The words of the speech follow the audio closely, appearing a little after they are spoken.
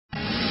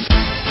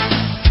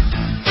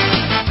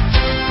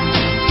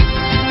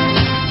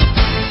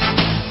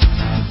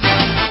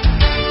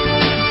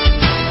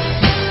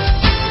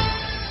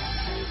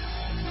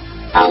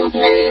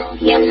open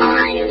your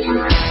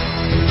mind.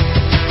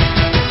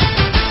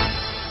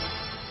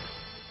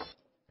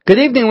 Good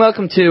evening,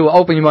 welcome to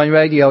Open Your Mind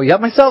Radio. You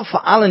have myself,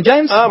 Alan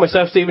James.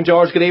 Myself, Stephen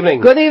George. Good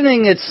evening. Good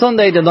evening. It's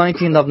Sunday the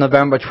 19th of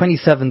November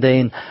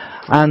 2017.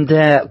 And,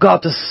 God,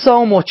 there's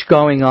so much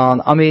going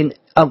on. I mean,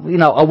 you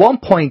know, at one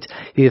point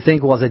you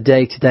think it was a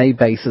day-to-day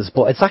basis,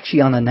 but it's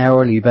actually on an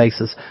hourly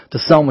basis.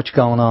 There's so much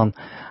going on.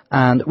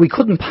 And we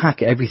couldn't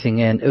pack everything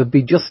in. It would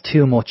be just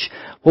too much.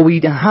 But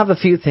we have a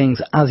few things,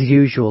 as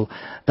usual,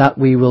 that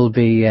we will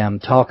be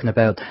talking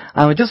about.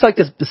 And I'd just like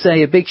to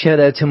say a big shout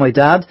out to my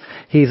dad.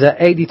 He's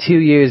 82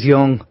 years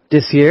young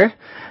this year.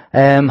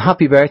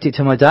 Happy birthday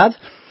to my dad.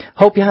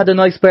 Hope you had a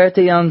nice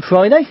birthday on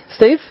Friday,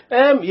 Steve.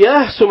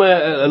 Yeah,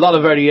 a lot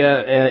of very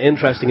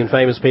interesting and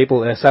famous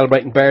people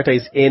celebrating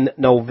birthdays in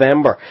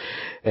November.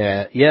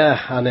 A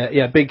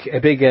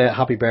big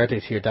happy birthday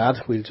to your dad.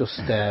 We'll just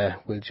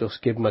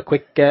give him a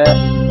quick.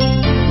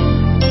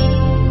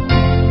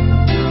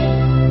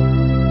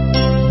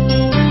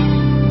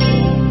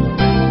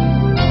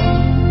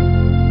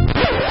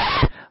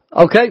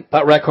 Okay.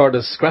 That record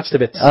is scratched a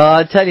bit.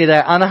 I tell you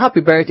there, and a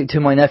happy birthday to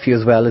my nephew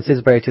as well. It's his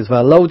birthday as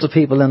well. Loads of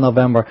people in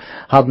November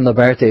having their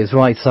birthdays,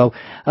 right? So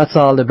that's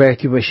all the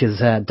birthday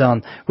wishes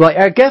done. Right,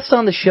 our guest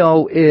on the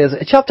show is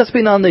a chap that's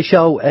been on the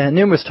show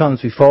numerous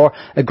times before.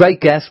 A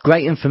great guest,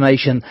 great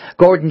information.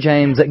 Gordon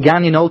James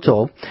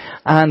Gianniotto,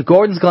 and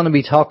Gordon's going to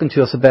be talking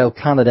to us about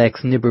Planet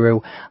X,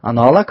 Nibiru, and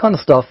all that kind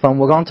of stuff. And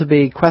we're going to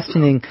be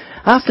asking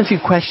a few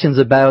questions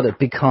about it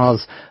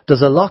because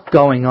there's a lot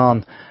going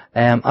on.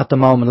 At the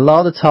moment, a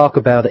lot of talk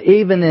about it,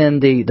 even in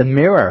the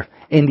Mirror,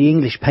 in the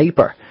English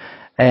paper.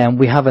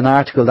 We have an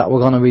article that we're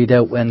going to read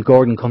out when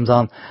Gordon comes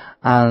on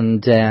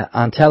and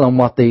tell him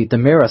what the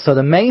Mirror. So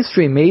the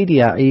mainstream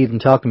media are even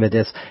talking about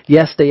this.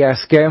 Yes, they are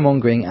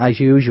scaremongering as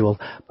usual,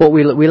 but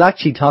we'll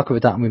actually talk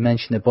about that and we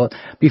mention it. But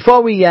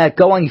before we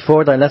go any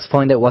further, let's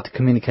find out what the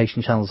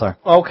communication channels are.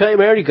 Okay,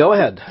 Mary, go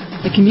ahead.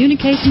 The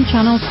communication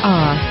channels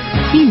are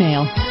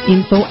email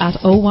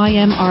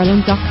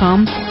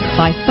info@oymireland.com,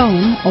 by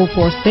phone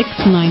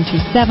 046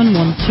 927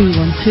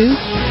 1212,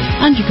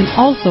 and you can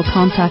also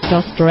contact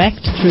us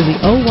direct through the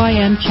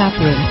OYM chat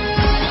room.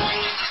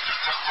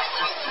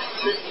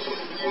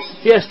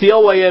 Yes, the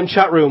OYM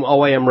chat room,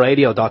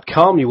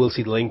 oymradio.com. You will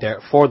see the link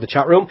there for the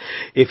chat room.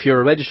 If you're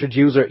a registered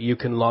user, you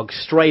can log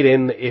straight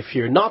in. If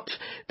you're not,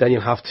 then you'll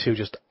have to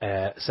just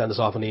send us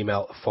off an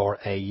email for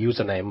a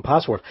username and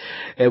password.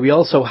 We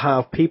also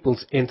have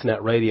People's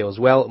Internet Radio as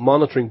well,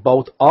 monitoring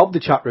both of the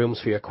chat rooms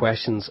for your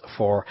questions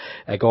for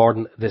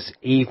Gordon this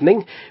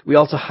evening. We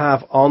also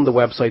have on the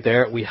website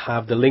there, we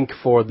have the link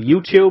for the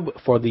YouTube,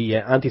 for the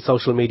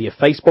anti-social media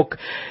Facebook,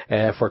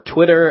 for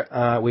Twitter.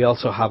 We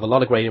also have a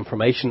lot of great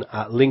information,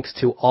 links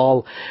to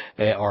all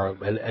or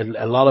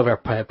a lot of our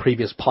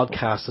previous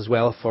podcasts as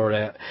well for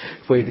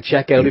you to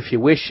check out if you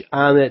wish.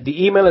 And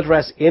the email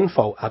address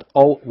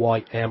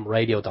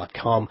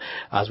info@oymradio.com.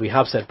 As we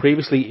have said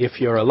previously, if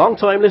you're a long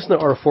time listener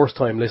or a first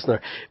time listener,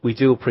 we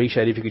do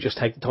appreciate if you could just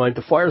take the time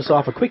to fire us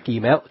off a quick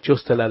email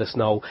just to let us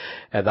know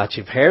that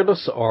you've heard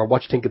us or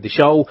what you think of the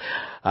show.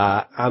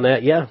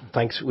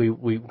 Thanks.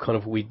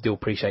 We do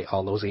appreciate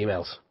all those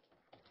emails.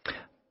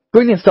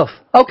 Brilliant stuff.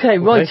 Okay,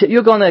 right,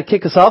 you're going to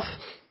kick us off.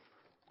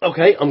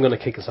 Okay, I'm going to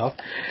kick us off.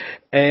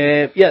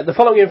 The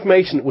following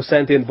information was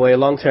sent in by a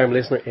long-term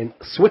listener in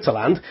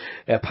Switzerland,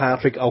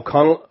 Patrick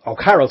Carol,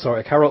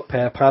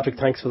 Patrick,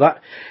 thanks for that.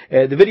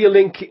 The video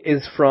link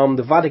is from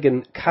the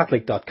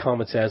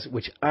VaticanCatholic.com, it says,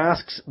 which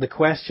asks the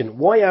question,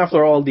 why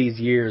after all these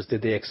years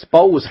did they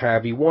expose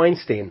Harvey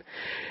Weinstein?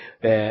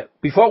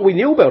 Before we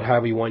knew about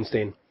Harvey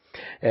Weinstein,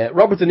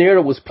 Robert De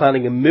Niro was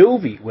planning a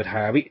movie with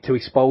Harvey to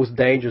expose the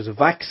dangers of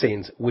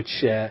vaccines,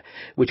 which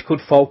could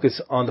focus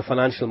on the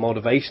financial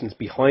motivations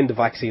behind the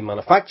vaccine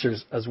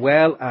manufacturers, as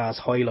well as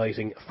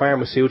highlighting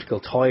pharmaceutical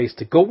ties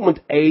to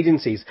government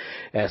agencies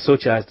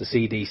such as the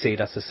CDC,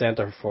 that's the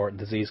Centre for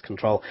Disease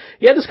Control.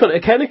 Yeah,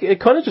 it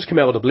kind of just came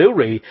out of the blue,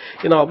 really.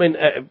 You know, I mean,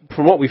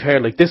 from what we've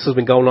heard, like this has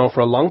been going on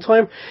for a long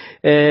time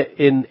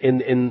in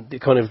the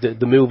kind of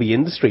the movie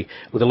industry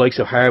with the likes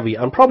of Harvey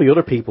and probably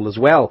other people as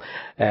well,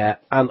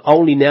 and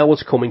only now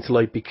it's coming to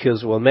light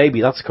because, well,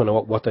 maybe that's kind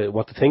of what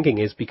the thinking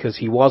is, because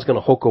he was going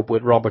to hook up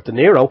with Robert De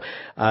Niro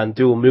and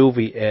do a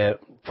movie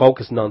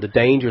focusing on the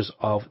dangers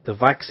of the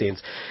vaccines.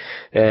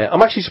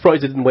 I'm actually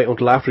surprised they didn't wait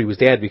until after he was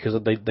dead, because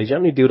they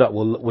generally do that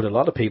with a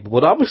lot of people.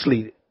 But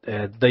obviously,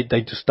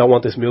 they just don't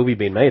want this movie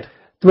being made.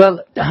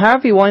 Well,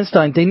 Harvey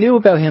Weinstein, they knew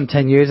about him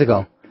 10 years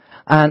ago.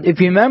 And if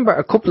you remember,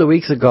 a couple of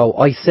weeks ago,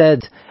 I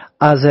said,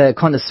 as a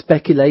kind of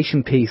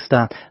speculation piece,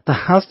 that there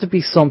has to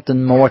be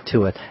something more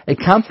to it. It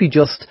can't be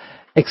just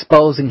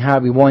exposing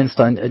Harvey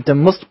Weinstein. There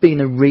must have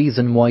been a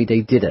reason why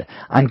they did it.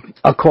 And,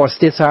 of course,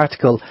 this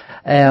article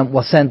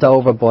was sent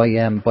over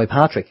by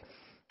Patrick.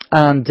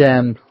 And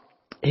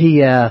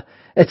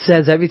it it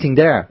says everything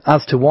there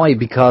as to why,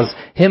 because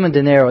him and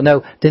De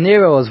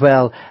Niro as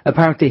well,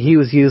 apparently he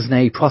was using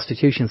a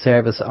prostitution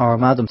service or a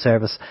madam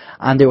service,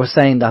 and they were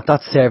saying that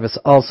that service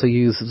also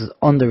uses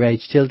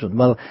underage children.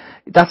 Well,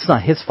 that's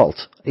not his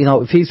fault. You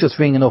know, if he's just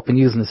ringing up and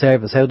using the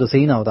service, how does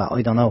he know that?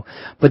 I don't know.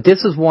 But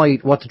this is why,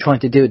 what they're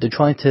trying to do, they're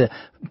trying to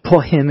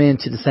put him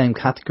into the same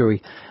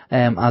category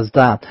as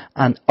that,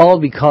 and all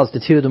because the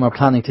two of them are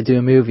planning to do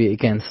a movie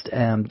against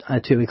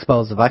to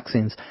expose the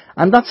vaccines.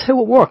 And that's how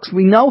it works.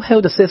 We know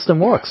how the system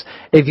works.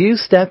 If you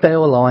step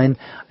out of line,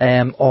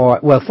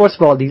 first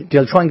of all,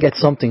 they'll try and get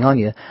something on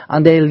you,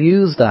 and they'll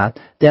use that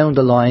down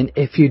the line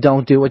if you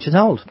don't do what you're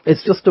told.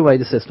 It's just the way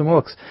the system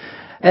works.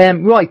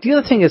 Right, the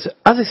other thing is,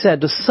 as I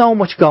said, there's so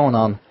much going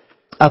on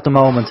at the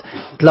moment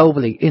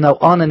globally, you know,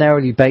 on an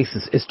hourly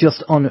basis. It's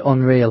just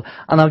unreal.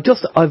 And I've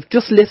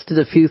just listed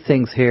a few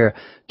things here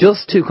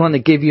just to kind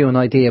of give you an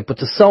idea, but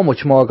there's so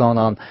much more going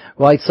on,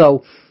 right?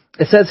 So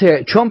it says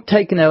here, Trump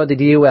taken out of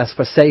the US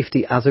for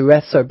safety as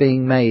arrests are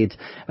being made.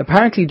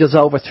 Apparently there's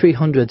over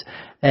 300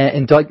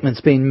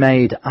 indictments being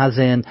made, as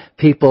in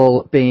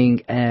people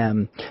being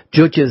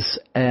judges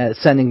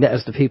sending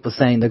letters to people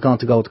saying they're going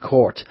to go to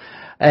court.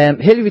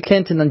 Hillary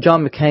Clinton and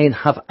John McCain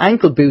have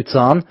ankle boots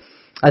on,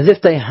 as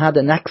if they had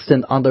an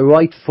accident on the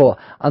right foot,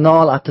 and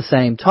all at the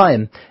same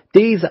time.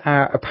 These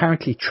are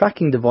apparently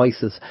tracking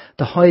devices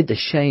to hide the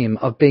shame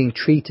of being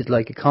treated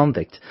like a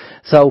convict.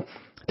 So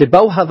they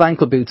both have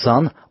ankle boots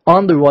on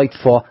the right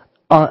foot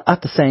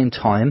at the same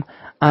time.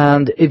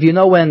 And if you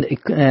know when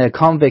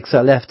convicts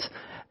are let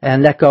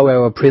go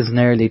out of prison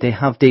early, they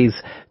have these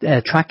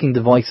tracking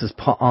devices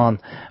put on.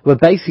 Well,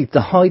 basically,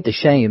 to hide the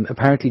shame,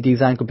 apparently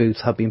these ankle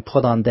boots have been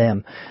put on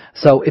them.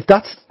 So if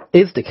that's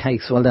is the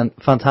case, well then,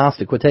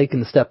 fantastic. We're taking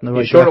a step in the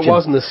right direction. You sure it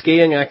wasn't a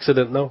skiing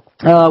accident, no?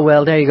 Oh,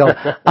 well, there you go.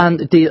 And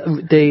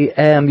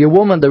your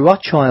woman, the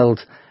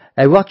Rothschild's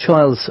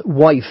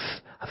wife,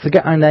 I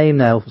forget her name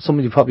now,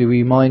 somebody probably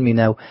remind me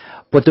now,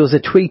 but there was a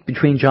tweet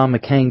between John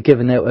McCain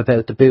giving out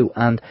about the boot,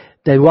 and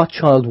the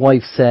Rothschild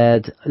wife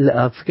said,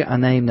 I forget her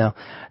name now,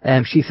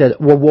 she said,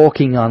 "We're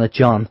working on it,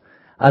 John,"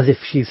 as if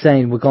she's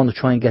saying we're going to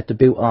try and get the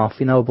boot off,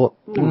 you know, but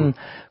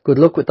good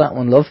luck with that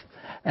one, love.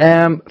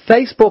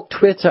 Facebook,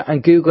 Twitter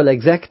and Google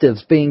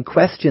executives being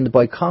questioned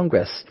by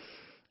Congress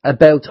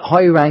about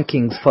high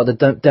rankings for the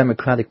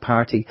Democratic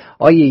Party,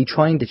 i.e.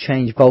 trying to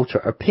change voter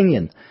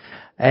opinion.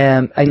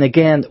 And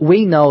again,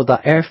 we know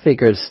that our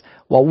figures,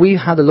 we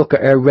had a look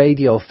at our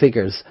radio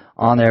figures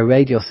on our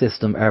radio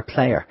system, our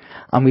player,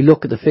 and we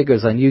look at the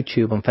figures on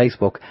YouTube and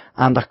Facebook,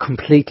 and they're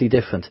completely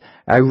different.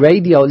 Our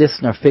radio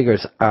listener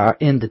figures are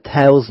in the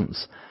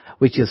thousands,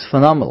 which is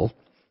phenomenal.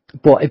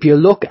 But if you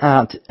look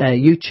at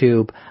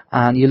YouTube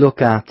and you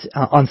look at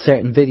on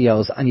certain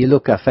videos and you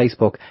look at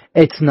Facebook,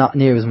 it's not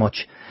near as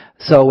much.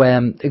 So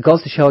it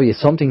goes to show you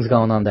something's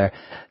going on there.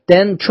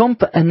 Then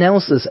Trump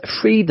announces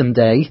Freedom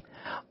Day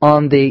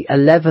on the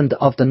 11th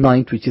of the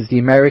 9th, which is the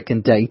American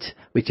date,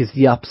 which is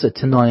the opposite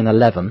to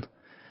 9/11.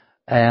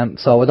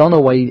 So I don't know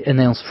why he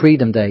announced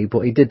Freedom Day, but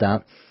he did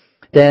that.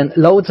 Then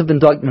loads of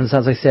indictments,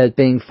 as I said,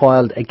 being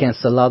filed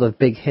against a lot of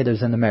big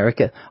hitters in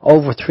America,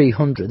 over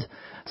 300.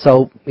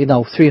 So, you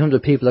know,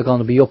 300 people are going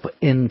to be up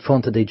in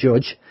front of the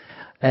judge.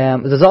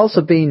 There's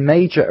also been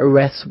major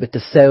arrests with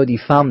the Saudi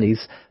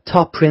families,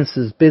 top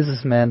princes,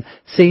 businessmen,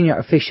 senior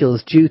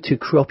officials due to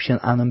corruption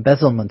and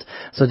embezzlement.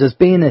 So there's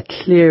been a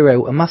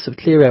massive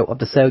clear out of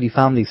the Saudi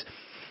families.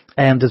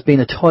 There's been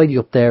a tidy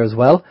up there as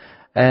well,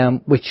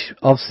 which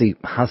obviously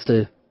has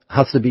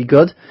to be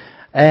good.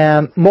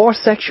 More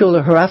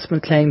sexual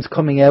harassment claims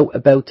coming out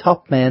about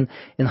top men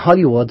in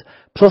Hollywood,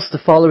 plus the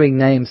following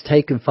names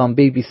taken from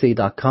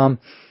BBC.com.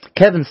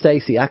 Kevin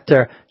Spacey,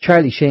 actor;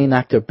 Charlie Sheen,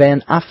 actor;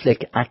 Ben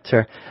Affleck,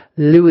 actor;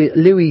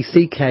 Louis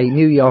C.K.,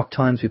 New York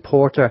Times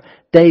reporter;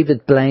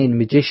 David Blaine,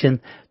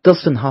 magician;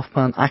 Dustin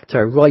Hoffman,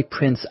 actor; Roy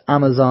Prince,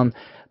 Amazon;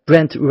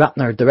 Brent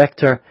Ratner,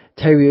 director;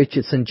 Terry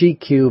Richardson,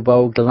 GQ,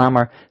 Vogue,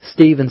 Glamour;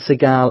 Steven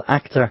Seagal,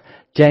 actor;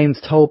 James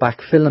Toback,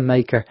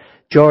 filmmaker;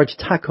 George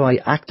Takei,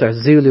 actor;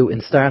 Zulu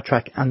in Star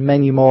Trek, and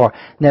many more.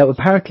 Now,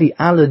 apparently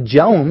Alan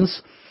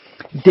Jones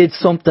did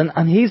something,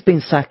 and he's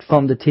been sacked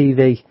from the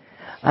TV.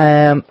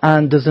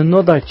 And there's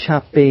another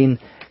chap being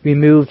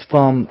removed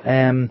from.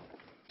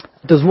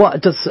 There's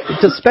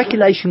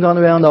speculation going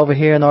around over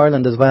here in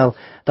Ireland as well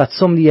that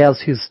somebody else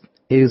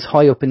who's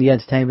high up in the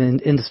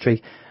entertainment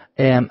industry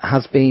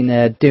has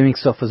been doing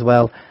stuff as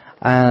well.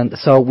 And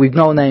so we've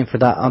no name for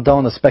that. I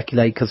don't want to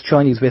speculate because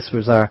Chinese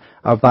whispers are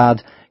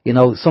bad. You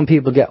know, some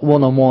people get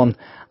 1-on-1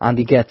 and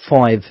they get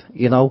 5,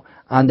 you know,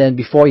 and then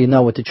before you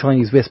know it, the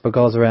Chinese whisper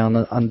goes around,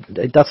 and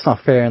that's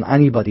not fair on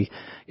anybody.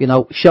 You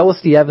know, show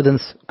us the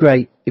evidence,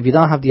 great. If you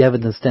don't have the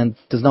evidence, then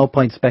there's no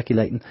point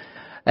speculating.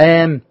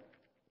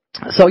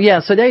 So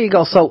there you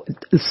go. So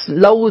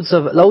loads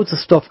of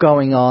stuff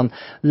going on,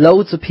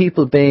 loads of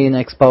people being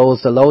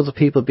exposed, loads of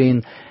people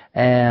being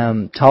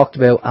talked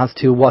about as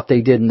to what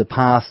they did in the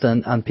past,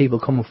 and people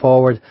coming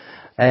forward.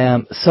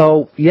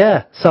 So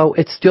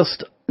it's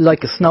just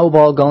like a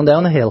snowball going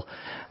down a hill.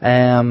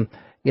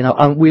 You know,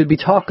 and we'll be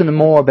talking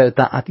more about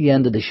that at the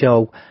end of the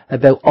show,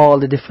 about all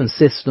the different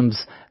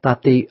systems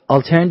that the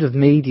alternative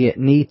media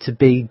need to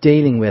be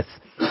dealing with.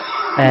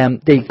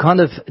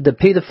 The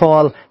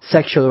paedophile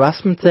sexual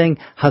harassment thing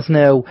has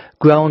now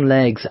grown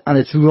legs, and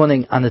it's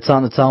running, and it's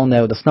on its own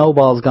now. The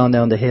snowball's gone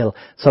down the hill.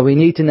 So we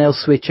need to now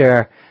switch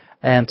our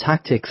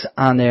tactics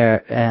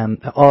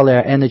and all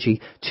our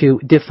energy to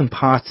different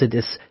parts of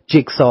this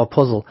jigsaw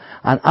puzzle.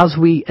 And as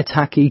we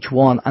attack each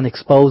one and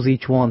expose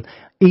each one,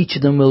 each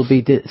of them will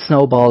be the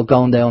snowball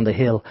going down the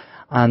hill,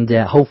 and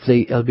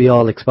hopefully it'll be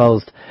all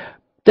exposed.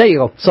 There you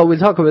go. So we'll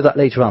talk about that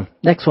later on.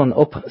 Next one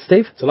up,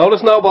 Steve. It's a load of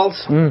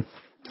snowballs.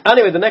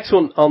 Anyway, the next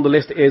one on the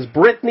list is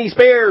Britney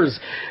Spears,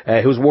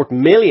 who's worth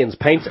millions,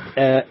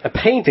 a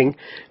painting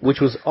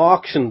which was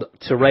auctioned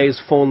to raise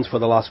funds for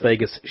the Las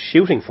Vegas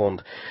shooting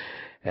fund.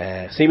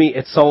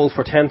 It sold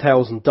for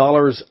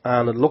 $10,000,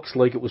 and it looks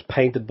like it was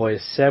painted by a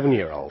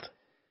 7-year-old.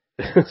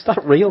 Is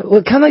that real?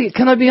 Well, can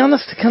I be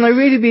honest? Can I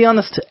really be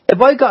honest?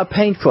 If I got a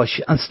paintbrush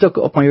and stuck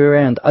it up my rear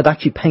end, I'd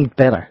actually paint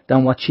better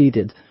than what she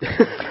did.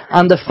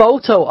 And the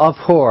photo of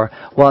her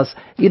was,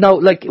 you know,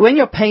 like when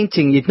you're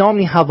painting, you'd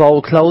normally have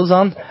old clothes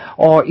on,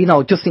 or, you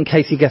know, just in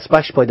case you get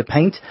splashed by the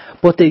paint.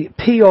 But the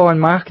PR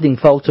and marketing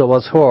photo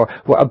was her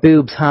with her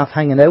boobs half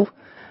hanging out,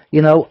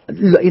 you know,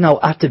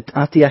 at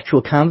the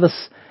actual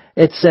canvas.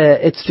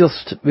 It's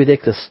just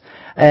ridiculous.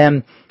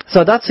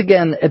 So that's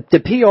again, the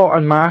PR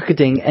and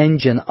marketing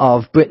engine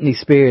of Britney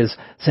Spears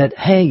said,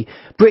 hey,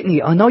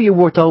 Britney, I know you're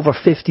worth over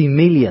 50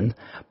 million,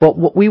 but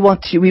what we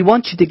want you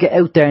to get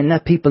out there and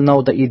let people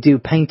know that you do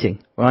painting,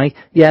 right?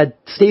 Yeah,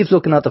 Steve's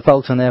looking at the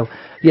photo now.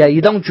 Yeah,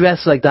 you don't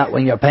dress like that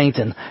when you're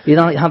painting. You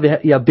don't have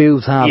your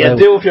boobs half out. Yeah,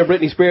 do if you're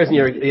Britney Spears and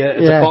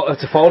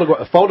it's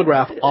a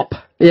photograph up.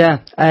 Yeah,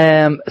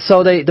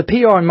 so the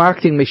PR and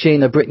marketing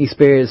machine of Britney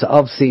Spears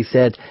obviously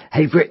said,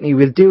 hey Britney,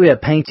 we'll do a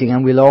painting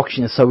and we'll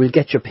auction it, so we'll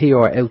get your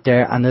PR out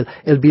there, and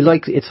it'll be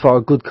like it's for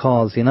a good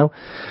cause, you know.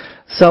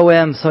 So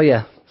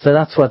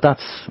that's what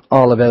that's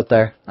all about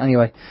there.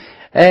 Anyway,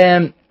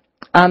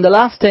 and the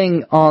last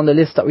thing on the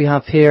list that we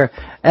have here,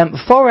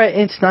 for our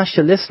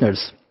international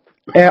listeners,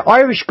 our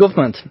Irish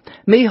government,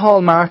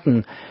 Micheál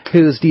Martin,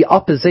 who's the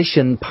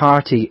opposition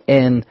party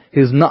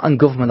who's not in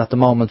government at the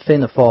moment,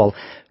 Fianna Fáil,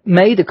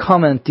 made a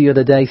comment the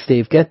other day,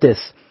 Steve, get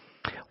this,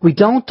 we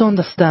don't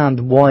understand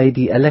why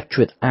the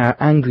electorate are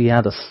angry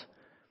at us.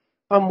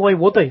 And why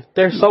would they?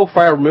 They're so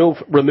far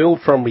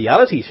removed from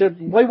reality. Sure,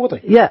 why would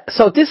they? Yeah,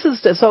 so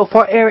so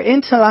for our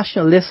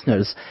international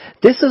listeners,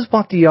 this is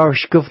what the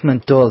Irish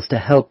government does to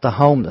help the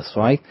homeless,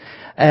 right?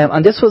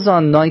 And this was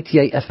on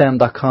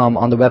 98fm.com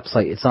on the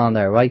website, it's on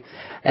there, right?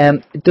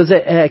 There's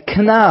a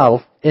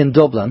canal in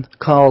Dublin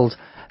called,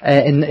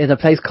 in a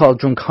place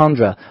called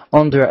Drumcondra,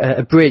 under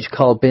a bridge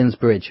called Binns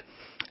Bridge.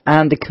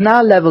 And the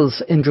canal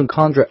levels in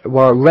Drumcondra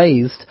were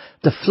raised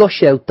to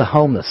flush out the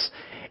homeless.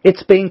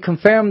 It's been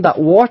confirmed that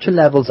water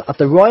levels at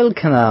the Royal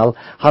Canal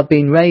have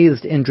been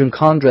raised in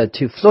Drumcondra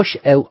to flush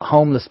out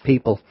homeless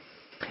people.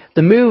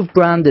 The move,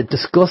 branded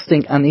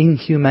disgusting and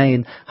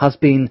inhumane, has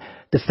been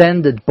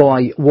defended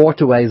by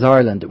Waterways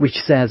Ireland, which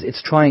says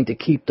it's trying to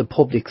keep the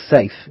public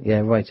safe.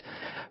 Yeah, right.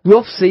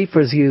 Rough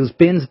sleepers use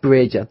Binns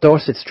Bridge at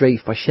Dorset Street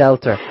for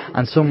shelter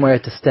and somewhere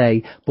to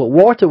stay, but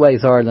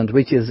Waterways Ireland,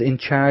 which is in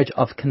charge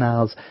of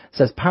canals,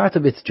 says part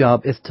of its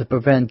job is to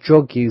prevent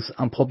drug use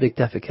and public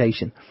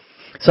defecation.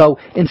 So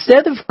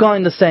instead of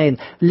going to saying,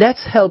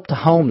 let's help the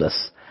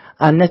homeless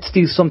and let's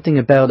do something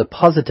about it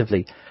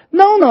positively,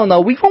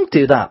 no, we won't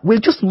do that. We'll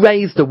just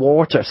raise the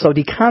water so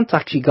they can't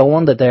actually go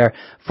under there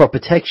for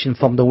protection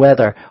from the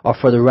weather or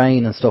for the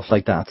rain and stuff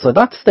like that. So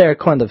that's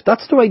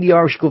that's the way the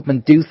Irish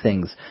government do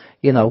things,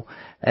 you know.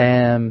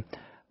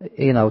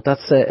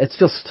 It's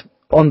just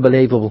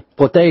unbelievable.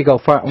 But there you go.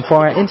 For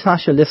our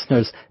international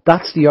listeners,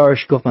 that's the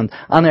Irish government.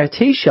 And our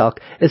Taoiseach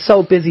is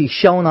so busy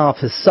showing off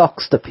his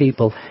socks to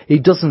people, he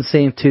doesn't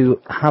seem to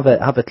have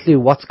a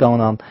clue what's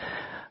going on.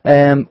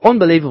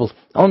 Unbelievable.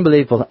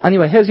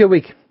 Anyway, how's your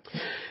week?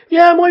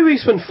 Yeah, my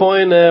week's been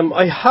fine.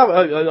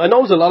 I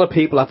know there's a lot of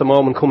people at the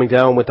moment coming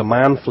down with the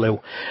man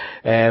flu.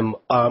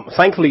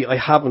 Thankfully, I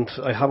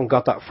haven't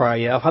got that far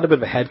yet. I've had a bit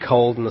of a head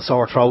cold and a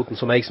sore throat and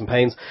some aches and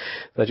pains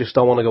that I just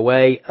don't want to go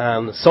away,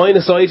 and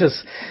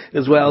sinusitis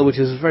as well, which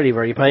is very,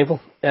 very painful.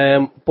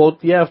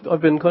 But yeah,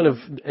 I've been kind of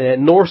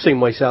nursing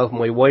myself.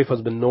 My wife has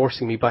been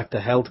nursing me back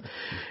to health.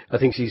 I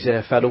think she's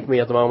fed up with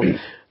me at the moment.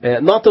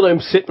 Not that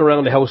I'm sitting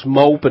around the house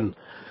moping,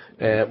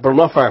 but I'm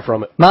not far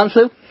from it. Man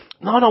flu?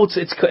 No,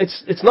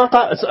 it's not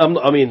that. I'm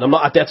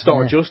not at death's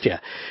door just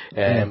yet.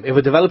 If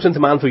it develops into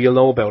man flu, you'll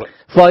know about it.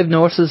 5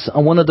 nurses,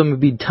 and one of them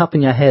would be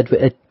tapping your head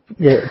with a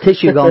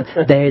tissue going,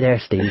 there,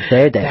 Steve,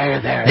 there.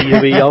 There,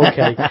 you'll be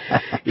okay.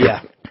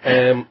 Yeah.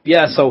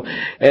 So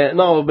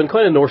I've been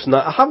kind of nursing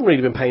that. I haven't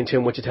really been paying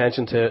too much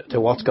attention to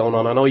what's going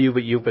on. I know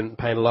you've been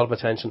paying a lot of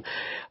attention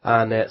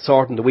and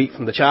sorting the wheat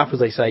from the chaff, as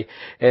they say.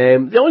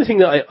 The only thing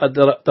that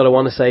I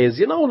want to say is,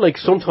 like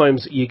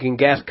sometimes you can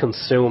get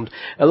consumed.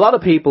 A lot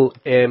of people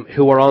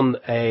who are on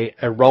a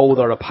road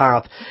or a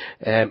path,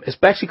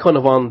 especially kind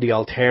of on the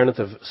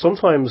alternative,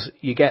 sometimes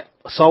you get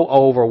so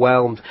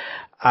overwhelmed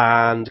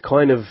and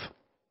kind of,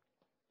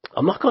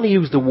 I'm not going to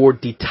use the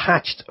word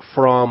detached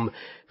from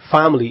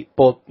family,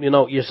 but, you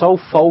know, you're so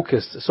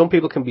focused. Some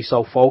people can be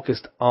so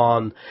focused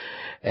on,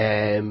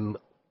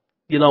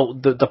 you know,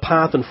 the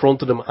path in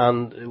front of them,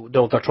 and, you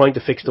know, they're trying to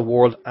fix the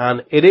world,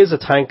 and it is a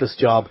thankless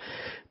job.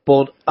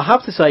 But I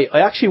have to say, I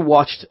actually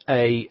watched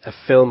a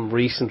film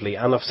recently,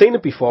 and I've seen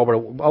it before,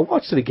 but I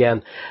watched it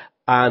again,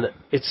 and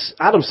it's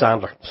Adam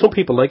Sandler. Some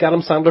people like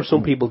Adam Sandler,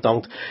 some people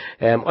don't.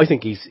 I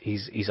think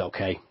he's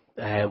okay.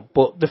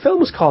 But the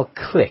film is called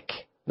Click.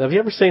 Now, have you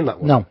ever seen that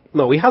one? No.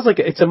 No, he has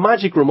it's a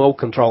magic remote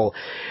control.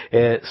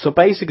 So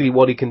basically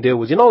what he can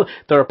do is, you know,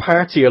 there are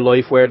parts of your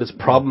life where there's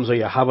problems or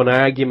you're having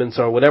arguments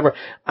or whatever,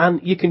 and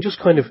you can just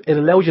kind of, it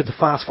allows you to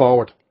fast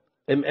forward.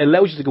 It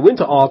allows you to go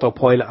into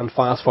autopilot and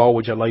fast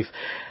forward your life.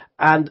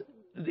 And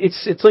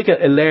it's like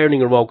a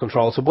learning remote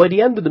control. So by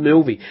the end of the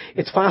movie,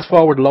 it's fast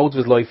forward loads of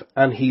his life,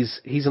 and he's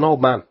an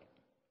old man.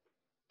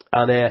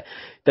 And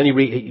then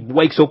he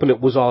wakes up and it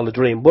was all a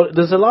dream. But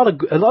there's a lot of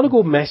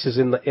good messages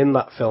in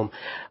that film.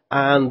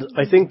 And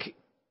I think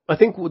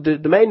the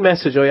main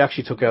message I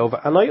actually took out of it,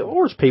 and I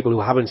urge people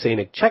who haven't seen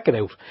it, check it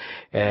out.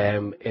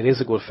 It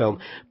is a good film.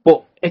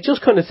 But it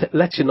just kind of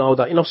lets you know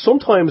that, you know,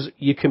 sometimes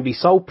you can be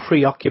so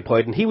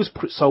preoccupied, and he was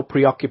so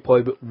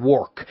preoccupied with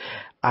work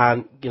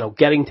and, you know,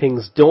 getting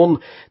things done,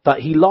 that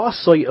he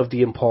lost sight of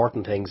the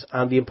important things.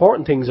 And the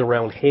important things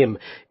around him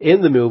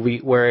in the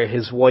movie were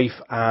his wife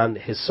and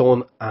his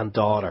son and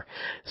daughter.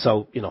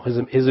 So, you know,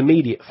 his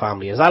immediate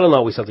family. As Alan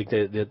always said, like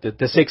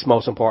the six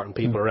most important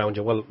people around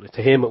you. Well,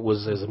 to him it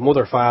was his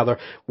mother, father,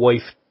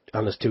 wife,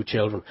 and his two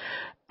children.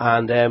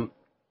 And,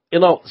 you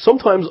know,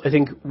 sometimes I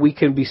think we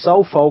can be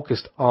so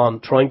focused on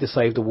trying to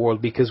save the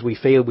world because we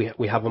feel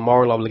we have a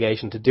moral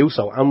obligation to do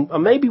so.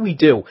 And maybe we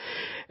do.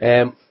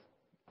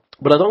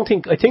 But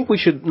I think we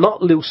should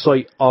not lose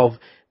sight of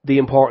the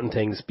important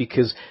things,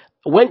 because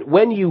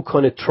when you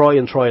kind of try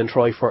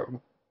for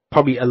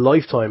probably a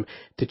lifetime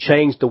to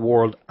change the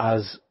world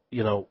as,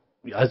 you know,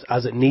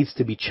 as it needs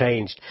to be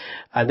changed,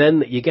 and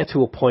then you get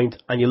to a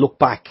point and you look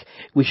back,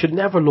 we should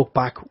never look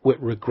back with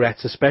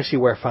regrets, especially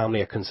where family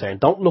are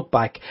concerned. Don't look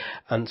back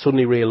and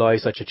suddenly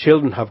realise that your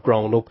children have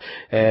grown up,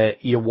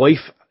 your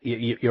wife,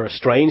 you're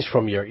estranged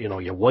from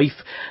your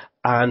wife,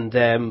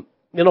 and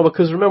you know,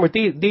 because remember,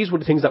 these were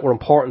the things that were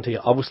important to you,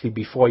 obviously,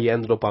 before you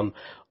ended up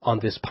on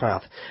this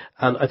path.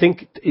 And I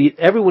think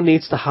everyone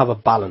needs to have a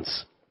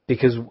balance,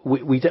 because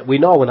we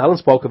know, when Alan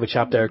spoke of a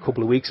chap there a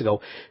couple of weeks ago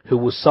who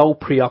was so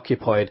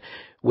preoccupied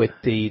with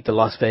the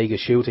Las Vegas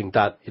shooting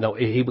that, you know,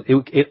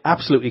 it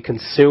absolutely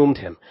consumed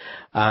him.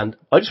 And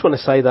I just want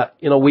to say that,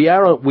 you know, we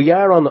are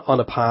on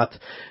a path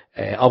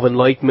of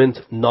enlightenment,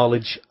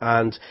 knowledge,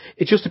 and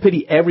it's just a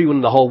pity everyone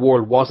in the whole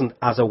world wasn't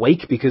as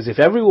awake, because if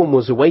everyone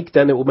was awake,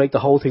 then it would make the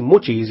whole thing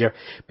much easier,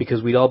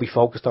 because we'd all be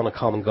focused on a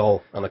common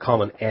goal and a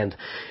common end.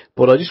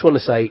 But I just want to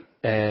say,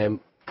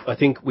 I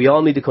think we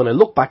all need to kind of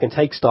look back and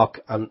take stock,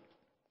 and,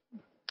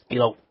 you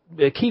know,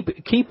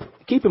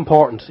 keep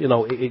important, you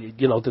know,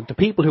 the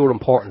people who are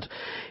important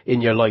in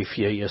your life,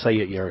 you say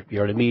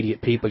your immediate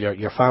people,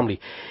 your family,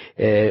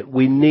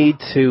 we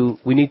need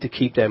to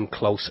keep them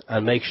close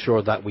and make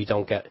sure that we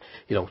don't get,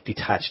 you know,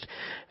 detached.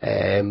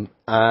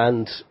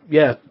 And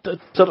yeah,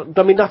 so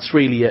I mean, that's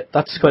really it.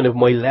 That's kind of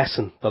my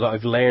lesson that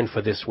I've learned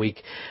for this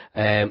week.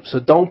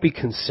 So don't be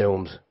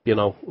consumed. You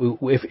know,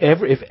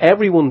 if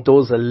everyone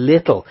does a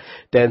little,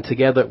 then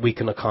together we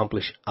can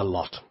accomplish a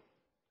lot.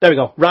 There we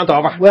go. Rant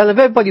over. Well, if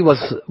everybody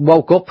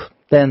woke up,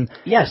 then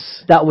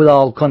yes, that would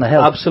all kind of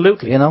help.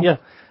 Absolutely. You know.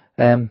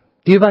 Yeah. Do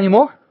you have any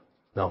more?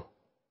 No.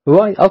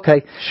 Right.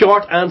 Okay.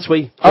 Short and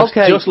sweet.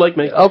 Just like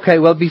me. Okay.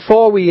 Well,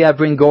 before we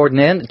bring Gordon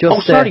in,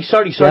 just sorry.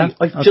 Yeah?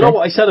 Do you know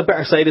what? I said I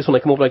better say this when I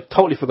come up, but I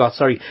totally forgot.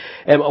 Sorry.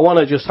 I want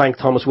to just thank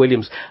Thomas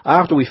Williams.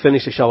 After we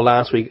finished the show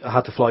last week, I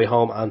had to fly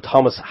home, and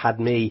Thomas had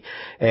me.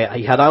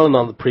 He had Alan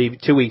on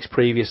 2 weeks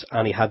previous,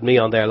 and he had me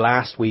on there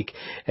last week,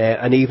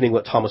 an evening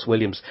with Thomas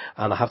Williams.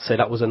 And I have to say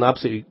that was an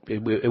absolute.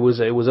 It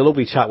was a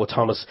lovely chat with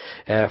Thomas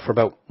for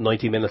about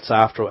 90 minutes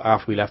after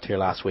we left here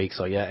last week.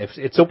 So yeah,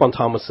 it's up on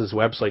Thomas's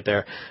website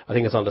there. I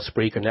think it's on the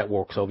Spreaker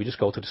Network. So if you just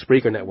go to the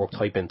Spreaker Network,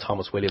 type in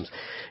Thomas Williams,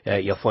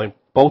 you'll find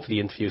both of the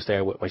interviews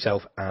there with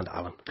myself and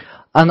Alan.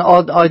 And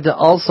I'd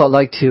also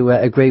like to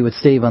agree with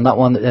Steve on that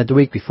one. The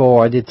week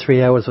before, I did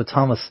 3 hours with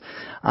Thomas,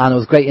 and it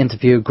was a great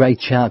interview, great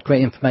chat,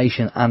 great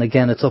information. And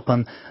again, it's up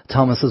on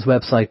Thomas's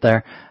website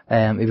there.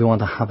 If you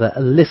want to have a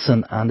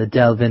listen and a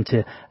delve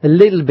into a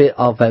little bit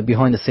of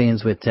behind the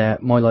scenes with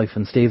my life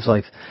and Steve's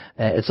life,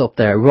 it's up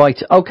there.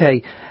 Right,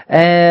 okay.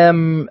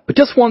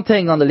 Just one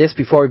thing on the list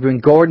before we bring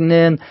Gordon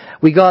in.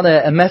 We got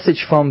a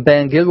message from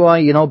Ben Gilroy.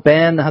 You know,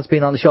 Ben has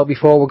been on the show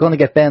before. We're going to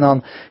get Ben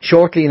on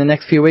shortly in the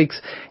next few weeks.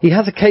 He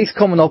has a case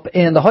coming up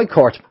in the High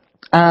Court.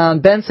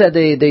 And Ben said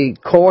the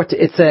court,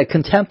 it's a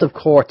contempt of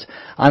court,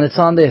 and it's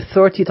on the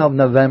 30th of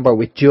November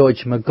with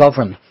Judge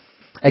McGovern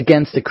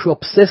against the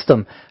corrupt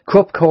system,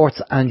 corrupt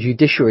courts and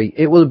judiciary.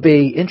 It will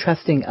be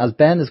interesting as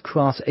Ben is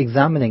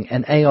cross-examining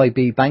an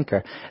AIB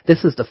banker.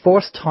 This is the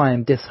first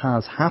time this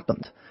has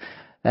happened.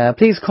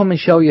 Please come and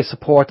show your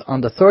support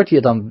on the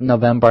 30th of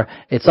November.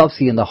 It's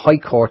obviously in the High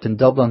Court in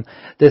Dublin.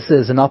 This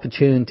is an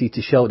opportunity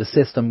to show the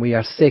system we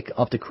are sick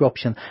of the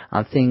corruption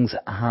and things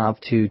have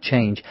to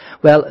change.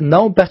 Well,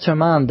 no better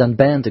man than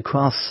Ben to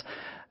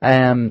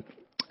cross-examine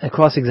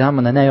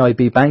an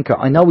AIB banker.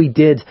 I know he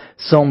did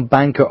some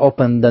banker up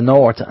in the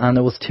north, and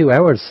it was 2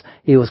 hours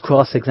he was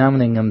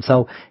cross-examining him,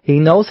 so he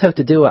knows how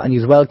to do it, and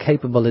he's well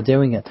capable of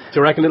doing it. Do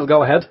you reckon it'll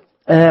go ahead?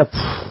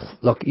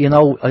 Look, you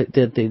know,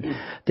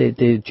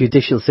 the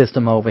judicial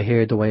system over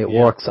here, the way it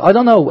works. I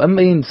don't know. I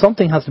mean,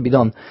 something has to be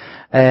done.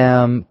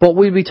 But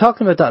we'll be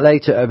talking about that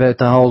later, about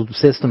the whole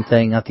system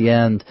thing at the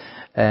end.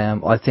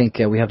 I think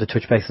we have to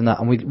touch base on that.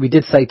 And we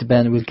did say to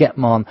Ben, we'll get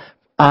him on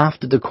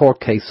after the court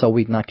case so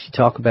we can actually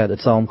talk about it.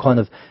 So I'm kind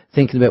of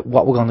thinking about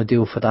what we're going to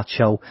do for that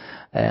show.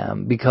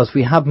 Because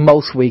we have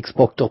most weeks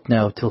booked up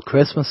now till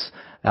Christmas.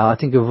 I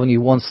think we've only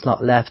one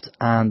slot left,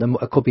 and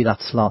it could be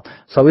that slot.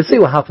 So we'll see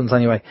what happens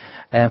anyway,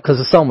 because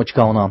there's so much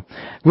going on.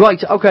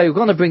 Right, okay, we're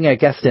going to bring our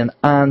guest in,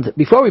 and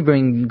before we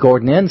bring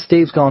Gordon in,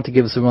 Steve's going to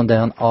give us a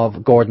rundown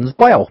of Gordon's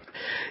bio.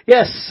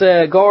 Yes,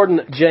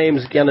 Gordon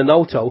James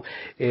Gianniotto.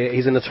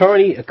 He's an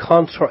attorney, a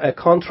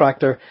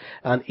contractor,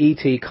 and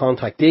ET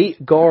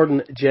contactee.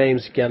 Gordon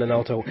James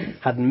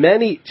Gianniotto had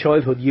many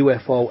childhood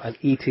UFO and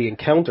ET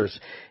encounters.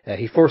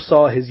 He first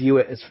saw his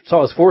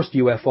first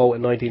UFO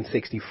in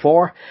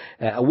 1964,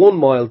 a 1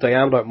 mile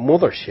diameter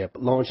mothership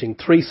launching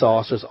 3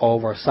 saucers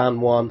over San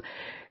Juan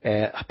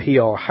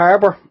PR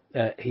harbour.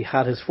 He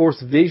had his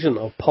first vision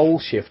of pole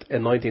shift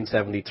in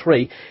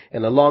 1973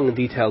 in a long and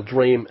detailed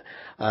dream,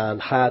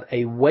 and had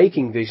a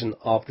waking vision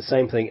of the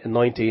same thing in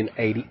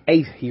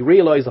 1988. He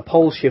realised the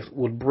pole shift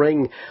would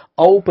bring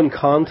open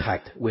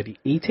contact with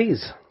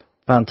ETs.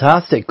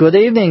 Fantastic. Good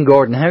evening,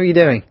 Gordon. How are you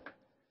doing?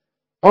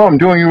 Oh, I'm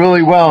doing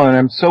really well, and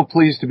I'm so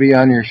pleased to be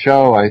on your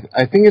show.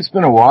 I think it's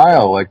been a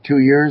while, like 2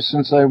 years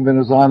since I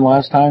was on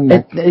last time.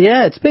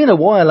 Yeah, it's been a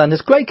while, and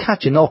it's great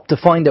catching up to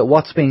find out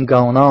what's been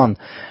going on.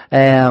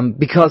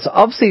 Because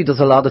obviously there's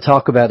a lot of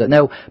talk about it.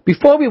 Now,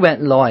 before we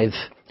went live,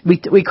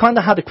 we kind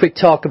of had a quick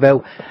talk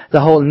about the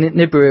whole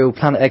Nibiru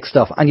Planet X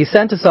stuff, and you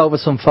sent us over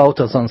some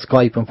photos on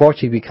Skype.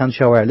 Unfortunately, we can't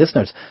show our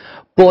listeners.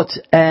 But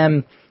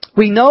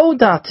we know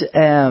that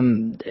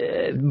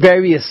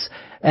various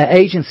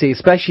agencies,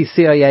 especially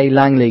CIA,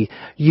 Langley,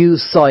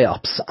 use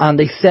PSYOPs, and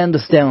they send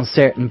us down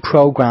certain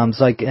programs.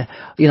 Like,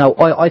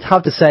 I'd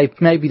have to say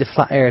maybe the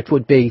Flat Earth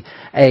would be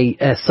a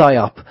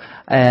PSYOP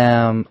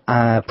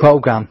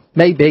program.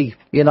 Maybe,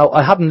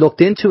 I haven't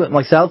looked into it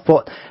myself,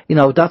 but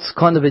that's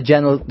kind of a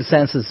general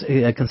consensus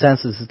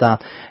is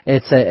that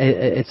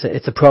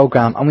it's a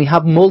program, and we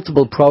have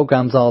multiple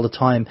programs all the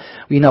time.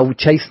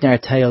 Chasing our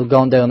tail,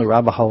 going down the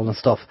rabbit hole and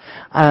stuff.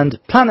 And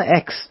Planet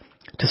X,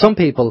 to some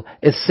people,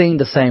 is seen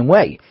the same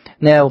way.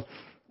 Now,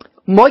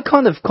 my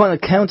kind of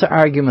counter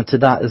argument to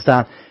that is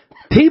that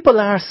people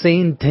are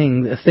seeing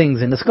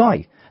things in the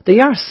sky. They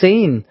are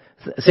seeing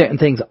certain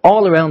things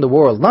all around the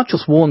world, not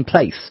just one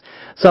place.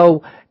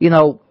 So,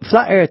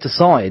 flat earth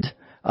aside,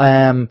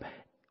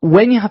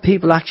 when you have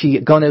people actually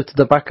going out to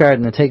the back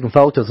garden and taking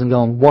photos and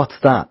going, what's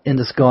that in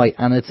the sky?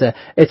 And it's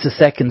a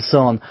second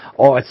sun,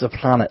 or it's a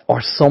planet,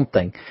 or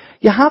something.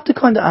 You have to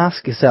kind of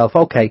ask yourself,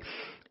 okay,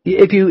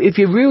 if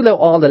you rule out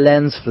all the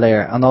lens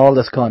flare and all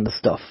this kind of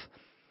stuff,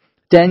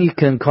 then you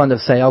can kind of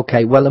say,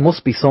 okay, well, it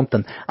must be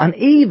something. And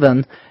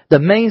even the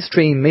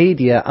mainstream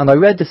media, and I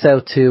read this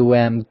out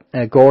to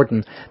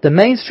Gordon, the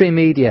mainstream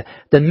media,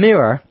 the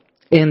Mirror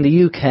in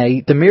the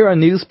UK, the Mirror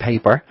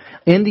newspaper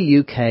in the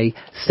UK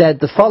said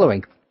the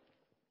following.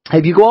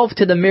 If you go over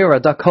to the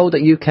mirror.co.uk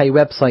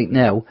website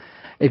now,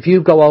 if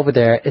you go over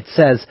there, it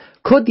says,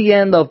 could the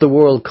end of the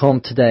world come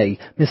today?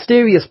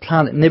 Mysterious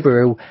planet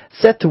Nibiru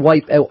set to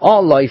wipe out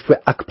all life with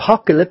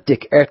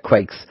apocalyptic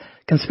earthquakes.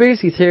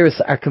 Conspiracy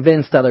theorists are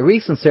convinced that a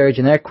recent surge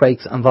in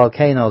earthquakes and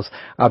volcanoes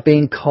are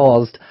being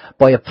caused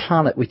by a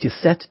planet which is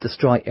set to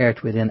destroy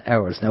Earth within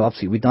hours. Now,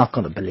 obviously, we're not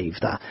going to believe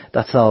that.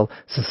 That's all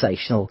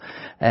sensational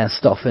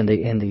stuff in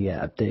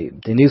the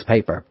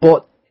newspaper.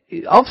 But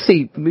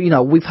obviously,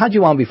 we've had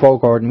you on before,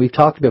 Gordon. We've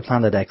talked about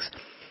Planet X,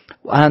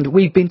 and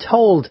we've been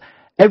told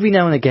every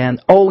now and again,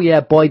 oh yeah,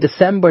 by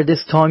December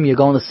this time you're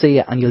going to see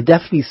it, and you'll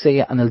definitely see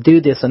it, and it'll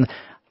do this, and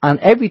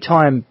every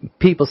time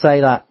people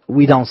say that,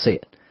 we don't see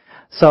it.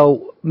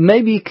 So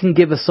maybe you can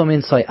give us some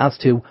insight as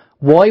to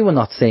why we're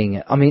not seeing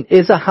it. I mean,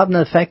 is it having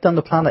an effect on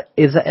the planet?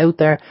 Is it out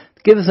there?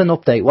 Give us an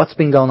update. What's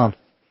been going on?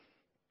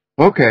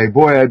 Okay,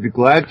 boy, I'd be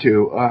glad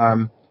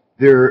to.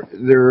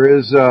 There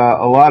is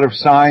a lot of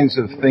signs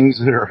of things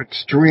that are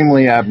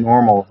extremely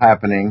abnormal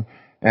happening,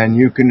 and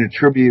you can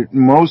attribute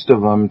most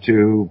of them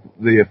to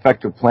the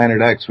effect of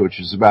Planet X,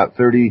 which is about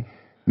 30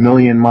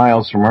 million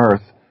miles from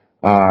Earth.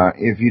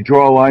 If you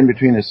draw a line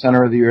between the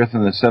center of the Earth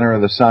and the center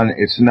of the Sun,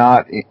 it's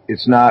not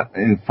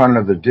in front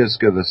of the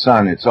disk of the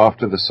Sun. It's off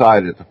to the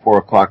side at the 4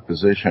 o'clock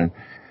position.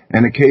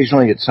 And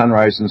occasionally at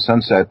sunrise and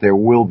sunset, there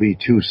will be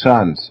two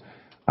suns.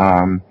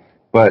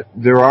 But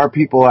there are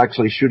people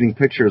actually shooting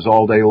pictures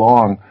all day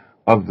long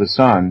of the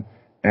Sun,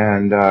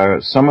 and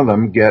some of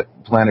them get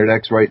Planet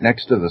X right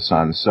next to the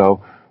Sun.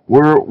 So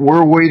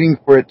we're waiting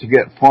for it to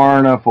get far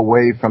enough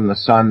away from the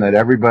sun that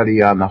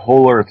everybody on the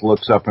whole Earth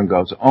looks up and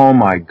goes, "Oh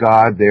my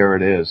God, there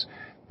it is,"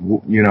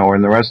 you know,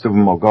 and the rest of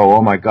them will go,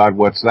 "Oh my God,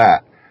 what's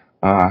that?"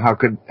 How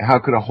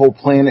could a whole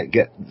planet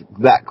get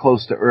that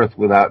close to Earth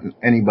without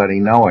anybody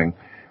knowing?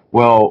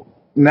 Well,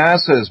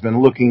 NASA has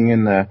been looking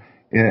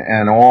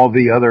and all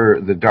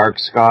the Dark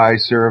Sky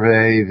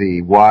Survey,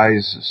 the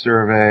WISE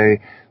survey,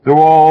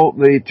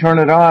 they turn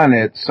it on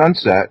at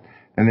sunset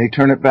and they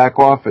turn it back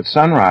off at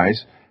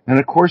sunrise. And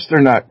of course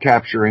they're not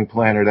capturing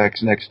Planet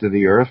X next to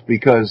the Earth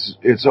because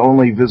it's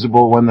only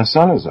visible when the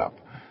sun is up.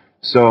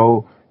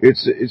 So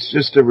it's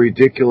just a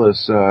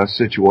ridiculous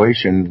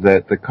situation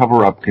that the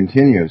cover-up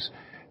continues.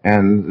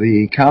 And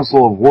the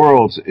Council of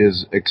Worlds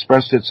has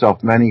expressed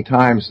itself many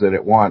times that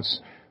it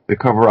wants the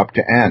cover-up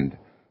to end.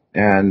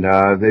 And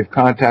they've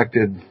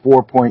contacted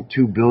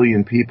 4.2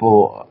 billion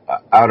people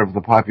out of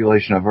the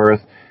population of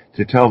Earth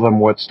to tell them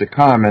what's to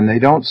come. And they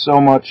don't so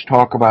much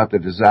talk about the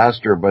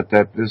disaster, but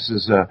that this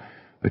is a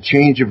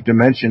change of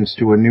dimensions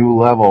to a new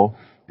level,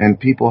 and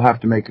people have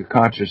to make a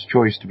conscious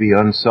choice to be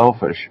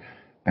unselfish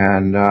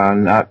and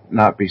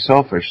not be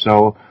selfish.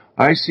 So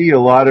I see a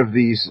lot of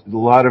these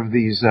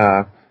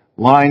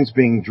lines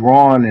being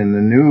drawn in the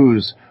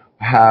news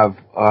have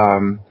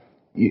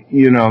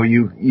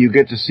you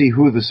get to see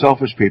who the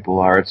selfish people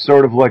are. It's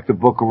sort of like the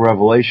Book of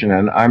Revelation,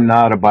 and I'm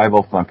not a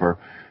Bible thumper,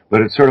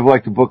 but it's sort of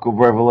like the Book of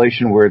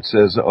Revelation where it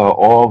says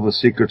all the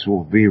secrets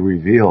will be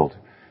revealed.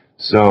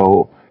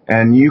 So,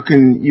 and you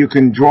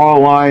can draw a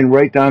line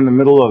right down the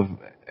middle of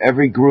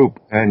every group,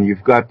 and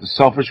you've got the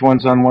selfish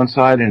ones on one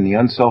side and the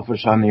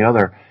unselfish on the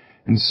other.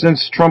 And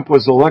since Trump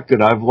was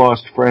elected, I've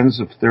lost friends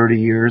of 30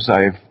 years.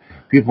 I have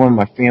people in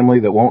my family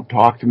that won't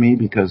talk to me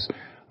because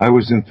I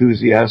was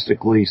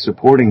enthusiastically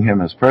supporting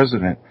him as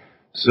president.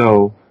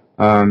 So,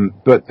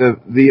 but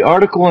the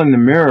article in the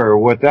Mirror,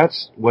 what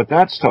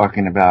that's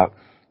talking about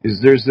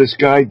is there's this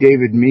guy,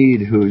 David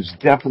Meade, who's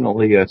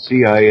definitely a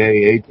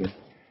CIA agent.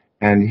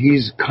 And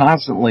he's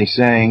constantly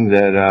saying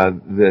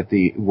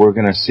that we're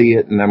going to see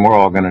it and then we're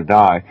all going to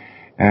die.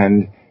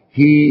 And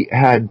he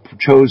had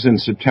chosen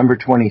September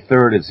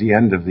 23rd as the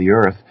end of the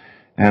Earth.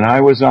 And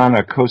I was on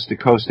a Coast to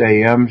Coast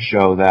AM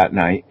show that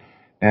night,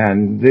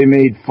 and they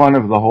made fun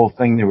of the whole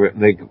thing.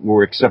 They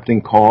were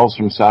accepting calls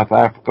from South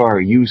Africa. Are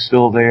you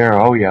still there?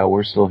 Oh yeah,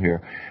 we're still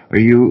here. Are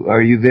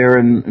you there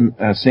in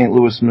St.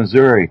 Louis,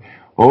 Missouri?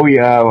 Oh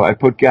yeah, I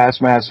put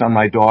gas masks on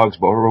my dogs,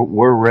 but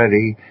we're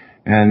ready.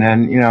 And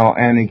then,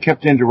 and he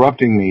kept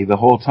interrupting me the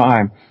whole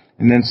time.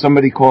 And then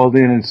somebody called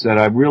in and said,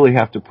 I really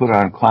have to put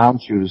on clown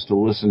shoes to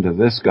listen to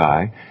this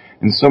guy.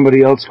 And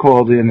somebody else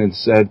called in and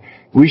said,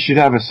 we should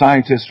have a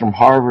scientist from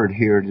Harvard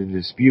here to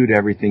dispute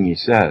everything he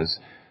says.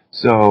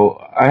 So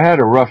I had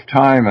a rough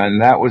time, and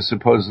that was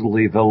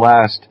supposedly the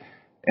last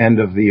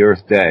end of the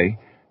Earth Day.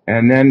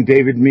 And then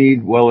David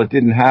Meade, well, it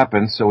didn't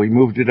happen, so he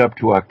moved it up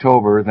to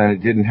October. Then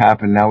it didn't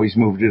happen. Now he's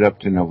moved it up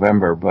to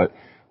November. But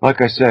like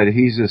I said,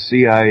 he's a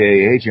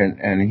CIA agent,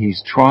 and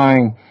he's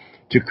trying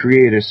to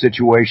create a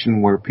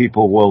situation where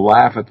people will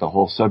laugh at the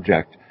whole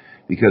subject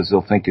because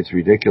they'll think it's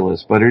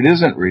ridiculous. But it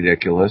isn't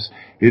ridiculous.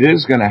 It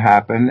is going to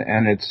happen,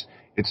 and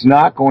it's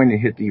not going to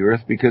hit the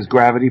Earth because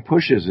gravity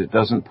pushes. It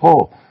doesn't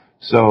pull.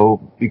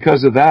 So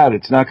because of that,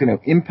 it's not going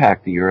to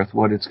impact the Earth.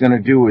 What it's going to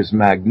do is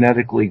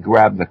magnetically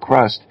grab the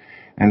crust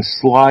and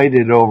slide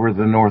it over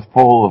the North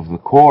Pole of the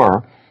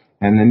core,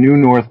 and the new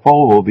North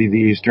Pole will be the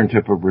eastern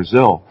tip of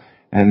Brazil.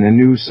 And the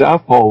new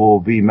South Pole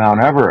will be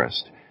Mount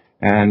Everest.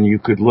 And you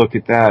could look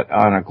at that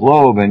on a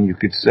globe and you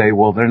could say,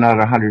 well, they're not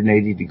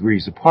 180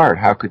 degrees apart.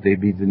 How could they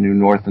be the new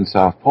North and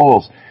South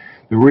Poles?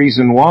 The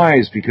reason why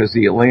is because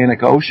the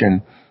Atlantic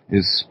Ocean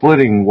is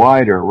splitting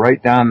wider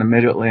right down the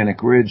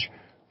mid-Atlantic ridge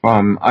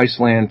from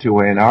Iceland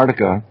to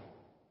Antarctica,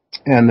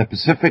 and the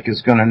Pacific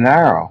is going to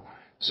narrow.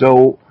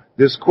 So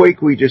this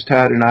quake we just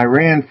had in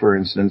Iran, for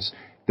instance,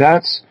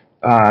 that's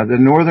the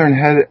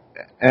northern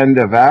end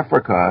of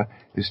Africa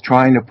is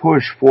trying to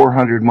push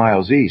 400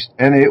 miles east,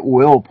 and it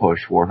will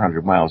push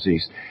 400 miles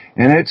east.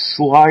 And it's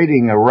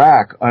sliding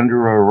Iraq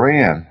under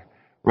Iran.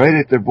 Right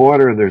at the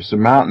border, there's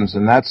some mountains,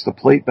 and that's the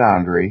plate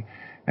boundary.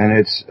 And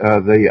it's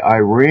the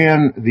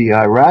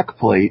Iraq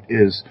plate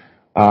is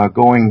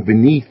going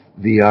beneath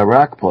the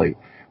Iraq plate.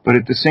 But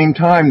at the same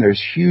time,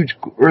 there's huge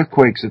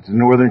earthquakes at the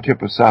northern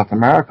tip of South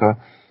America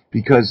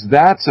because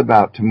that's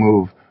about to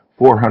move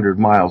 400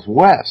 miles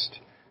west.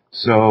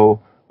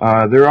 So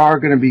there are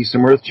going to be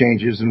some earth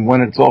changes, and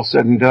when it's all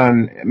said and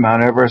done,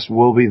 Mount Everest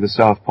will be the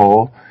South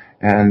Pole,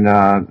 and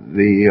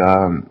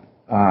the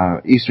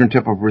eastern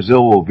tip of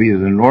Brazil will be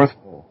the North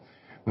Pole.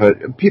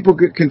 But people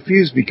get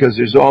confused because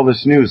there's all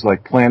this news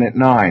like Planet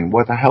 9.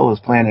 What the hell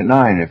is Planet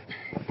 9?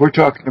 If we're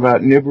talking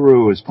about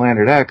Nibiru as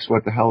Planet X,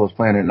 what the hell is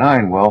Planet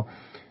 9? Well,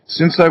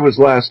 since I was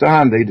last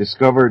on, they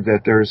discovered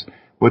that there's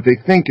what they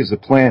think is a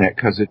planet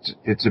because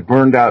it's a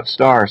burned out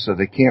star, so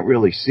they can't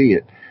really see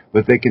it,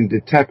 but they can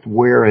detect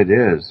where it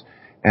is.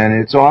 And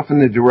it's off in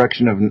the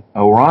direction of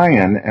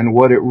Orion, and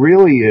what it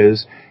really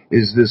is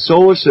the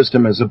solar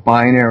system is a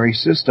binary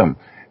system,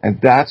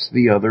 and that's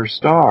the other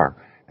star.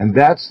 And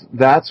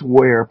that's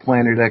where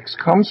Planet X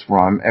comes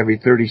from every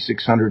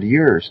 3,600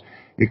 years.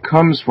 It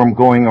comes from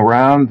going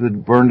around the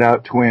burned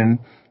out twin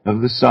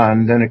of the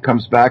sun, then it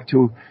comes back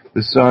to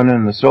the sun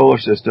and the solar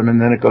system, and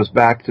then it goes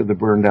back to the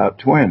burned out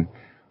twin.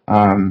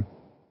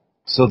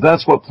 So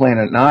that's what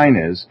Planet 9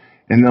 is,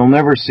 and they'll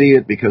never see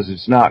it because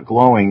it's not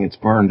glowing, it's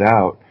burned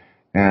out.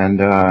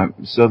 And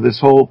so this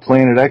whole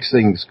Planet X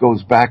thing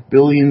goes back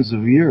billions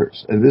of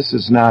years, and this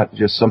is not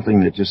just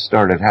something that just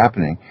started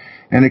happening.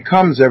 And it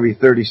comes every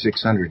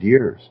 3,600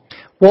 years.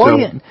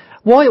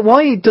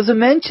 Why does it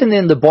mention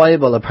in the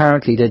Bible,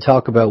 apparently they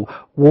talk about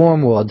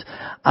wormwood,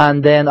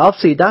 and then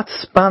obviously that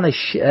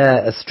Spanish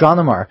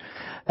astronomer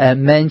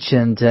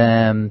mentioned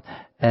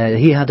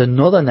he had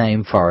another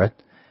name for it,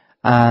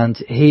 and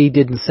he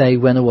didn't say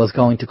when it was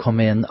going to come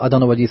in. I don't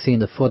know whether you've seen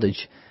the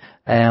footage.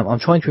 I'm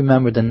trying to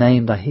remember the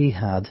name that he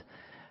had,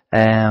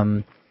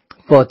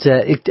 but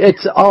it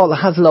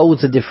has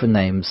loads of different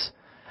names.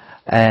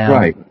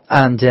 Right.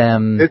 And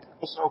it's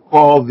also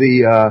called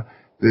the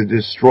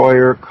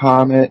Destroyer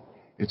Comet.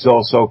 It's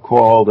also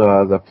called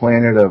the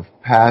Planet of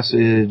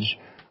Passage,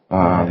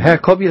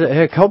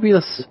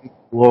 Hercules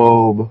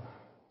Globe,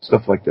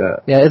 stuff like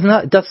that. Yeah,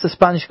 that's the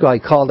Spanish guy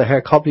called the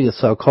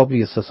Hercules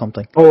or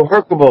something. Oh,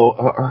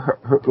 Hercules.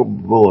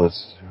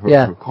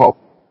 Yeah.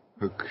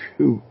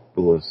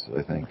 Hercules,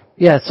 I think.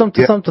 Yeah,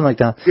 something like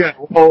that. Yeah,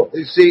 well,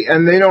 you see,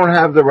 and they don't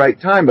have the right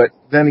time, but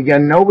then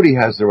again, nobody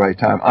has the right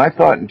time. I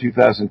thought in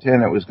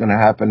 2010 it was going to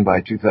happen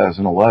by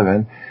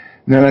 2011.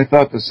 And then I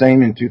thought the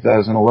same in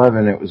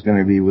 2011, it was going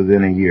to be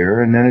within a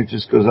year, and then it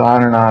just goes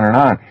on and on and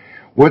on.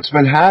 What's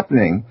been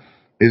happening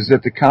is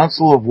that the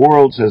Council of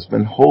Worlds has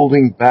been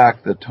holding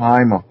back the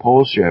time of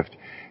pole shift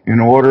in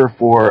order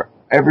for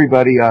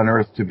everybody on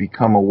Earth to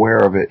become aware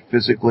of it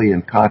physically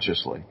and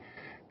consciously.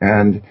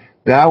 And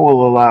that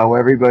will allow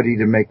everybody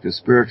to make the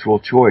spiritual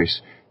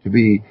choice to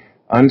be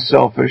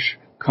unselfish,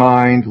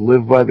 kind,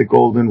 live by the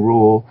golden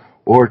rule,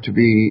 or to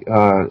be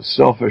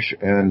selfish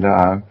and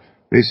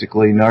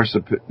basically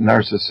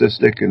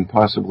narcissistic and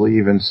possibly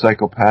even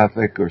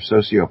psychopathic or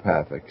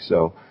sociopathic.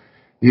 So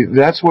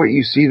that's what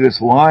you see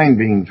this line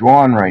being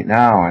drawn right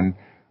now. And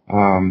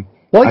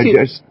why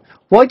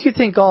do you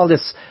think all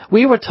this?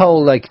 We were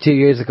told like 2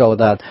 years ago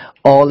that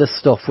all this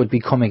stuff would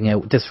be coming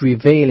out, this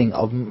revealing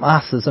of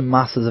masses and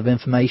masses of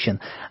information,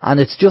 and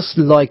it's just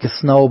like a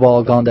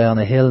snowball gone down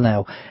a hill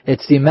now.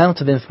 It's the amount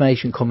of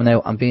information coming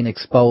out and being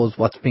exposed.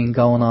 What's been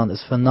going on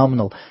is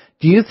phenomenal.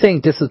 Do you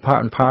think this is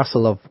part and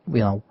parcel of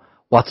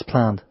what's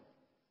planned?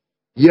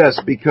 Yes,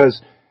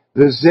 because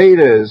the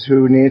Zetas,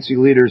 who Nancy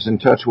Leader's in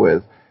touch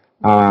with,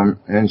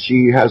 and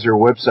she has her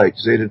website,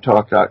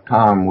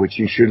 zetatalk.com, which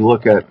you should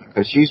look at.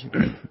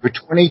 For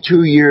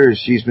 22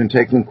 years, she's been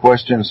taking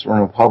questions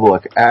from the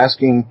public,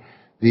 asking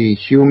the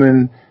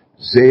human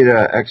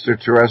Zeta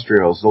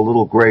extraterrestrials, the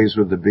little grays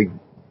with the big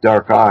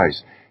dark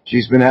eyes.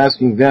 She's been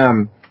asking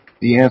them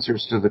the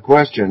answers to the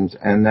questions,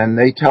 and then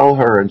they tell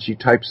her, and she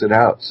types it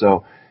out.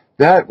 So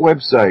that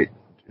website,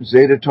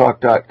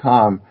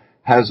 zetatalk.com,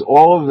 has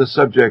all of the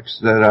subjects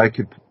that I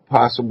could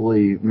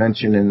possibly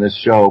mention in this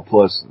show,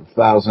 plus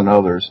 1,000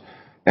 others.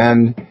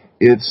 And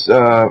it's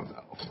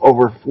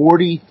over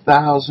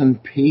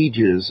 40,000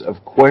 pages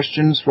of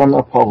questions from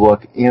the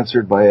public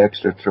answered by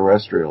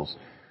extraterrestrials.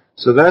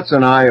 So that's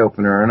an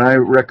eye-opener, and I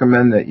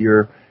recommend that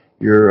your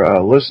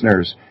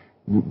listeners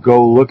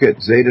go look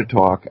at Zeta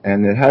Talk,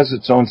 and it has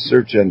its own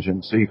search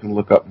engine, so you can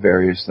look up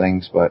various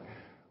things, but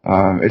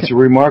it's a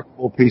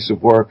remarkable piece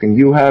of work, and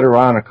you had her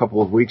on a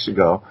couple of weeks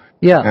ago.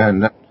 Yeah.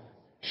 And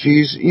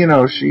she's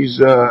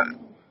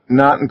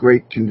not in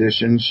great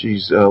condition.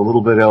 She's a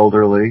little bit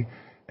elderly,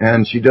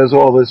 and she does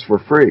all this for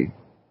free.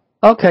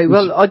 Okay,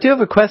 well, I do have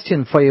a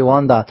question for you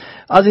on that.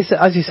 As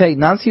you say,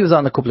 Nancy was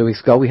on a couple of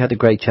weeks ago. We had a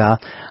great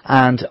chat,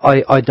 and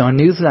our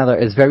newsletter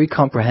is very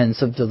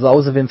comprehensive. There's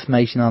loads of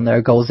information on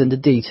there, goes into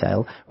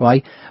detail,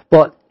 right?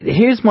 But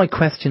here's my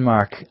question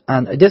mark,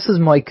 and this is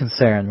my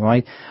concern,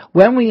 right?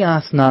 When we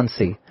asked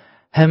Nancy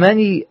how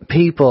many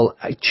people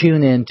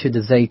tune in to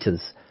the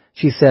Zetas,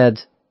 she said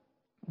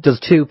there's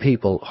 2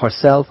 people,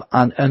 herself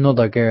and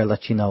another girl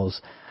that she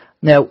knows.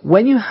 Now,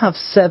 when you have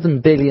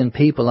 7 billion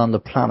people on the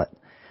planet,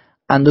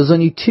 and there's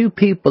only 2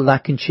 people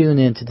that can tune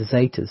in to the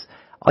Zetas,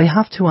 I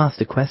have to ask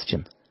the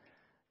question,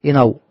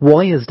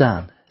 why is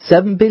that?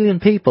 7 billion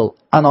people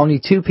and only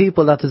 2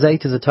 people that the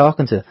Zetas are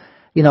talking to.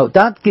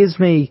 That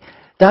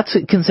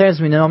concerns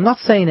me. Now, I'm not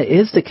saying it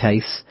is the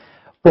case,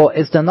 but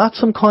is there not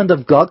some kind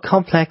of God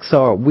complex,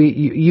 or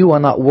you are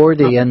not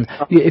worthy, and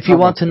if you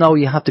want to know,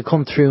 you have to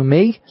come through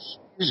me?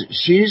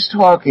 She's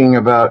talking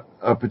about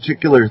a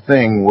particular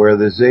thing where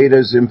the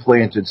Zetas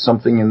implanted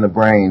something in the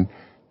brain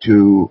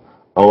to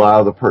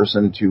allow the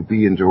person to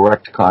be in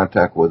direct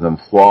contact with them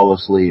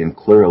flawlessly and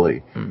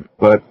clearly.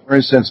 But, for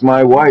instance,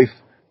 my wife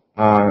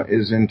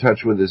is in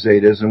touch with the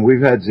Zetas, and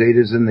we've had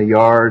Zetas in the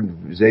yard,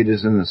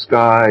 Zetas in the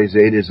sky,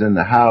 Zetas in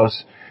the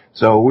house.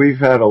 So we've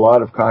had a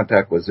lot of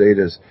contact with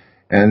Zetas.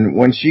 And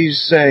when she's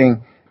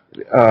saying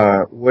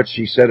what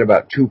she said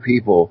about 2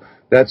 people,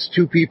 that's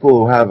 2 people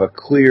who have a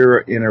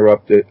clear,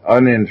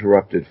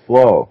 uninterrupted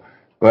flow.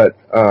 But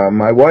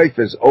my wife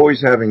is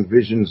always having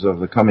visions of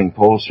the coming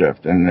pole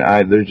shift, and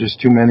there's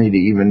just too many to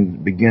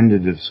even begin to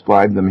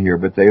describe them here,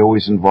 but they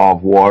always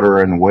involve water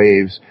and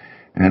waves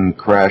and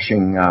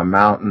crashing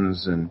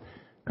mountains and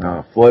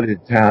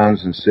flooded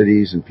towns and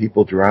cities and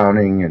people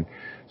drowning and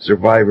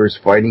survivors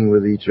fighting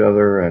with each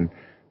other, and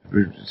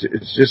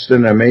it's just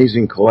an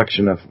amazing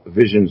collection of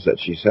visions that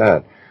she's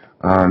had.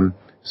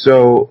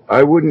 So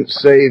I wouldn't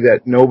say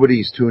that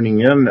nobody's tuning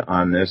in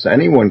on this.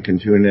 Anyone can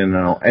tune in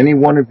on any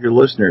one of your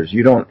listeners.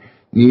 You don't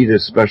need a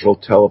special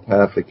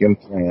telepathic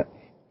implant,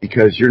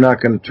 because you're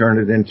not going to turn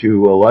it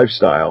into a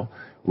lifestyle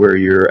where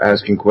you're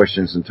asking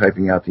questions and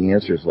typing out the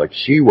answers like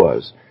she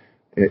was.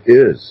 It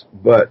is.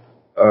 But,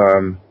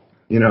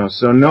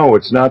 so no,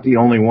 it's not the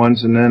only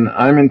ones. And then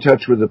I'm in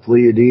touch with the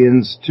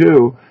Pleiadians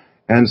too,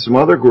 and some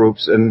other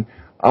groups, and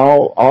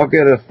I'll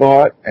get a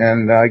thought,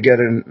 and I get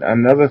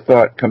another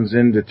thought comes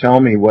in to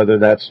tell me whether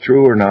that's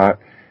true or not,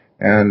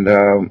 and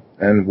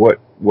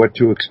what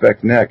to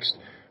expect next.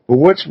 But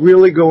what's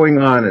really going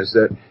on is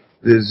that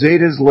the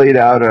Zetas laid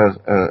out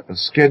a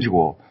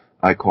schedule,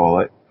 I call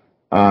it.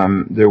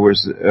 There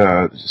was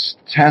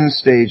 10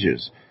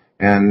 stages,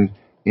 and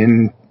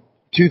in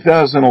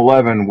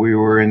 2011 we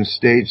were in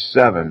stage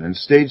 7, and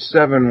stage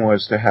 7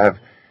 was to have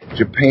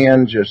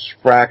Japan just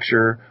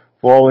fracture,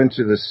 fall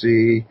into the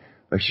sea,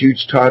 a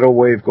huge tidal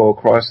wave go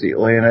across the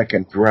Atlantic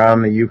and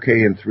drown the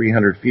UK in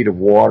 300 feet of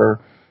water,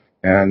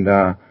 and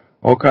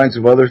all kinds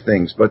of other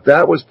things. But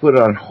that was put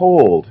on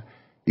hold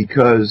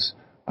because,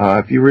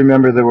 if you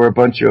remember, there were a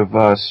bunch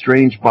of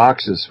strange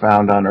boxes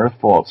found on earth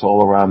faults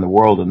all around the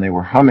world, and they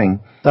were humming.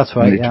 That's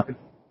right, yeah.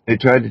 They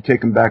tried to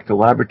take them back to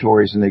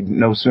laboratories, and they'd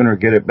no sooner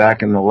get it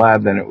back in the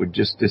lab than it would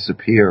just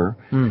disappear.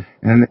 And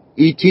the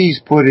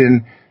ETs put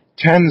in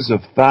tens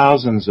of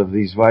thousands of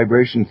these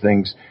vibration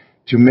things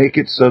to make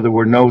it so there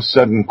were no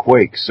sudden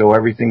quakes, so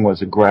everything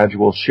was a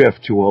gradual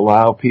shift to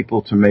allow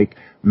people to make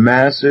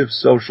massive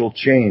social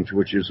change,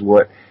 which is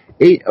what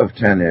 8 of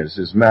 10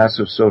 is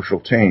massive social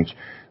change.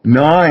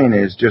 9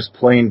 is just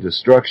plain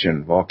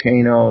destruction,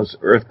 volcanoes,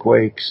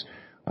 earthquakes,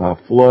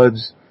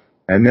 floods,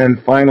 and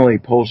then finally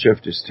pole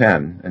shift is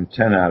 10, and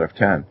 10 out of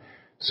 10.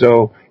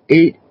 So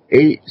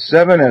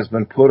 7 has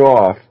been put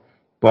off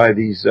by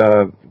these,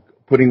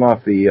 putting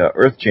off the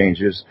earth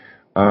changes,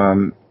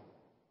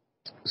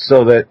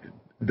 so that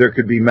there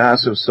could be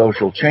massive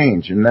social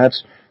change. And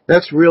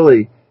that's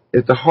really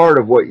at the heart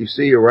of what you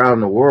see around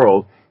the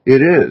world.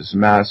 It is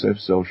massive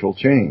social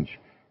change.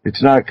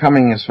 It's not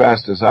coming as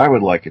fast as I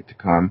would like it to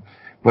come,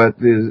 but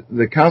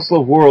the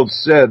Council of Worlds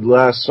said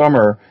last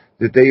summer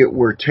that they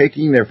were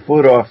taking their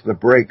foot off the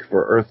brake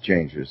for earth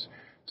changes.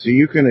 So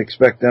you can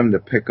expect them to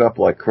pick up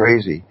like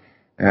crazy.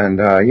 And,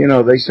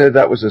 they said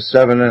that was a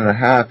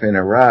 7.5 in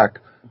Iraq,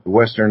 the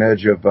western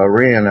edge of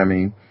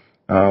Iran,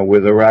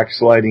 with Iraq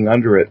sliding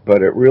under it,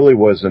 but it really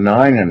was a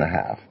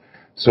 9.5.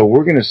 So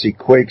we're going to see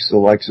quakes the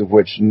likes of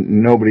which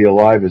nobody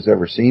alive has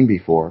ever seen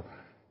before.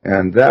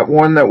 And that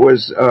one that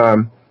was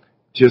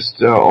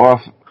just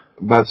off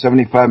about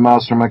 75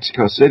 miles from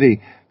Mexico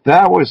City,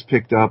 that was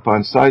picked up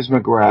on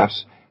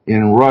seismographs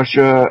in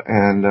Russia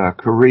and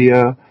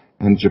Korea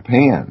and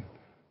Japan.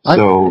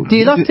 So do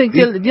you not think the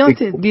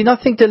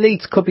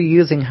elites could be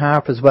using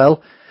HARP as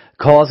well,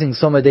 causing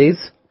some of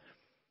these?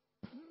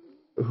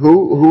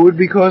 Who would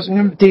be causing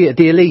him? The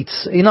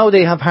elites.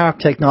 They have HARP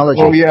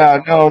technology. Oh yeah,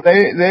 no,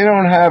 they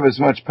don't have as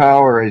much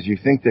power as you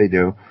think they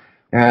do.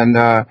 And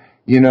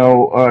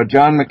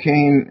John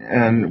McCain,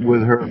 and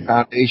with her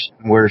foundation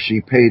where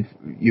she pay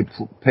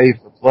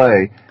for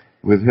play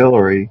with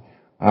Hillary,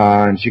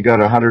 and she got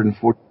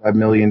 $145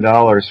 million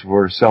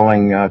for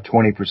selling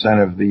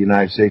 20% of the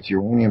United States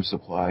uranium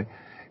supply.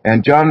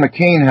 And John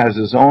McCain has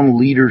his own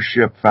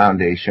leadership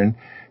foundation,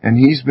 and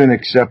he's been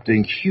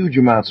accepting huge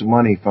amounts of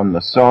money from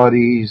the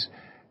Saudis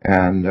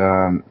and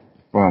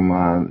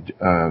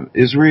from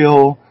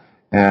Israel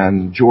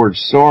and George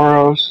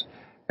Soros.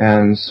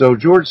 And so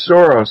George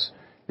Soros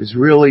is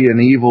really an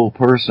evil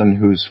person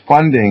who's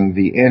funding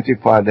the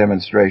Antifa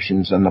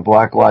demonstrations and the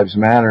Black Lives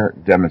Matter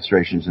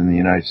demonstrations in the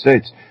United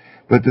States.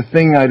 But the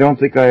thing I don't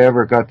think I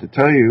ever got to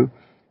tell you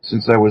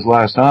since I was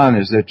last on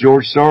is that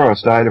George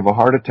Soros died of a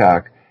heart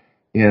attack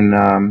in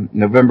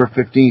November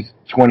 15th,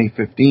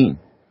 2015.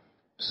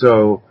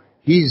 So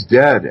he's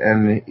dead,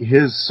 and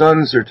his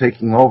sons are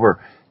taking over.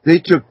 They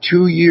took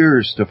 2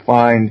 years to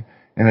find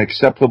an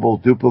acceptable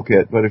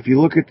duplicate, but if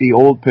you look at the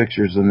old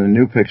pictures and the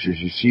new pictures,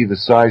 you see the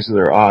size of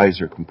their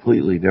eyes are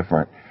completely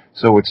different.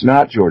 So it's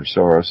not George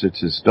Soros,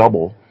 it's his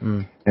double.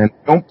 And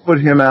don't put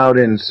him out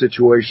in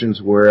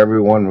situations where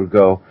everyone would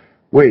go,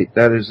 wait,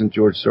 that isn't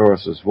George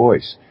Soros's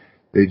voice.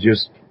 They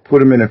just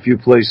put him in a few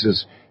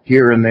places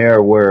here and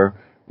there where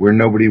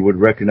nobody would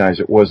recognize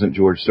it wasn't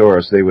George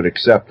Soros. They would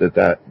accept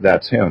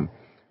that's him.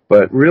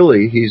 But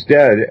really, he's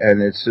dead,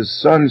 and it's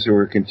his sons who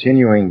are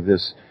continuing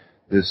this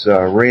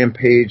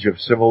rampage of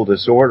civil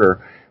disorder,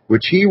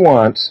 which he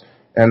wants,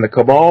 and the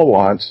Cabal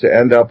wants, to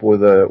end up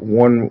with a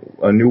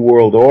new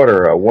world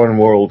order, a one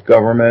world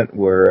government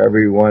where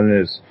everyone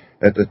is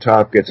at the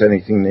top gets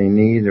anything they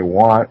need or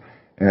want,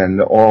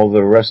 and all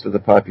the rest of the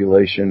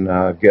population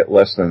get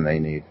less than they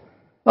need.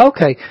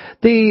 Okay.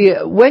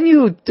 When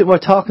you were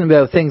talking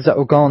about things that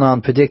were going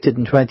on predicted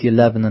in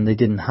 2011 and they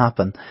didn't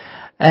happen,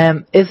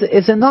 is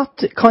it not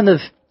kind of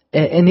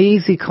an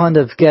easy kind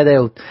of get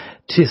out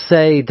to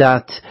say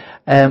that,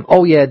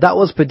 oh yeah, that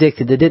was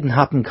predicted, it didn't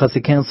happen because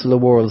the Council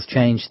of Worlds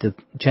changed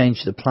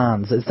the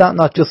plans? Is that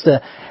not just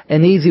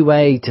an easy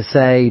way to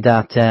say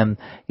that,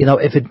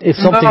 if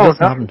something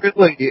doesn't happen? No, not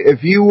really.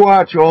 If you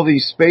watch all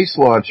these space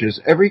launches,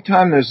 every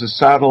time there's a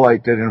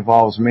satellite that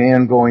involves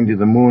man going to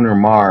the moon or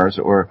Mars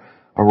or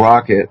a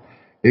rocket,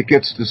 it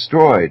gets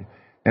destroyed.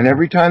 And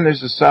every time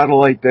there's a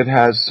satellite that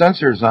has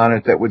sensors on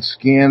it that would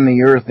scan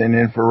the Earth in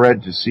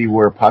infrared to see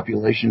where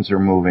populations are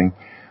moving,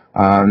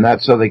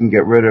 that's so they can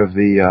get rid of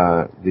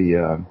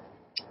the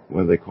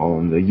what do they call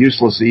them, the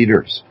useless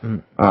eaters.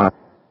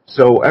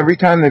 So every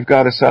time they've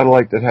got a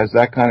satellite that has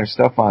that kind of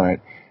stuff on it,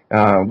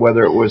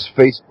 whether it was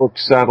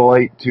Facebook's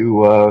satellite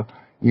to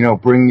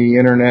bring the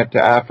internet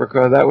to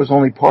Africa, that was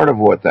only part of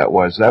what that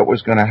was. That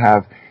was going to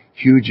have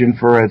huge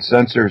infrared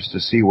sensors to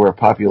see where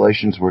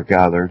populations were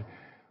gathered.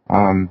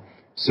 And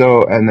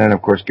then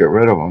of course get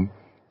rid of them.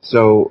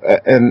 So,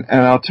 and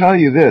I'll tell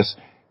you this,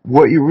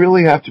 what you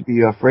really have to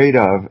be afraid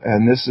of,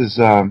 and this is,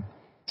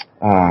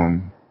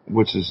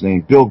 what's his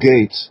name? Bill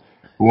Gates,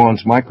 who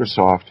owns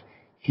Microsoft.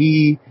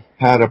 He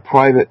had a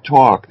private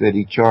talk that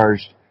he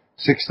charged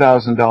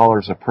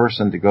 $6,000 a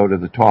person to go to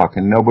the talk,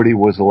 and nobody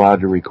was allowed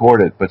to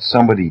record it, but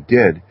somebody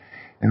did.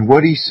 And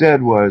what he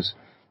said was,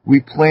 we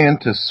plan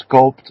to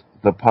sculpt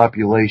the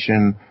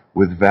population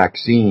with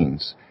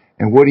vaccines.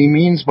 And what he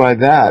means by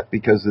that,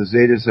 because the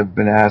Zetas have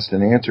been asked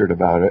and answered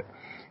about it,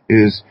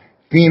 is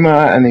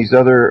FEMA and these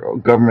other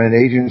government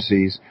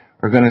agencies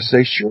are going to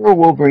say, sure,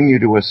 we'll bring you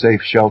to a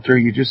safe shelter.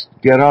 You just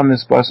get on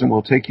this bus and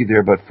we'll take you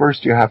there. But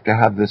first you have to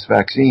have this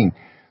vaccine,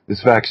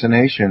 this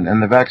vaccination.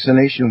 And the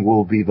vaccination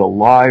will be the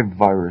live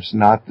virus,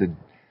 not the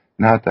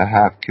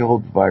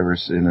half-killed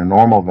virus in a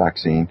normal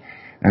vaccine.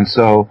 And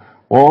so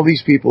all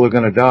these people are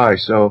going to die.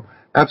 So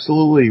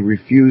absolutely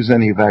refuse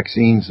any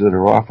vaccines that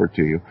are offered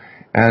to you.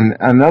 And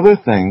another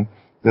thing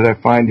that I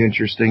find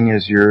interesting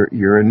is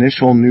your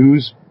initial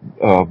news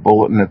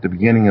bulletin at the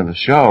beginning of the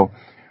show.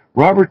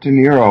 Robert De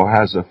Niro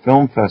has a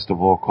film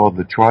festival called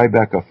the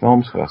Tribeca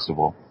Films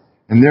Festival.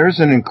 And there's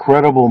an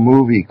incredible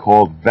movie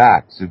called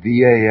Vax,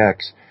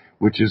 V-A-X,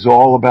 which is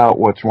all about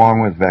what's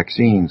wrong with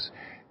vaccines.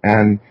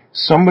 And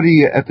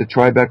somebody at the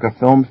Tribeca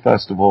Film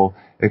Festival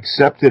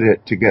accepted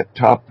it to get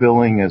top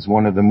billing as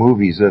one of the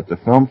movies at the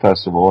film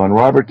festival, and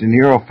Robert De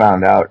Niro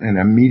found out and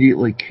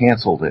immediately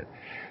canceled it.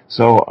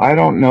 So I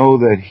don't know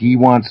that he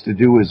wants to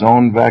do his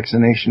own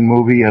vaccination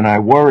movie, and I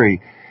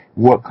worry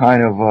what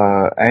kind of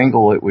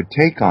angle it would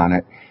take on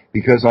it,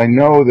 because I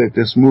know that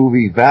this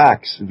movie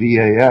Vax,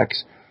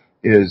 V-A-X,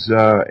 is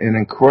an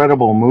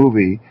incredible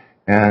movie,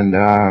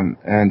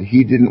 and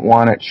he didn't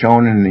want it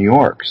shown in New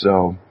York.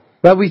 So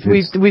well, we've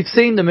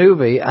seen the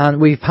movie, and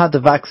we've had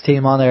the Vax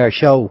team on our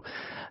show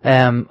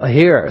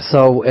here.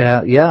 So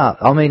yeah,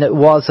 I mean, it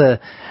was a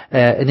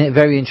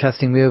very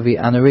interesting movie,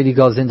 and it really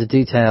goes into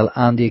detail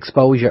on the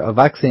exposure of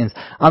vaccines.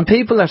 And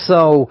people are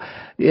so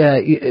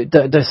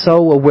they're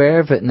so aware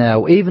of it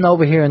now. Even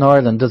over here in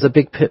Ireland, there's a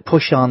big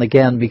push on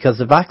again, because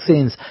the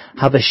vaccines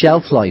have a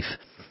shelf life,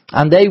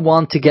 and they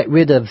want to get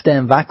rid of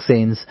them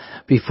vaccines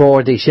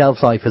before the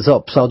shelf life is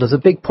up. So there's a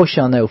big push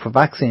on now for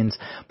vaccines.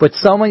 But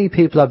so many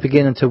people are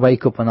beginning to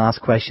wake up and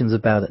ask questions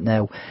about it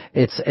now.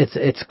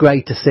 It's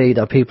great to see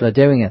that people are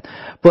doing it.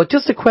 But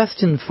just a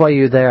question for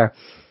you there.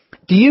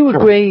 Do you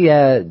agree,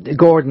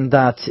 Gordon,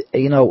 that,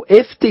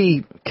 if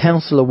the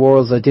Council of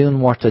Worlds are doing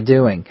what they're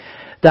doing,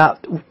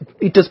 that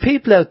there's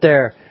people out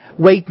there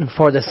waiting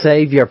for the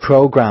Saviour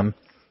program,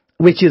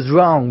 which is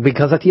wrong,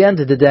 because at the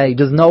end of the day,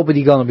 there's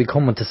nobody going to be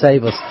coming to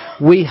save us.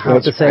 We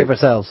have to save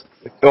ourselves.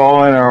 It's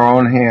all in our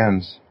own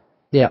hands.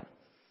 Yeah.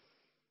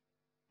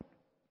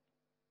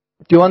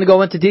 Do you want to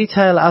go into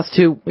detail as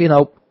to,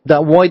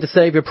 that why the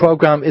Saviour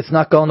program is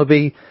not going to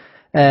be,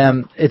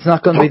 it's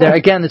not going to be there?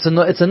 Again,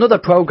 it's another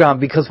program,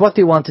 because what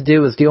do you want to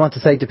do is, do you want to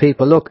say to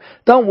people, look,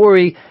 don't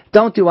worry,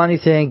 don't do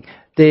anything.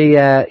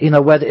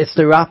 Whether it's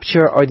the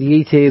rapture or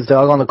the ETs, they're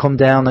all going to come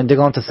down and they're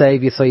going to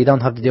save you, so you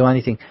don't have to do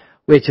anything,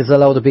 which is a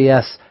load of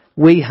BS.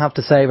 We have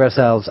to save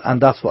ourselves,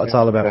 and that's what it's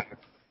all about.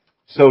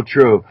 So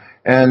true.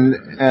 And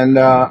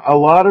a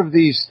lot of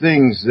these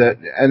things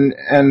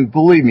and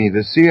believe me,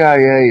 the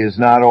CIA is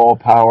not all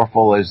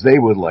powerful as they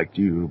would like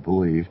you to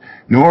believe,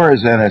 nor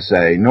is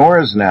NSA, nor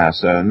is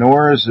NASA,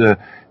 nor is the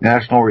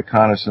National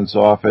Reconnaissance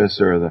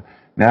Office or the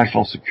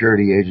National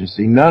Security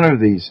Agency. None of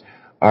these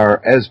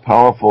are as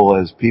powerful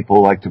as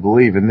people like to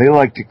believe, and they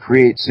like to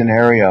create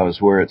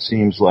scenarios where it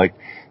seems like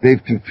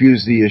they've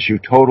confused the issue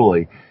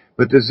totally.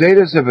 But the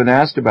Zetas have been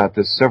asked about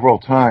this several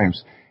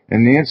times,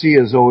 and Nancy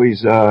has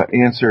always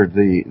answered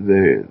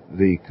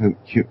the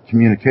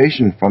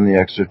communication from the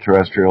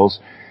extraterrestrials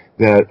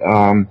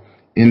that,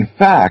 in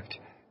fact,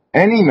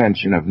 any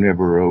mention of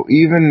Nibiru,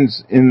 even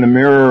in the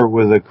mirror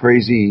with a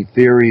crazy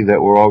theory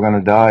that we're all going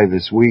to die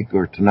this week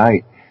or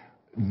tonight,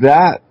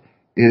 that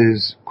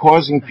is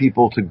causing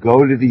people to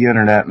go to the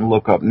internet and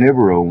look up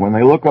Nibiru. When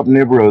they look up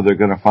Nibiru, they're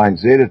going to find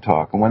Zeta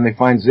Talk. And when they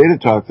find Zeta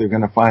Talk, they're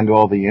going to find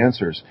all the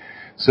answers.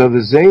 So the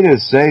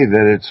Zetas say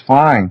that it's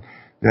fine,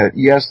 that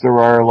yes, there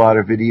are a lot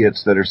of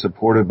idiots that are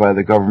supported by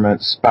the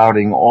government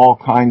spouting all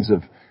kinds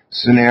of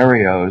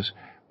scenarios,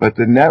 but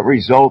the net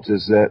result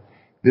is that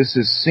this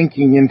is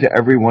sinking into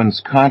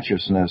everyone's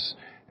consciousness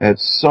at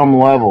some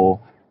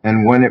level,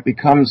 and when it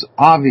becomes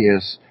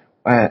obvious,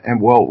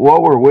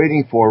 what we're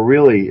waiting for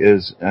really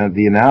is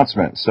the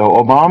announcement. So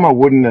Obama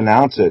wouldn't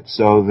announce it,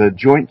 so the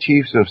Joint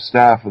Chiefs of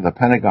Staff of the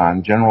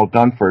Pentagon, General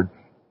Dunford,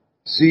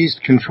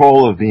 seized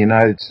control of the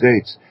United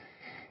States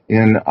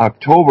in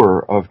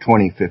October of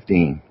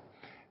 2015.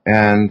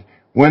 And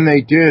when they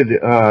did,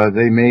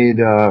 they made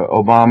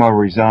Obama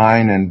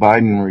resign and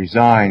Biden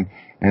resign.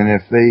 And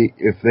if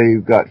they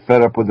got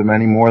fed up with them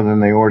any more than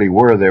they already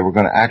were, they were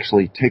going to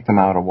actually take them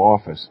out of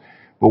office.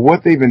 But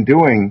what they've been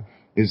doing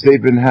is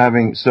they've been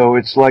having, so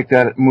it's like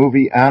that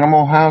movie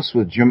Animal House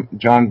with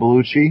John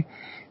Belushi,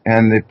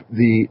 and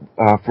the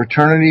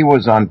fraternity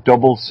was on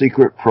double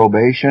secret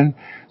probation.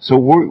 So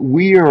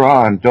we are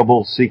on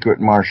double secret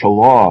martial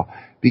law,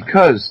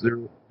 because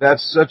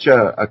that's such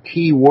a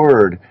key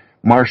word,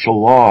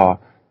 martial law,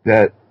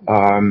 that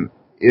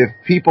if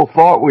people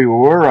thought we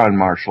were on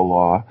martial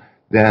law,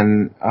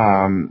 then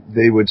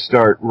they would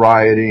start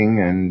rioting,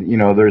 and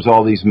there's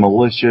all these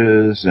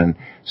militias and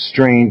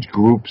strange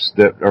groups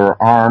that are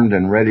armed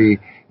and ready,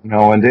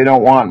 and they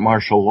don't want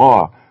martial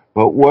law.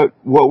 But what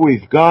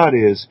we've got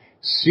is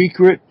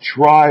secret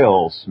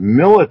trials,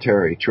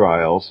 military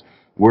trials,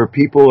 where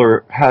people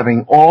are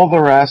having all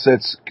their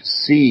assets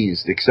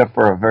seized except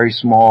for a very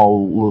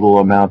small little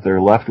amount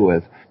they're left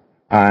with.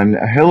 And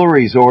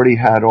Hillary's already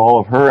had all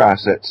of her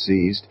assets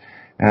seized,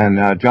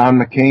 and John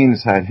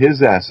McCain's had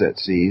his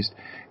assets seized.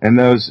 And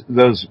those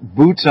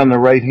boots on the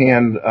right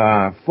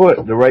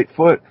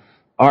foot,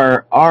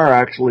 are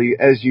actually,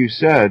 as you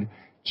said,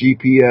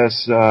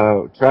 GPS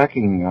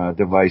tracking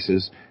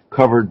devices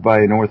covered by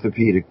an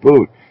orthopedic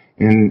boot.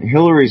 In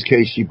Hillary's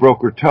case, she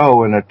broke her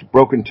toe, and a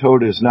broken toe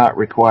does not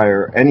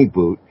require any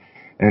boot.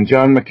 And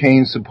John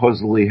McCain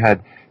supposedly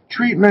had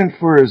treatment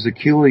for his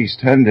Achilles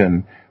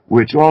tendon,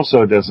 which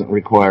also doesn't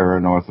require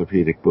an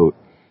orthopedic boot.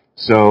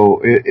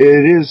 So it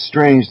is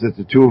strange that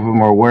the two of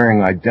them are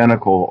wearing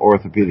identical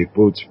orthopedic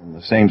boots from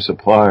the same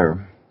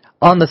supplier.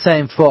 On the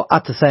same foot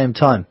at the same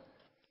time.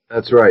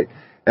 That's right.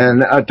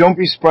 And don't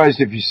be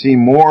surprised if you see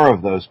more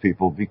of those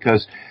people,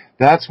 because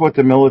that's what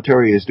the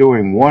military is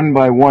doing. One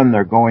by one,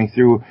 they're going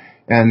through.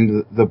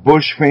 And the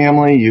Bush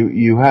family,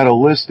 you had a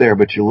list there,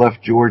 but you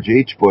left George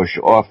H. Bush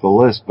off the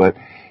list. But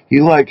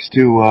he likes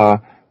to,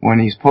 when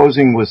he's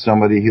posing with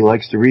somebody, he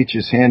likes to reach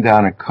his hand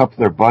down and cup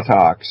their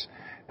buttocks.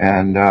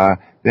 And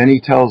then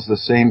he tells the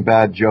same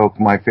bad joke.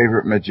 My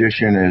favorite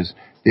magician is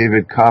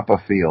David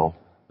Copperfield.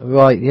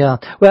 Right, yeah.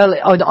 Well,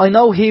 I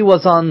know he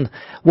was on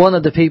one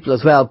of the people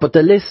as well, but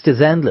the list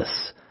is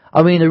endless.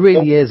 I mean, it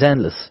really is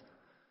endless.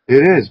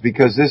 It is,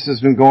 because this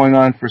has been going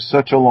on for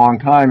such a long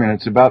time, and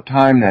it's about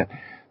time that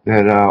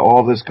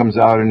all this comes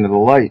out into the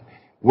light.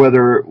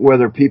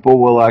 Whether people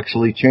will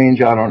actually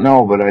change, I don't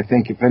know, but I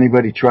think if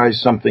anybody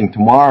tries something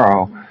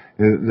tomorrow,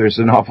 there's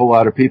an awful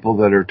lot of people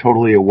that are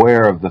totally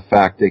aware of the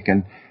fact they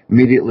can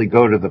immediately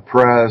go to the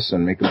press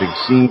and make a big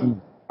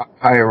scene,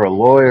 hire a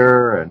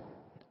lawyer, and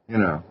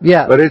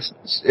Yeah. But it's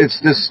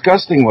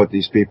disgusting what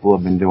these people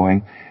have been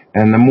doing,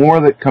 and the more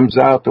that comes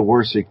out, the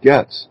worse it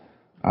gets.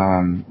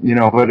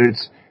 But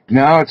it's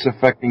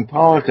affecting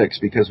politics,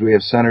 because we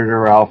have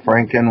Senator Al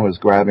Franken was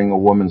grabbing a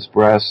woman's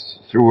breasts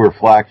through her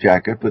flak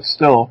jacket, but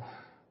still,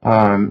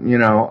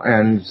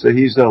 and so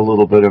he's a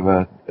little bit of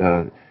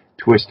a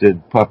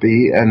twisted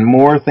puppy, and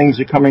more things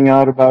are coming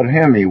out about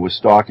him. He was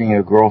stalking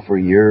a girl for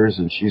years,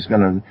 and she's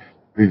going to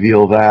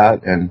reveal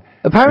that. And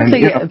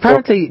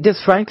apparently, this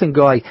Franklin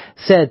guy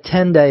said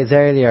 10 days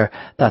earlier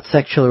that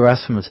sexual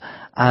harassment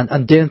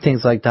and doing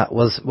things like that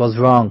was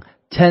wrong.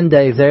 10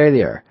 days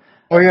earlier.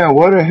 Oh yeah,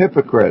 what a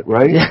hypocrite,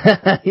 right?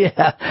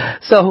 Yeah.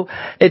 So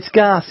it's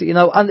gas,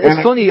 and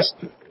it's funny.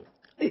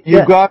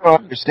 You've got to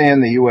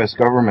understand the U.S.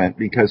 government,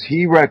 because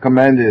he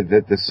recommended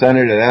that the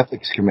Senate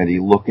Ethics Committee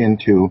look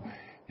into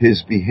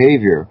his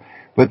behavior.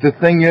 But the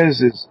thing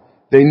is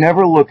they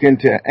never look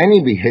into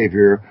any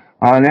behavior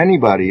on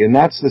anybody, and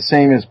that's the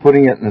same as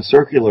putting it in a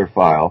circular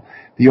file.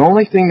 The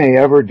only thing they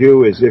ever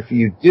do is if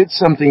you did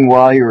something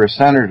while you're a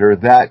senator,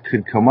 that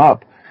could come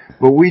up.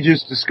 But we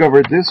just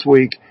discovered this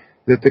week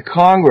that the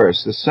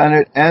Congress, the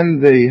Senate,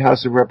 and the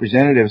House of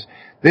Representatives,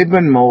 they've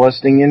been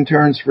molesting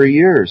interns for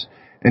years.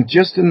 And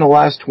just in the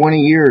last 20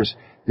 years,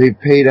 they've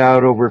paid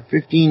out over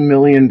 $15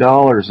 million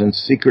in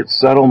secret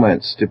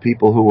settlements to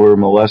people who were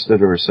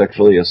molested or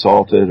sexually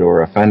assaulted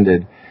or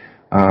offended.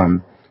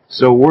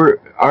 So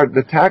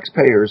the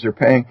taxpayers are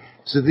paying.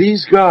 So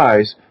these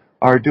guys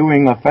are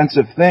doing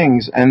offensive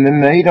things, and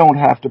then they don't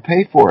have to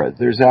pay for it.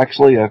 There's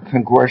actually a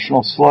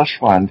congressional slush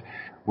fund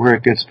where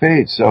it gets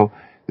paid. So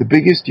the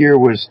biggest year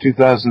was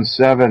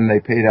 2007. They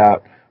paid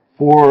out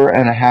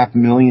 $4.5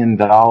 million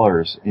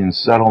in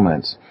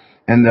settlements.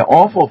 And the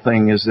awful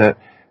thing is that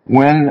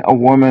when a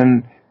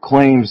woman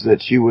claims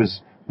that she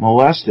was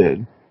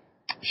molested,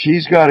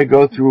 she's got to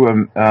go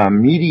through a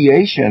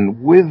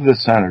mediation with the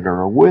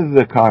senator or with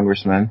the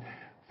congressman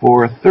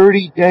for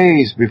 30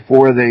 days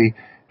before they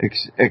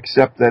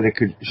accept that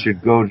it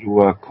should go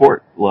to a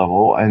court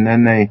level, and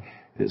then they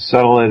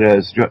settle it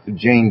as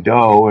Jane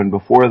Doe, and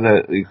before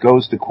it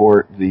goes to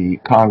court, the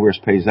Congress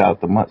pays out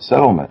the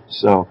settlement.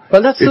 So,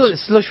 well, that's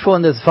slush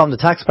fund is from the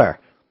taxpayer.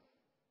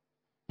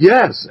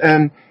 Yes,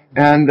 and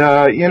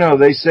you know,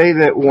 they say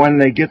that when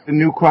they get the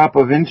new crop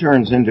of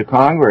interns into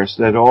Congress,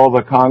 that all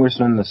the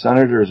congressmen, the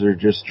senators, are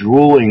just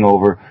drooling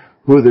over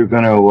who they're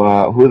going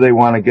to, who they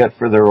want to get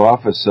for their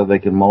office so they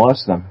can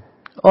molest them.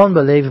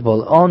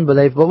 Unbelievable,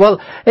 unbelievable. Well,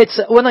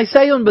 when I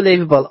say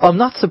unbelievable, I'm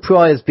not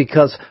surprised,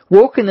 because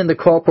working in the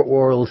corporate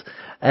world,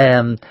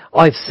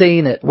 I've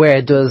seen it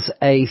where there's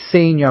a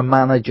senior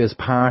manager's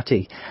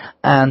party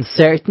and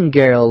certain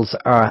girls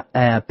are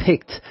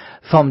picked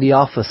from the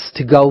office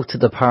to go to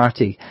the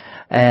party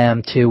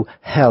to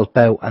help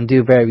out and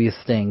do various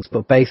things.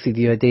 But basically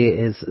the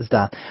idea is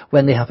that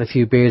when they have a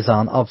few beers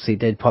on, obviously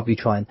they'd probably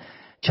try and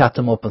chat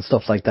them up and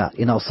stuff like that,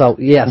 you know. So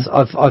yes,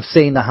 I've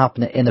seen that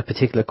happen in a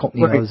particular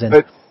company I was in.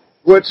 But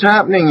what's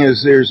happening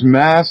is there's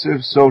massive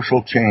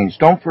social change.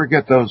 Don't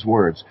forget those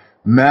words.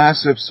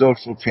 Massive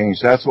social change.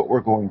 That's what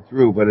we're going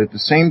through. But at the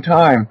same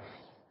time,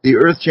 the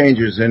earth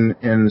changes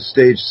in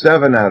stage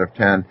 7 out of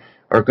 10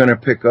 are going to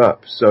pick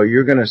up. So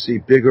you're going to see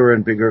bigger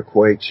and bigger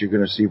quakes. You're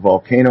going to see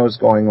volcanoes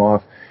going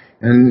off.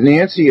 And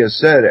Nancy has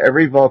said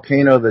every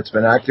volcano that's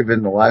been active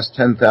in the last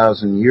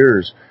 10,000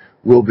 years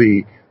will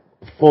be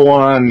full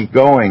on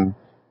going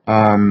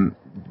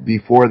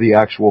before the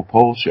actual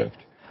pole shift.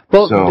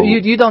 But so,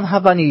 you don't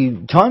have any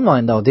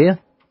timeline though, do you?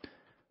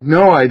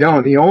 No, I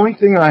don't. The only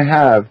thing I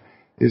have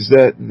is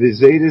that the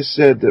Zetas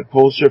said that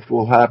pole shift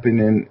will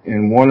happen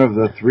in one of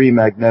the 3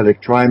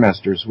 magnetic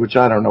trimesters, which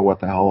I don't know what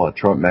the hell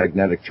a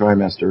magnetic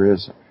trimester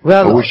is.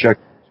 Well, I wish I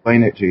could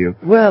explain it to you.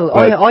 Well,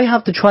 I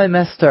have the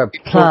trimester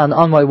plan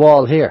on my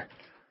wall here.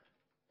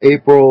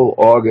 April,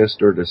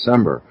 August, or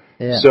December.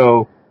 Yeah.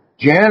 So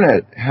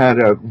Janet had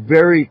a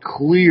very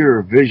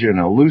clear vision,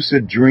 a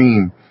lucid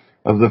dream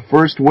of the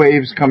first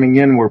waves coming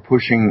in were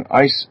pushing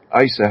ice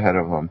ahead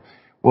of them.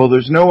 Well,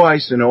 there's no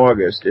ice in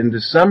August. In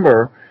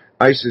December,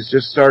 ice is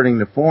just starting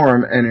to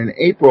form, and in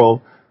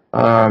April,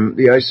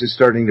 the ice is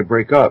starting to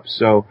break up.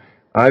 So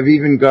I've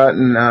even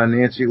gotten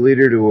Nancy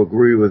Leader to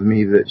agree with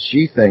me that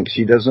she thinks,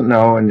 she doesn't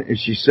know, and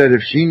she said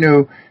if she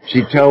knew,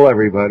 she'd tell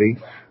everybody,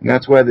 and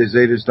that's why the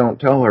Zetas don't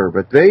tell her.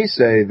 But they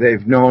say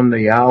they've known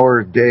the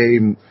hour, day,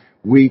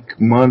 week,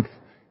 month,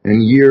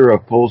 and year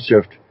of pole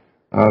shift,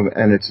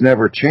 and it's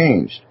never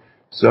changed.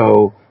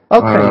 So,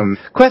 okay.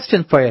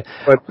 Question for you.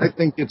 But I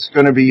think it's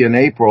going to be in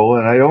April,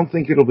 and I don't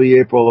think it'll be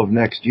April of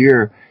next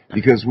year,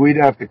 because we'd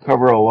have to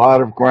cover a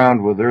lot of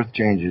ground with earth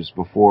changes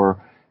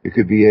before it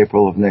could be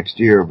April of next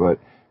year, but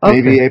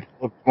maybe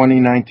April of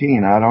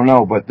 2019, I don't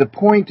know. But the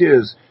point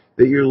is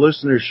that your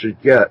listeners should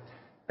get,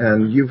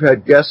 and you've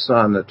had guests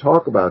on that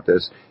talk about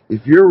this,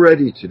 if you're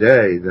ready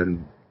today,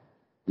 then,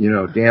 you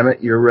know, damn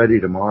it, you're ready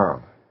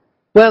tomorrow.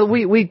 Well,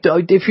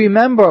 if you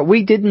remember,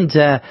 we didn't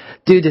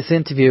do this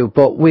interview,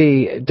 but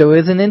there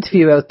is an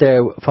interview out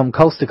there from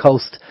Coast to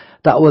Coast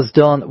that was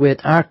done with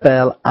Art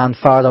Bell and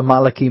Father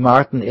Malachi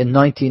Martin in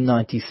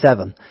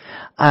 1997.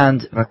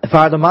 And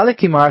Father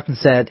Malachi Martin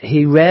said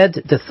he read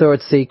The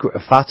Third Secret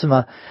of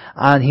Fatima,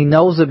 and he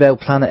knows about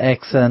Planet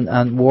X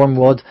and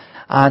Wormwood.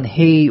 And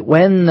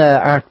when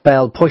Art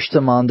Bell pushed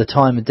him on the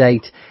time and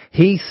date,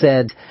 he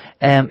said,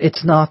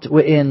 it's not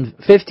within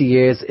 50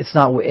 years, it's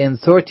not within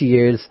 30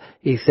 years,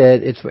 he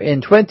said it's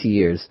within 20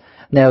 years.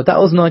 Now, that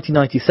was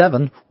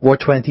 1997, we're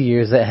 20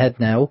 years ahead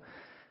now.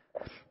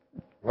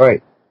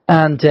 Right.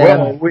 And,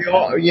 well, we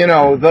all, you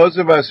know, those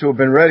of us who have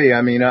been ready,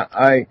 I mean,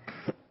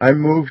 I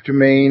moved to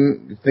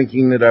Maine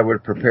thinking that I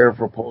would prepare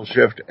for pole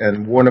shift,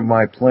 and one of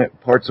my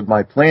parts of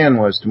my plan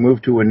was to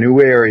move to a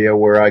new area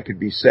where I could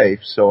be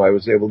safe, so I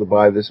was able to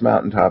buy this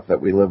mountaintop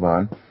that we live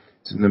on.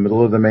 It's in the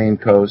middle of the Maine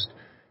coast,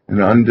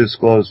 an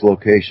undisclosed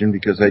location,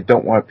 because I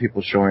don't want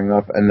people showing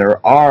up, and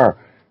there are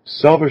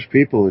selfish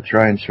people who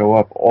try and show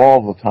up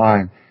all the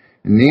time.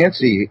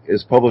 Nancy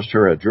has published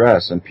her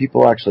address, and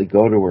people actually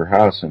go to her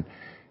house, and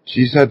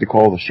she's had to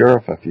call the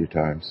sheriff a few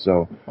times.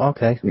 So,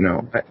 okay, you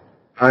know,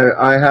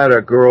 I had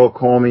a girl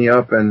call me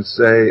up and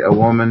say, a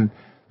woman,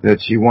 that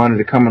she wanted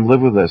to come and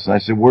live with us. And I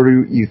said, where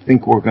do you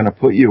think we're going to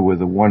put you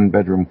with a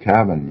 1-bedroom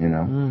cabin, you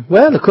know?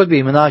 Well, it could be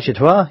a menage a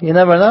trois. You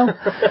never know.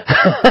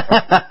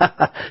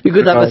 You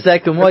could have a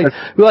second wife.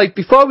 Right,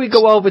 before we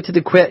go over to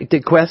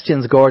the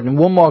questions, Gordon,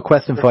 one more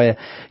question for you.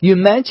 You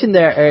mentioned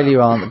there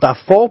earlier on that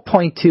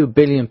 4.2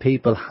 billion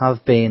people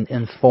have been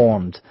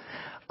informed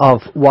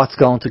of what's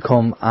going to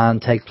come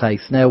and take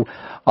place. Now,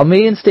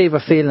 me and Steve are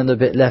feeling a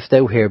bit left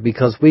out here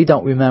because we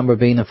don't remember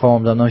being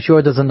informed, and I'm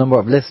sure there's a number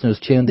of listeners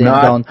tuned in.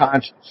 Not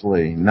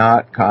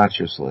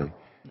consciously.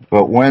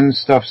 But when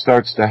stuff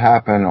starts to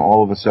happen,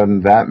 all of a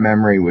sudden that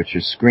memory, which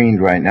is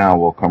screened right now,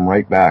 will come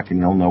right back and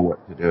you'll know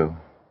what to do.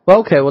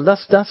 Okay, well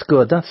that's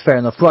good. That's fair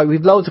enough. Right,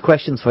 we've loads of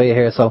questions for you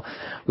here, so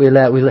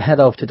we'll head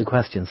off to the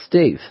questions.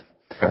 Steve.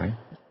 Okay.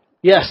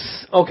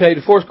 Yes. Okay.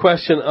 The first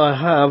question I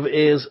have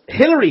is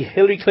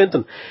Hillary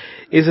Clinton.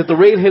 Is it the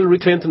real Hillary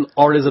Clinton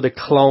or is it a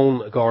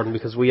clone, Gordon?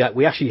 Because we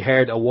actually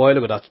heard a while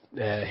ago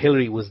that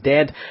Hillary was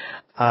dead,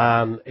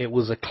 and it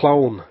was a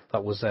clone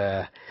that was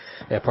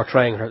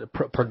portraying her,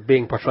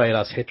 being portrayed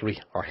as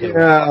Hillary or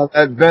Hillary. Yeah,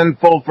 that Ben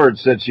Fulford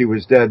said she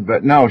was dead,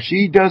 but no,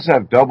 she does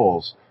have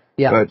doubles.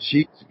 Yeah. But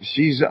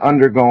she's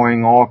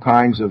undergoing all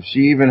kinds of. She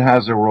even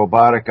has a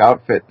robotic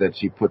outfit that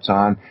she puts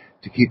on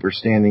to keep her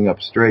standing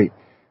up straight.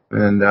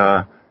 And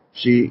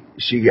she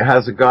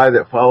has a guy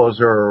that follows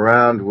her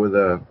around with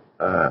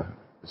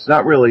it's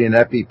not really an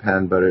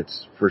EpiPen, but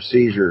it's for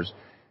seizures,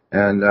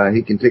 and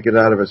he can take it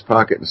out of his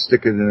pocket and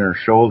stick it in her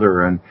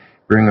shoulder and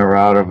bring her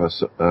out of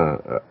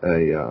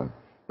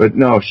but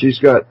no,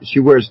 she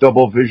wears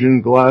double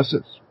vision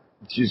glasses.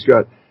 She's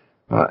got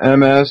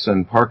MS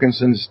and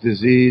Parkinson's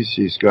disease.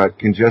 She's got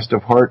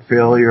congestive heart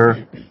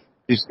failure.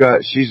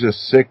 She's a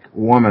sick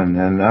woman,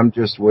 and I'm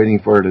just waiting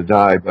for her to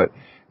die, but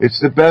it's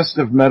the best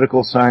of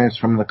medical science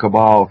from the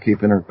Cabal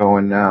keeping her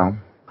going now.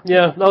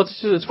 Yeah, no,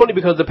 it's funny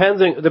because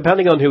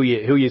depending on who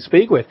you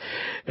speak with,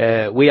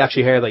 we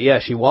actually heard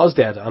that she was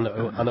dead, and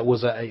it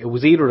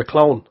was either a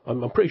clone.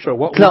 I'm pretty sure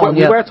we were told it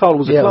was a clone. It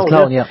was a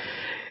clone, yeah.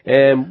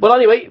 But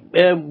anyway,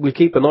 we'll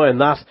keep an eye on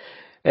that.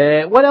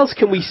 What else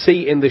can we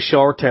see in the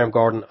short term,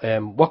 Gordon?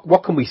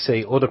 What can we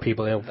see other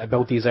people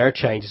about these earth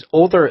changes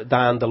other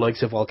than the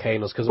likes of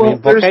volcanoes? Because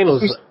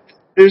volcanoes.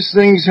 There's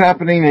things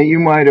happening that you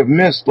might have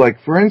missed. Like,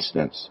 for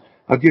instance,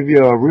 I'll give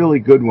you a really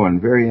good one,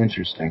 very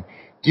interesting.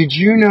 Did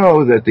you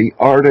know that the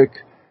Arctic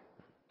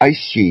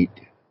ice sheet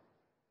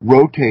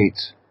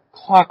rotates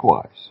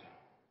clockwise?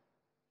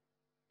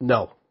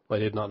 No, I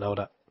did not know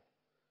that.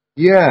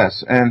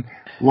 Yes, and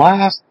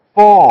last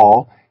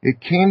fall it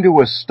came to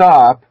a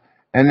stop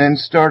and then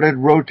started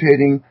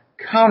rotating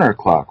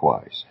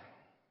counterclockwise.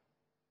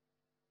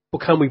 Well,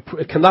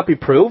 can that be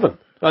proven?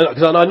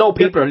 Because I know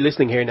people are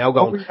listening here now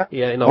going,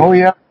 Oh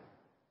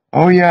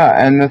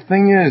yeah, and the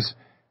thing is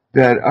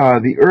that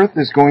the Earth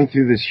is going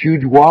through this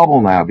huge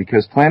wobble now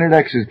because Planet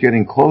X is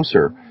getting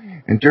closer,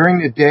 and during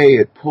the day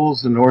it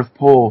pulls the North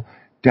Pole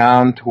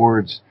down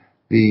towards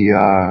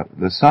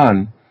the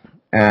sun,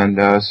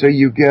 and so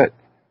you get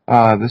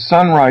the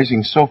sun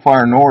rising so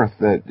far north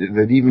that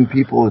even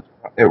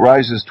it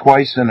rises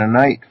twice in a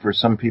night for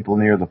some people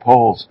near the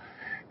poles,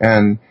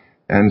 and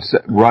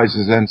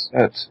rises and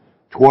sets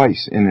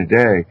twice in a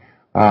day.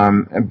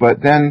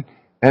 But then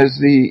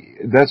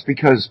that's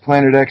because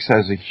Planet X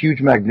has a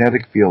huge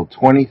magnetic field,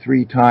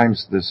 23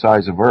 times the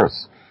size of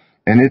Earth's,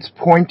 and it's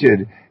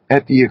pointed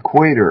at the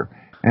equator.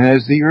 And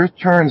as the Earth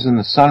turns and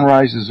the sun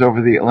rises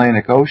over the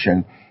Atlantic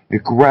Ocean,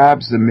 it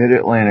grabs the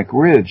mid-Atlantic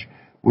ridge,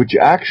 which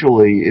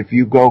actually, if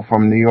you go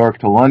from New York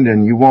to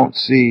London, you won't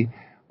see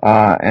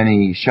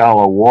any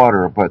shallow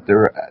water, but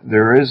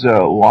there is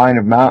a line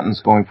of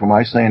mountains going from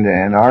Iceland to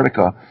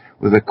Antarctica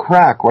with a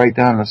crack right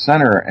down the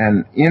center,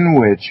 and in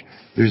which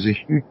there's a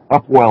huge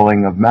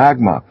upwelling of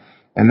magma,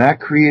 and that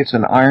creates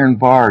an iron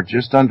bar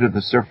just under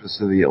the surface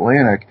of the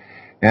Atlantic.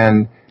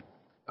 And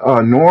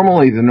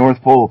normally the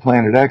North Pole of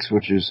Planet X,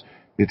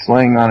 it's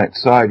laying on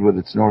its side with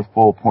its North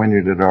Pole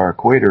pointed at our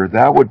equator,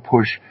 that would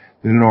push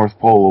the North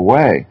Pole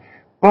away.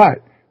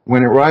 But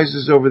when it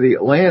rises over the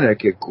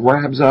Atlantic, it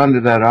grabs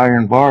onto that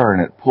iron bar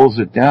and it pulls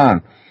it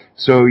down.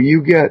 So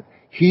you get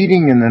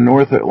heating in the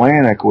North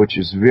Atlantic, which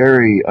is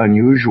very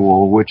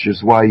unusual, which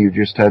is why you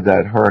just had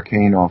that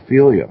Hurricane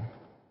Ophelia.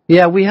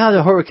 Yeah, we had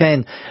a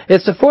hurricane.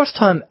 It's the first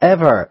time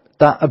ever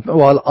that,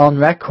 on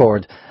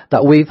record,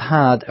 that we've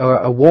had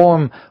a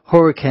warm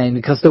hurricane,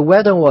 because the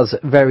weather was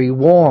very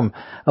warm.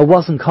 It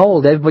wasn't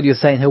cold. Everybody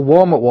was saying how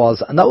warm it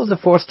was, and that was the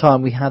first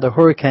time we had a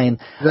hurricane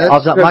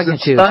of that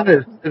magnitude. The sun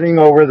is sitting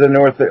over the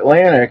North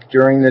Atlantic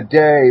during the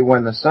day.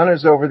 When the sun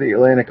is over the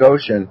Atlantic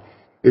Ocean,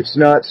 it's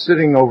not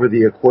sitting over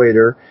the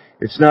equator.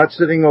 It's not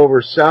sitting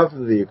over south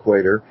of the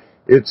equator.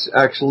 It's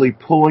actually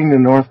pulling the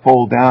North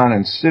Pole down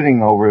and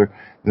sitting over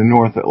the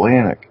North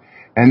Atlantic.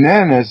 And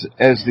then as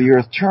the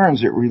Earth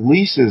turns, it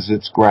releases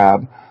its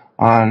grab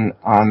on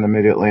the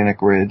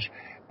mid-Atlantic ridge.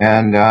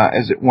 And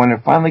when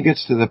it finally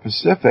gets to the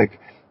Pacific,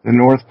 the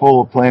North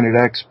Pole of Planet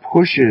X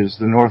pushes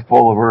the North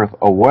Pole of Earth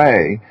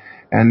away,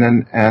 and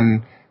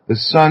the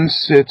sun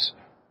sits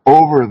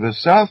over the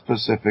South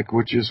Pacific,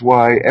 which is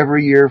why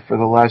every year for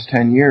the last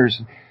 10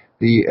 years,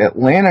 the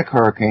Atlantic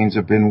hurricanes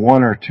have been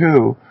 1 or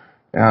 2,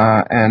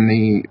 and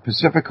the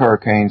Pacific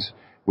hurricanes,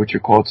 which are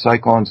called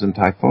cyclones and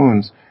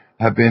typhoons,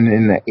 have been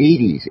in the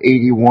 80s,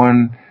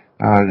 81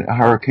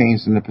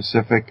 hurricanes in the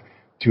Pacific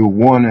to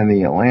 1 in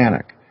the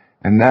Atlantic.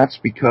 And that's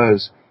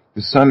because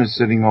the sun is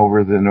sitting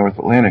over the North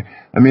Atlantic.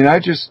 I mean,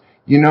 there's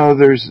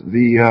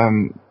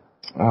the,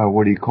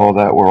 what do you call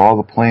that, where all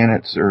the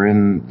planets are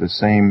in the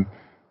same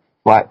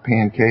flat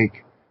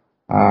pancake.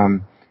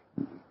 The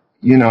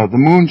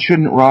moon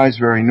shouldn't rise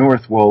very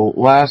north. Well,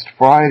 last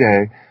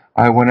Friday,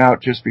 I went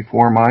out just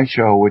before my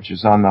show, which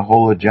is on the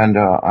whole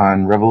agenda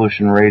on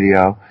Revolution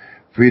Radio,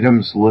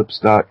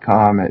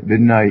 freedomslips.com at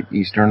midnight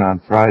Eastern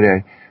on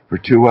Friday for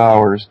 2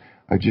 hours.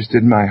 I just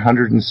did my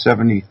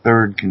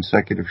 173rd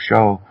consecutive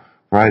show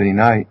Friday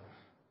night,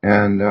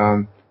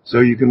 and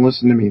so you can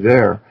listen to me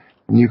there.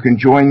 And you can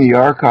join the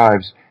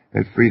archives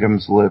at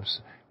Freedom's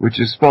Lips, which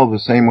is spelled the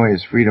same way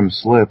as Freedom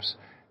Slips,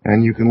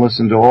 and you can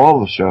listen to all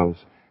the shows.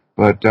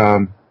 But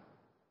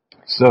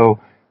so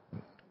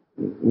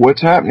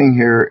what's happening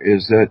here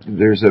is that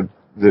there's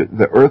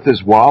the Earth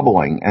is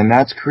wobbling, and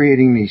that's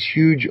creating these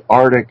huge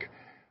Arctic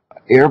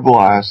air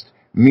blasts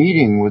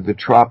meeting with the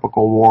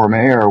tropical warm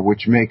air,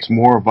 which makes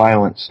more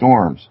violent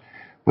storms.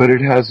 But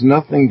it has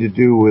nothing to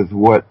do with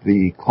what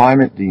the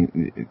climate,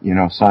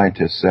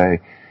 scientists say.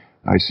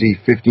 I see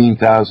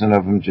 15,000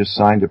 of them just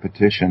signed a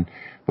petition.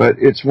 But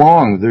it's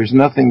wrong. There's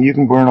nothing. You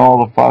can burn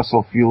all the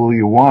fossil fuel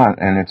you want,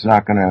 and it's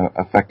not going to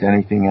affect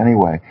anything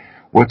anyway.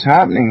 What's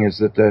happening is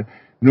that the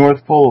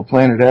North Pole of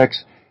Planet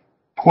X,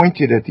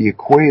 pointed at the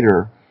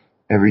equator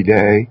every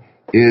day,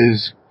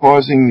 is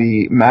causing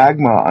the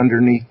magma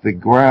underneath the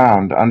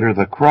ground, under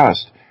the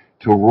crust,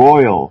 to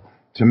roil,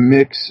 to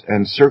mix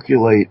and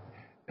circulate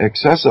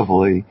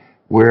excessively,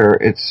 where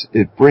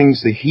it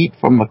brings the heat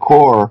from the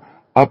core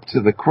up to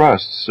the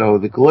crust. So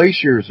the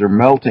glaciers are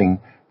melting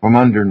from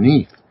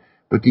underneath,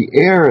 but the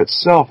air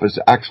itself is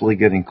actually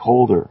getting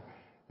colder.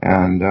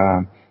 And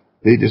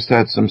they just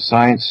had some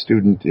science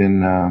student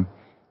in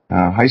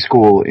high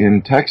school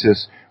in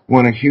Texas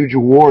won a huge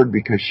award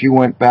because she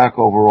went back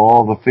over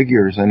all the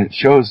figures, and it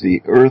shows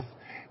the Earth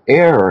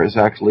air is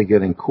actually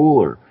getting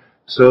cooler.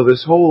 So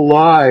this whole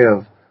lie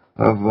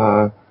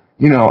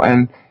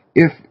and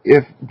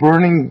if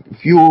burning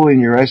fuel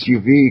in your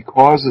SUV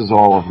causes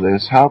all of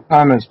this, how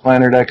come as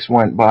Planet X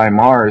went by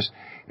Mars,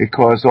 it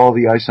caused all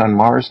the ice on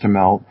Mars to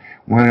melt?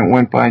 When it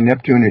went by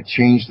Neptune, it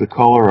changed the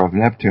color of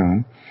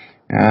Neptune.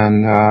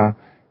 And,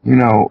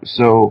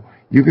 so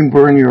you can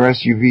burn your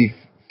SUV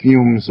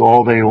fumes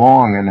all day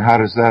long, and how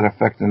does that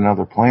affect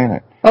another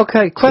planet?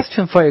 Okay,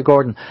 question for you,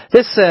 Gordon.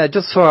 This,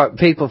 just for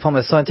people from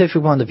a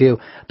scientific point of view,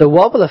 the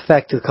wobble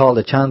effect is called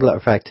the Chandler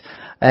effect.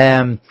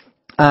 And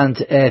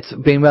it's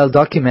been well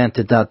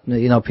documented that,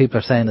 people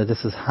are saying that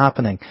this is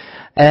happening.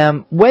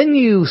 When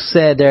you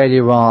said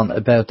earlier on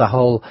about the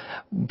whole,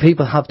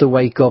 people have to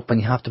wake up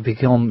and you have to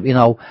become,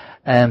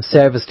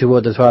 service to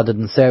others rather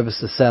than service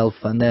to self,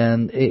 and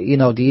then,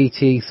 the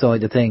ET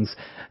side of things,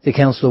 the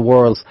Council of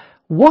Worlds,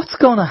 what's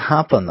going to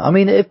happen? I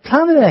mean, if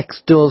Planet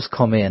X does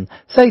come in,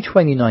 say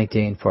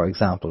 2019, for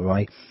example,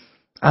 right,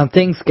 and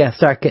things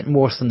start getting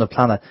worse on the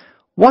planet,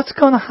 what's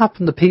going to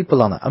happen to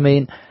people on it? I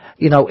mean,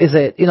 is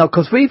it,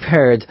 because we've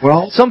heard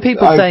some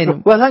people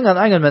saying, well, hang on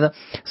a minute.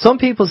 Some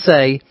people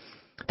say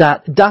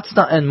that that's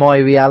not in my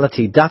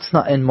reality, that's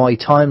not in my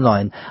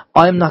timeline,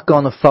 I'm not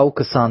going to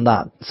focus on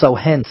that, so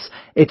hence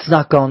it's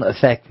not going to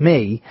affect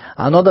me.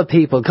 And other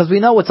people, because we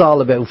know it's all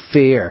about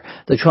fear,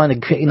 they're trying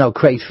to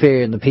create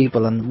fear in the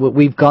people, and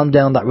we've gone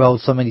down that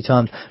road so many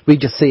times, we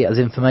just see it as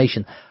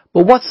information.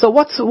 But why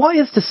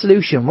is the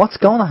solution? What's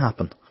going to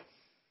happen?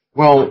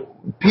 Well,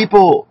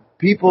 people,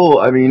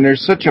 I mean,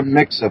 there's such a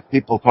mix of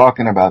people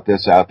talking about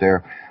this out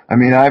there. I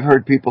mean, I've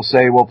heard people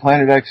say, well,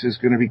 Planet X is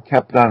going to be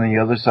kept on the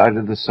other side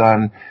of the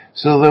sun,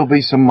 so there'll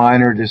be some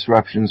minor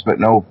disruptions, but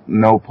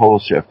no pole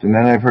shift. And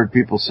then I've heard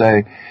people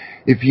say,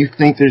 if you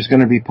think there's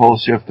going to be pole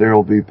shift, there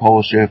will be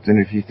pole shift, and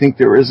if you think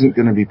there isn't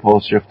going to be pole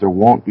shift, there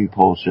won't be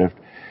pole shift.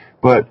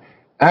 But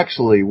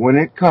actually, when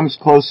it comes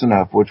close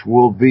enough, which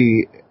will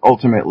be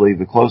ultimately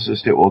the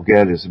closest it will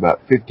get is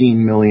about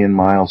 15 million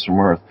miles from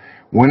Earth,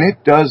 when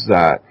it does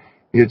that,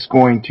 it's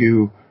going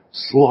to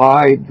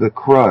slide the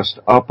crust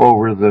up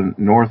over the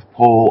North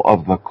Pole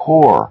of the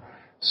core.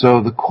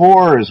 So the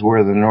core is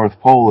where the North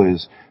Pole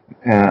is,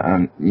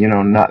 we're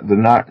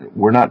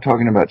not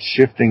talking about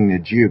shifting the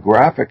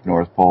geographic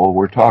North Pole,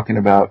 we're talking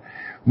about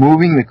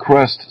moving the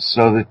crust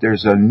so that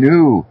there's a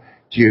new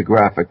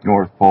geographic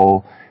North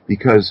Pole,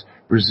 because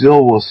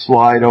Brazil will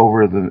slide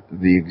over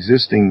the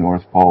existing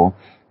North Pole,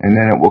 and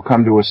then it will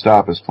come to a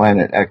stop as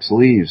Planet X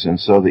leaves, and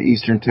so the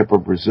eastern tip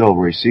of Brazil,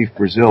 Recife,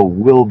 Brazil,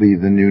 will be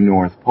the new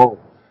North Pole.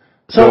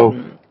 So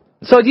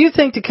do you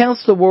think the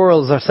Council of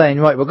Worlds are saying,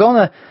 right, we're going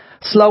to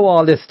slow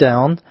all this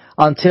down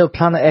until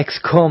Planet X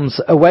comes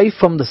away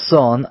from the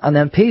sun, and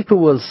then people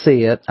will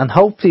see it, and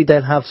hopefully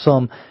they'll have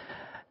some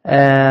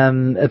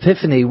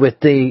epiphany with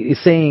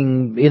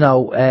seeing,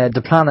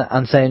 the planet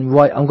and saying,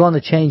 right, I'm going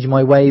to change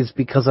my ways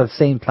because I've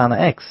seen Planet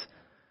X?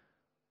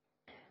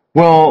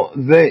 Well,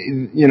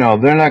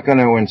 they're not going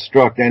to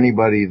instruct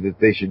anybody that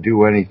they should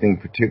do anything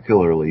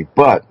particularly.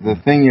 But the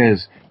thing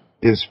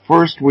is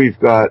first we've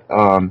got,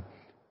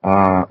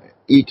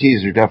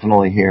 ETs are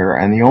definitely here,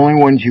 and the only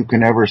ones you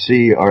can ever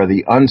see are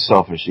the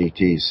unselfish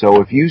ETs.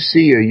 So if you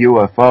see a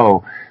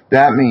UFO,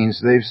 that means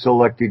they've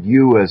selected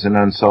you as an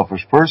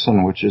unselfish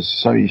person, which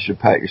is so you should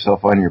pat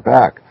yourself on your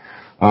back.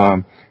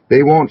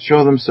 They won't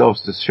show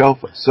themselves to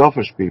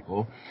selfish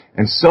people,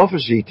 and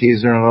selfish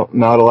ETs are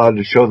not allowed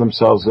to show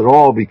themselves at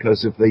all,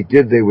 because if they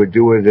did, they would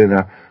do it in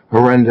a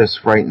horrendous,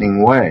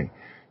 frightening way.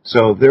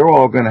 So they're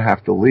all going to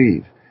have to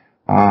leave.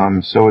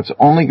 So it's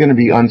only going to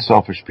be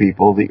unselfish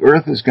people. The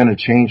Earth is going to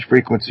change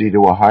frequency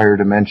to a higher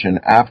dimension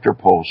after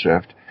pole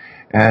shift,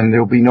 and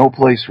there'll be no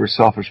place for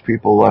selfish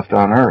people left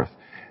on Earth.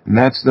 And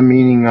that's the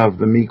meaning of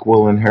the meek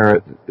will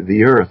inherit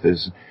the Earth,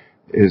 is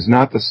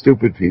not the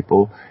stupid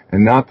people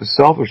and not the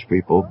selfish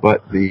people,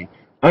 but the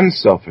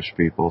unselfish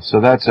people. So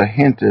that's a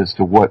hint as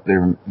to what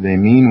they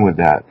mean with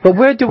that. But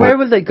where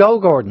will they go,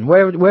 Gordon?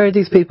 Where are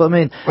these people? I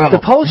mean, the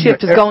pole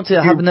shift is going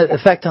to have an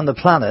effect on the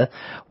planet.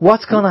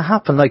 What's going to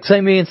happen? Like, say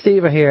me and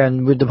Steve are here,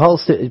 and with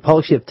the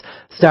pole shift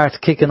starts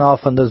kicking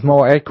off, and there's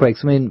more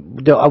earthquakes. I mean,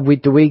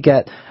 do we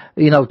get,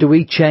 do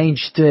we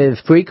change the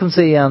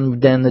frequency,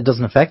 and then it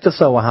doesn't affect us?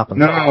 So what happens?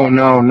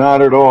 No,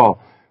 not at all.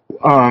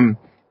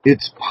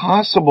 It's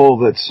possible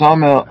that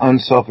some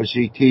unselfish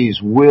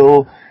ETs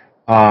will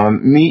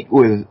meet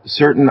with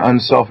certain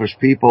unselfish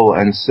people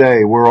and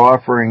say, we're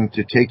offering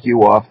to take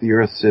you off the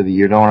Earth so that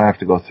you don't have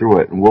to go through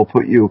it, and we'll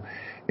put you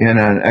in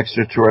an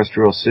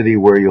extraterrestrial city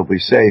where you'll be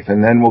safe,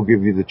 and then we'll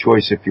give you the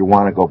choice if you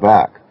want to go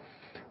back.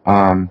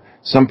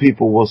 Some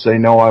people will say,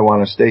 no, I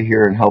want to stay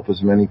here and help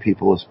as many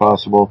people as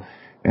possible,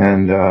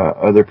 and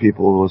other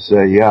people will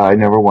say, yeah, I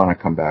never want to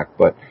come back.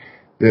 But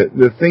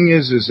the thing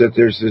is that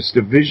there's this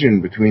division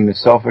between the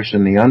selfish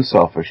and the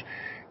unselfish.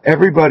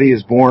 Everybody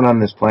is born on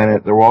this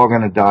planet. They're all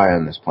going to die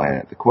on this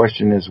planet. The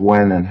question is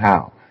when and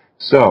how.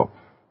 So,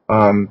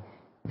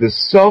 the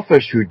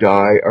selfish who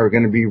die are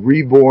going to be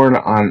reborn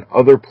on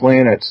other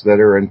planets that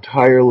are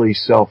entirely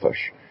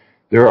selfish.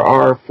 There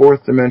are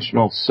fourth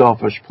dimensional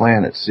selfish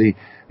planets. See,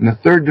 in the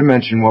third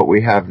dimension, what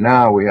we have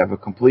now, we have a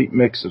complete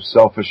mix of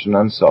selfish and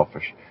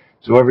unselfish.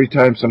 So every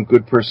time some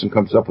good person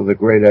comes up with a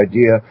great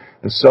idea,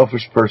 a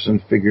selfish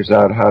person figures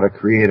out how to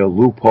create a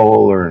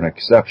loophole or an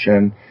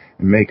exception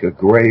and make a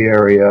gray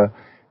area,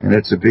 and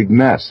it's a big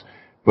mess.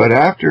 But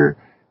after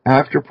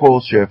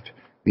pole shift,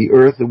 the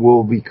Earth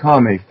will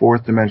become a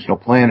fourth dimensional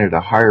planet,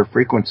 a higher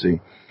frequency,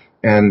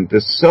 and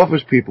the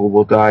selfish people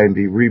will die and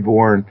be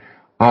reborn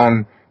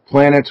on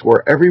planets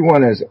where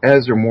everyone is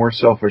as or more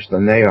selfish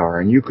than they are,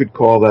 and you could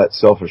call that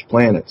selfish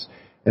planets.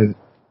 And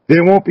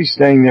they won't be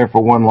staying there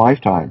for one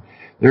lifetime.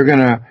 They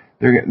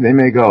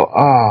may go,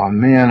 oh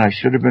man, I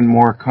should have been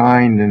more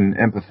kind and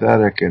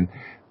empathetic and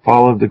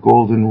followed the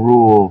golden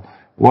rule.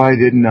 Why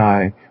didn't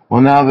I?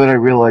 Well, now that I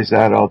realize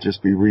that, I'll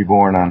just be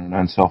reborn on an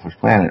unselfish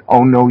planet.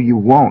 Oh, no, you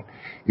won't.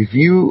 If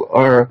you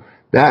are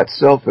that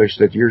selfish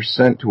that you're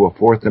sent to a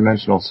fourth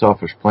dimensional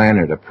selfish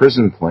planet, a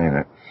prison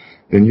planet,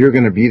 then you're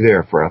going to be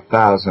there for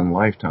 1,000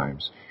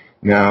 lifetimes.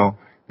 Now,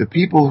 the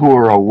people who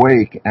are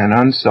awake and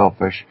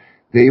unselfish,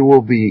 they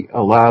will be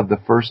allowed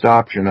the first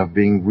option of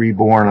being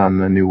reborn on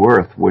the new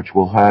Earth, which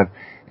will have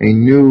a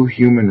new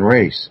human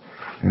race.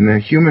 And the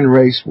human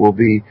race will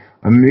be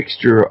a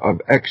mixture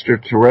of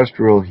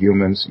extraterrestrial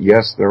humans,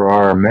 yes, there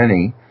are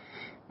many,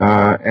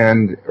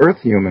 and Earth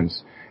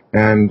humans.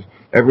 And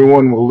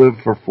everyone will live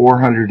for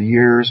 400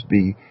 years,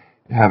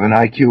 have an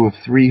IQ of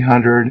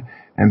 300,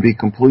 and be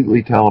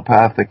completely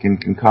telepathic and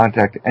can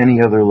contact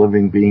any other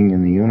living being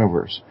in the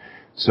universe.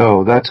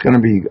 So that's going to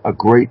be a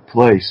great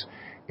place.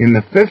 In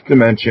the fifth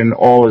dimension,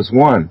 all is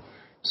one.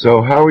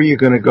 So how are you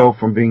going to go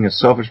from being a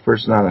selfish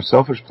person on a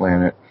selfish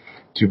planet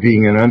to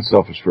being an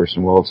unselfish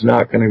person? Well, it's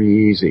not going to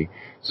be easy.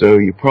 So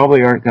you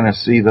probably aren't going to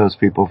see those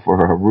people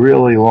for a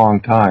really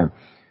long time.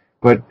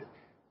 But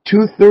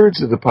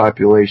 2/3 of the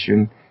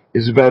population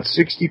is about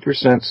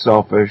 60%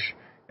 selfish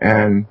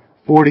and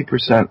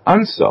 40%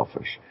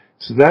 unselfish.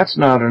 So that's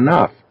not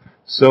enough.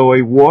 So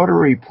a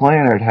watery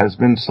planet has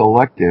been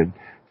selected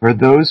for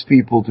those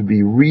people to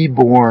be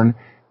reborn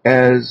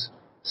as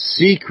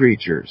sea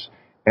creatures.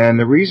 And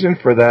the reason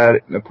for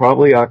that,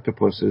 probably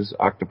octopuses,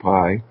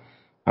 octopussies,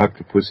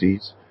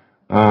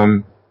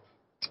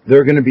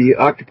 they're going to be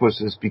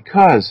octopuses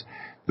because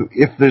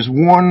if there's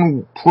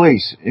one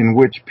place in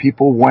which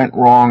people went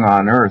wrong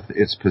on Earth,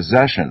 it's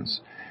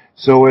possessions.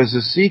 So as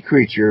a sea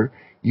creature,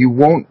 you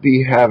won't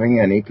be having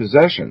any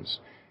possessions.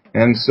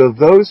 And so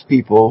those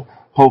people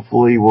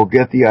hopefully will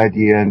get the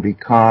idea and be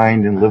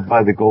kind and live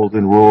by the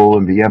golden rule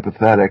and be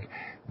empathetic.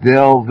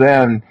 They'll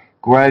then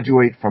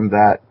graduate from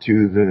that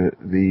to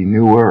the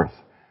new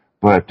Earth.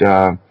 But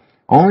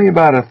only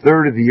about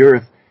 1/3 of the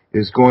Earth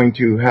is going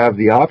to have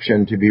the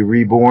option to be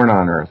reborn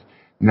on Earth.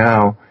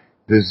 Now,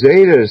 the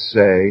Zetas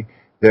say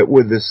that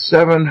with the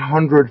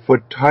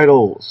 700-foot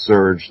tidal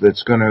surge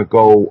that's going to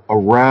go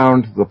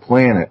around the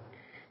planet,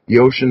 the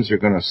oceans are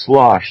going to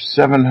slosh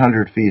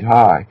 700 feet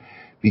high.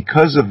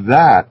 Because of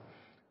that,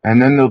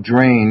 and then they'll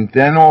drain,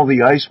 then all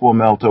the ice will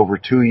melt over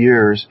 2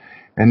 years,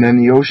 and then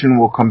the ocean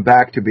will come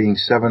back to being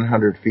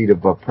 700 feet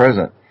above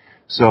present.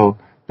 So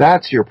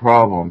that's your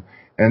problem.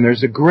 And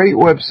there's a great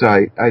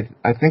website,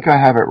 I think I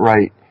have it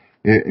right,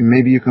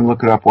 maybe you can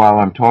look it up while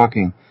I'm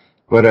talking,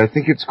 but I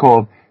think it's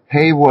called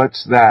Hey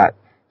What's That?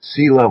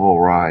 Sea Level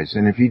Rise.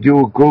 And if you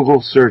do a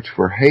Google search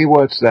for Hey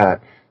What's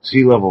That?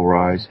 Sea Level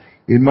Rise,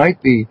 it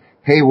might be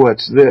Hey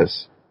What's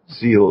This?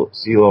 Sea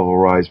Level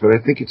Rise, but I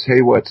think it's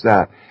Hey What's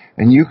That?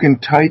 And you can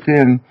type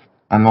in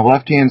on the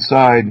left-hand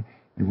side,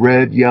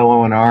 red,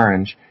 yellow, and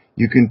orange,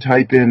 you can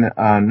type in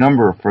a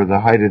number for the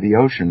height of the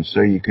ocean.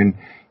 So you can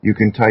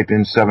type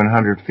in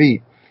 700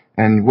 feet.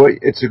 And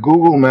it's a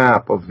Google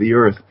map of the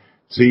Earth.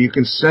 So you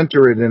can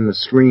center it in the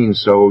screen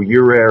so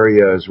your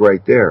area is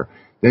right there.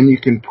 Then you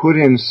can put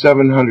in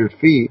 700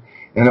 feet,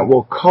 and it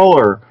will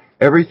color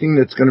everything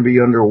that's going to be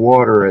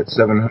underwater at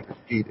 700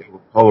 feet. It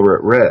will color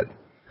it red.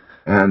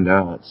 And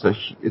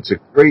it's a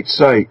great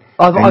site.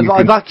 I've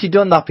actually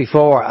done that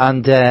before,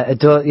 and it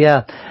does.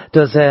 Yeah,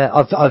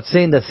 I've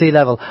seen the sea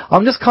level.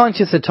 I'm just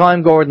conscious of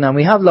time, Gordon, and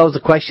we have loads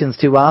of questions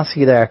to ask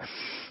you there.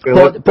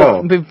 But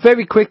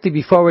very quickly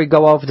before we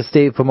go over to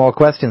Steve for more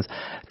questions,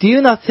 do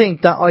you not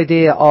think that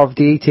idea of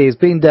the ETs,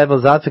 being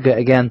devil's advocate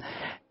again,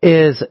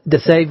 is the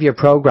saviour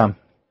program?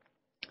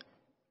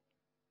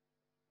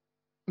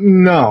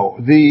 No,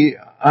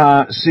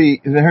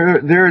 see,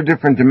 there are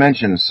different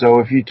dimensions. So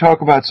if you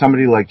talk about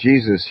somebody like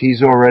Jesus,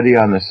 he's already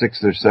on the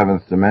 6th or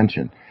 7th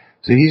dimension.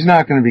 So he's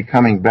not going to be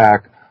coming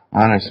back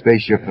on a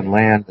spaceship and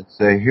land and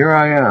say, here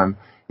I am.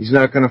 He's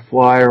not going to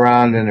fly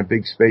around in a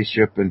big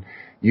spaceship and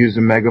use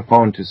a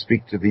megaphone to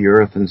speak to the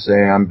earth and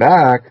say, I'm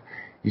back.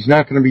 He's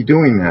not going to be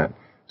doing that.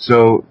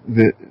 So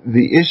the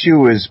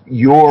issue is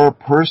your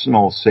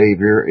personal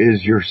savior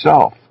is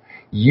yourself.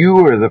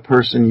 You are the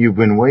person you've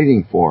been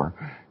waiting for.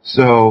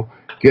 So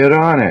get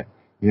on it,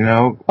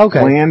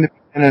 Okay. Land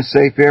in a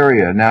safe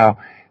area. Now,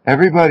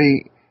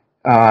 everybody,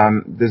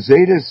 the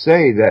Zetas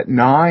say that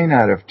 9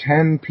 out of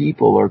 10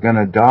 people are going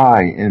to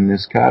die in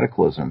this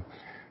cataclysm.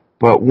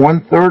 But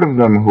 1/3 of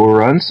them who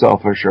are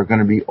unselfish are going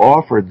to be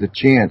offered the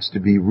chance to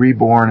be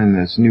reborn in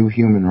this new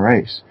human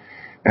race.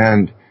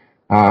 And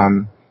 10%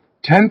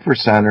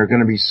 are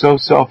going to be so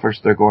selfish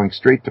they're going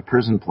straight to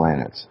prison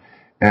planets.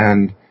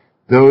 And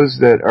those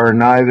that are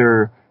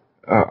neither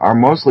are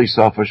mostly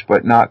selfish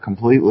but not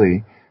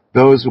completely,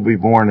 those will be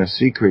born as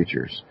sea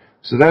creatures.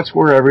 So that's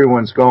where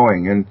everyone's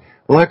going. And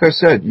like I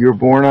said, you're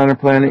born on a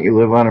planet, you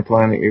live on a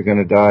planet, you're going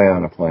to die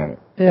on a planet.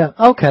 Yeah,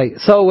 okay.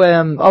 So,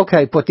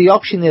 okay, but the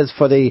option is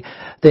for the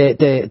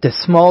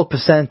small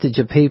percentage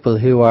of people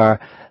who are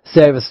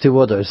service to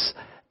others,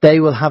 they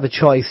will have a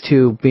choice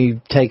to be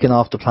taken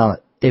off the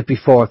planet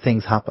before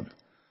things happen.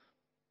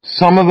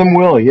 Some of them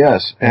will,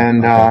 yes,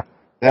 and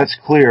that's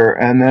clear.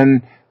 And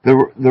then the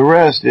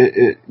rest,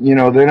 they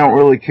don't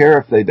really care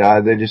if they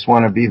die. They just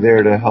want to be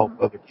there to help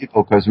other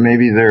people because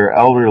maybe they're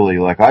elderly.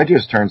 Like I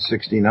just turned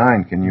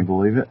 69. Can you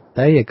believe it?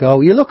 There you go.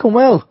 You're looking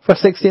well for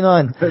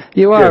 69.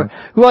 You are.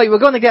 Yeah. Right, we're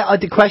going to get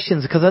the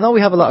questions because I know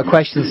we have a lot of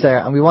questions there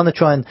and we want to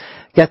try and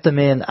get them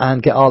in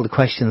and get all the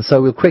questions.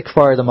 So we'll quick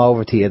fire them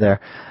over to you there.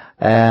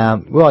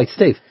 Right,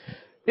 Steve.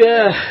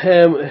 Yeah,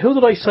 who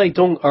did I say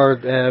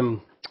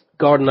Gordon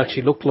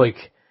actually looked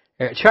like?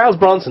 Charles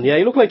Bronson, yeah,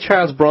 he looked like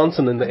Charles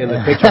Bronson in the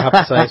picture, I have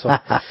to say so.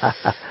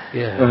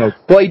 Yeah.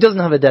 But he doesn't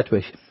have a death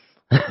wish.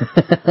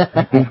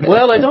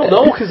 Well, I don't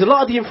know, because a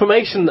lot of the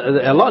information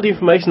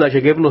that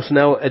you're giving us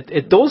now,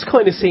 it does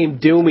kind of seem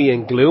doomy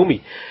and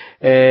gloomy,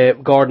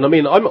 Gordon. I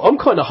mean, I'm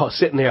kind of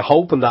sitting here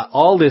hoping that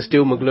all this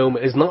doom and gloom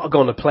is not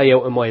going to play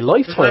out in my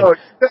lifetime. You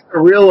have to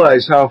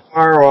realize how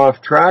far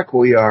off track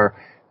we are.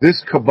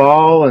 This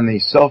cabal and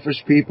these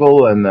selfish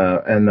people and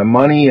the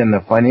money and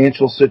the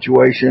financial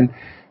situation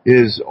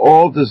is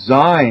all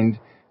designed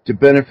to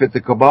benefit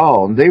the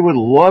cabal, and they would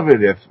love it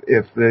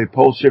if the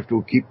pole shift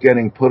would keep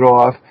getting put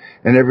off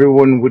and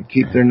everyone would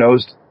keep their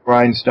nose to the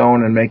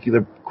grindstone and make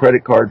their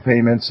credit card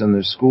payments and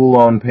their school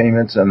loan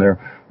payments and their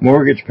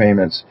mortgage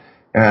payments.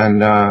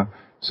 And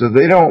so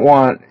they don't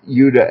want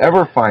you to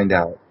ever find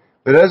out.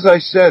 But as I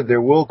said,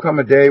 there will come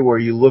a day where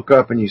you look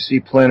up and you see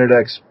Planet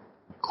X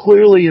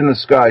clearly in the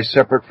sky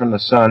separate from the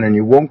sun, and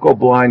you won't go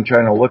blind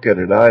trying to look at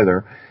it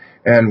either.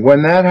 And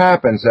when that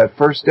happens, that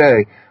first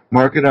day,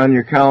 mark it on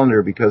your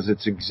calendar because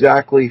it's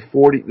exactly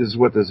 40, this is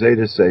what the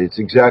Zetas say, it's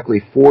exactly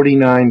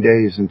 49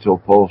 days until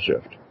pole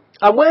shift.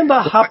 And when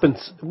that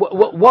happens,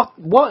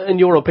 what in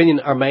your opinion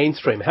are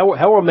mainstream?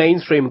 How are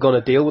mainstream going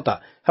to deal with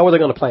that? How are they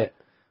going to play it?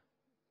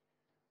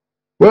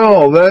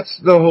 Well, that's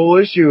the whole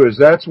issue, is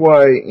that's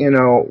why,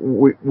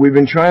 we've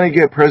been trying to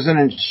get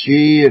President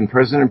Xi and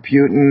President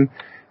Putin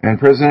and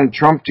President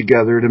Trump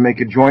together to make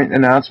a joint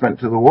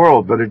announcement to the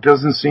world, but it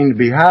doesn't seem to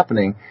be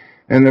happening.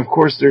 And of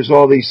course, there's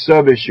all these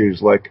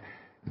sub-issues, like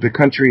the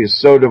country is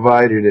so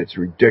divided, it's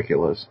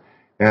ridiculous.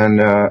 And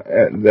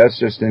that's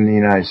just in the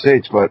United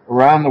States. But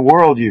around the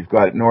world, you've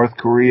got North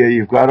Korea,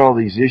 you've got all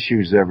these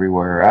issues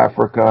everywhere.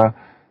 Africa,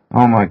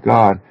 oh my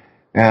God.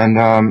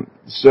 And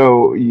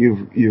so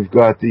you've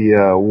got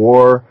the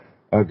war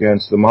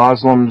against the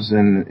Muslims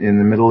in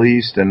the Middle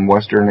East and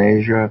Western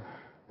Asia.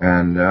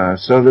 And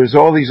so there's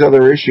all these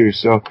other issues.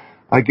 So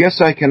I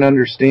guess I can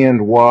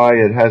understand why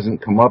it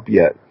hasn't come up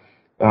yet.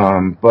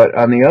 But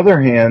on the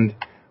other hand,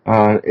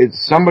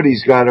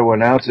 somebody's got to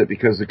announce it,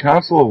 because the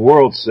Council of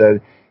Worlds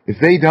said if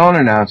they don't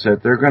announce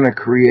it, they're going to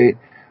create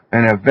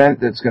an event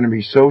that's going to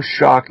be so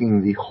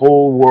shocking the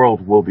whole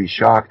world will be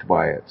shocked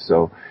by it.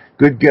 So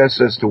good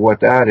guess as to what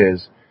that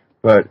is,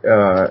 but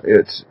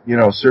it's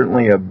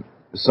certainly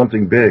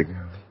something big.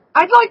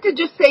 I'd like to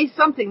just say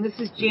something. This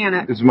is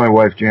Janet. This is my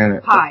wife,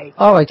 Janet. Hi.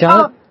 All right,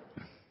 Janet.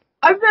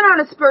 I've been on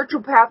a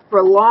spiritual path for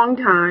a long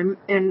time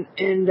and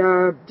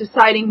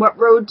deciding what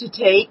road to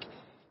take.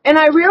 And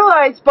I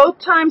realized both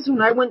times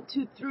when I went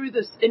through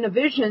this in a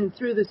vision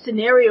through the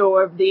scenario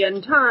of the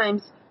end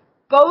times,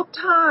 both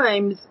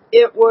times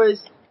it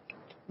was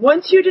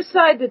once you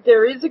decide that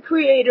there is a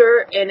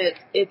creator and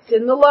it's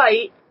in the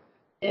light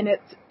and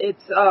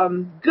it's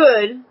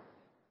good,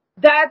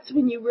 that's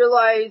when you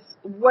realize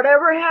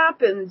whatever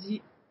happens,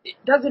 it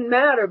doesn't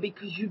matter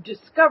because you've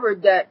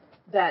discovered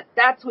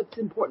that's what's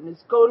important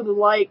is go to the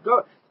light,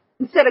 go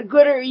instead of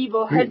good or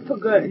evil, head for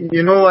good.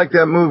 You know, like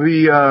that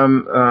movie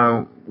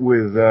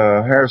with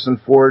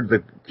Harrison Ford,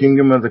 The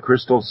Kingdom of the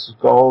Crystal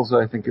Skulls,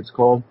 I think it's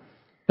called.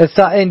 It's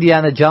that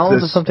Indiana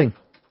Jones or something.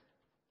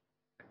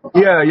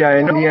 Yeah,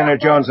 Indiana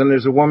Jones, and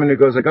there's a woman who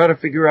goes, I got to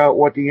figure out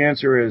what the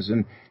answer is,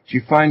 and she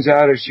finds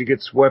out as she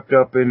gets swept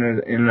up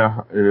in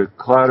a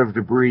cloud of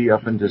debris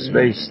up into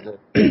space that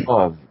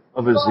love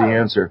is the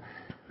answer.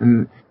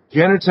 And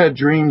Janet's had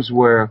dreams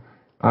where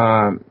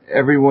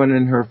everyone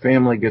in her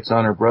family gets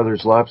on her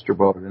brother's lobster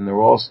boat, and they're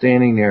all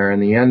standing there,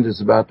 and the end is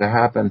about to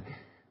happen,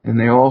 and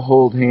they all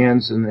hold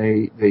hands, and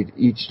they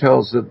each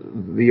tells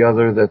the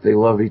other that they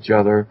love each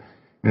other,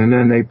 and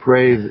then they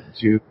pray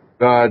to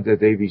God that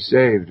they be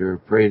saved, or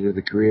pray to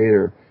the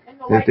Creator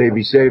that they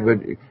be saved. But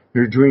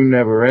her dream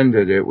never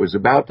ended. It was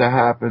about to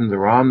happen.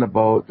 They're on the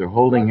boat. They're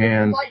holding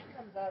hands,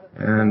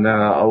 and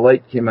a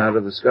light came out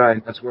of the sky,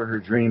 and that's where her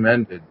dream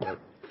ended.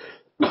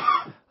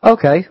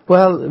 Okay,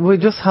 well, we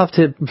just have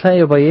to play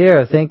it by ear,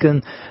 I think,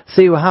 and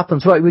see what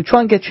happens. Right, we'll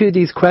try and get through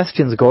these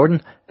questions,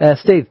 Gordon.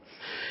 Steve?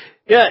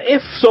 Yeah,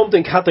 if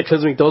something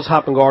cataclysmic does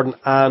happen, Gordon,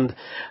 and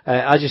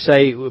as you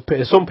say,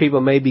 some people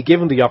may be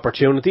given the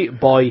opportunity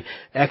by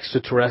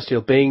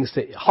extraterrestrial beings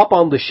to hop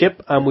on the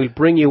ship and we'll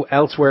bring you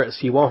elsewhere so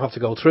you won't have to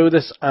go through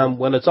this, and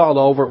when it's all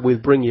over, we'll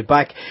bring you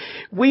back.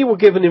 We were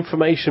given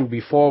information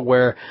before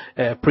where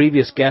a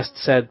previous guest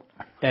said,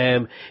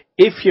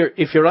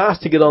 if you're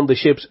asked to get on the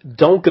ships,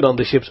 don't get on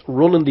the ships.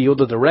 Run in the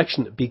other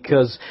direction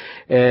because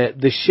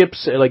the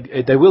ships,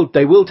 they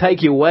will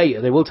take you away.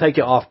 They will take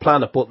you off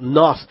planet, but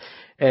not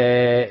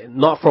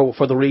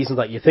for the reason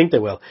that you think they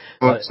will.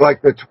 Well, it's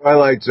like the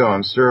Twilight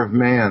Zone, serve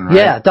man, right?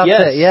 Yeah, that's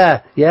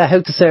it. Yeah,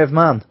 how to serve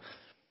man.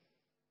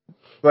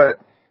 But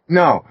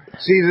no,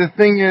 see, the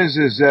thing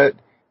is that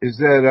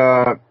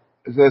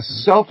the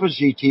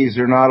selfish ETs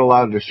are not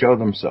allowed to show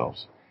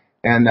themselves.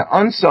 And the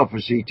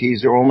unselfish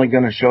ETs are only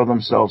going to show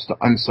themselves to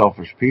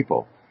unselfish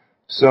people.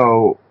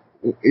 So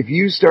if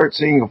you start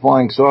seeing a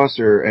flying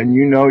saucer and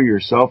you know you're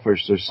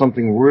selfish, there's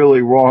something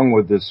really wrong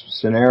with this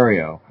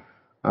scenario.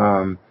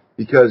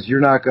 Because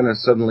you're not going to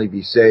suddenly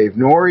be saved,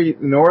 nor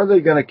are they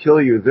going to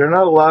kill you. They're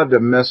not allowed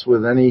to mess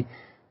with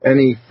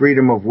any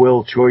freedom of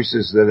will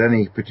choices that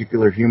any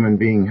particular human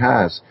being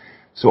has.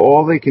 So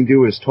all they can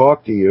do is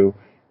talk to you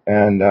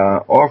and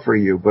offer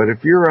you. But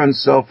if you're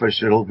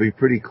unselfish, it'll be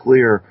pretty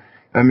clear.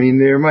 I mean,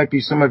 there might be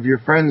some of your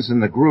friends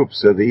in the group,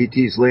 so the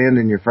ETs land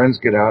and your friends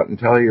get out and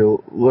tell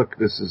you, look,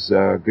 this is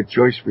a good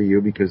choice for you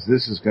because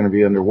this is going to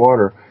be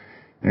underwater,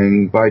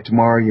 and by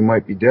tomorrow you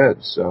might be dead.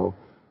 So,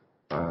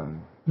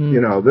 you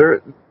know,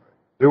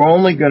 they're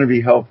only going to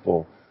be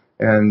helpful.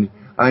 And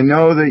I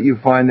know that you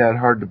find that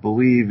hard to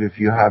believe if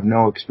you have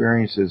no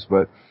experiences,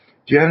 but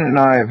Janet and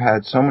I have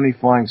had so many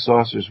flying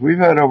saucers. We've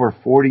had over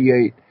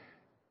 48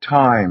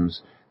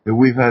 times that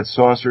we've had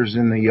saucers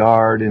in the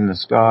yard, in the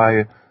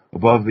sky,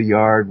 above the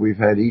yard. We've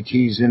had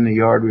ETs in the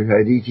yard. We've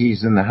had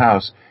ETs in the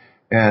house.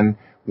 And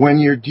when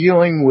you're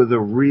dealing with a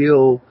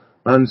real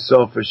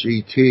unselfish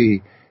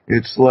ET,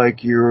 it's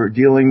like you're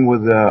dealing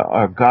with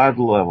a God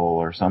level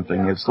or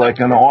something. It's like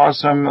an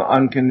awesome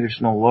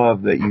unconditional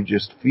love that you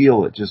just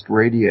feel. It just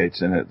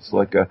radiates, and it's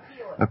like a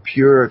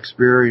pure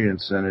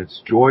experience, and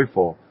it's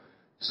joyful.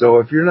 So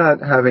if you're not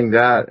having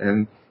that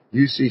and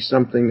you see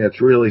something that's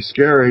really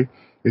scary,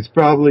 it's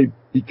probably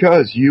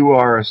because you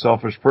are a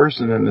selfish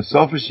person, and the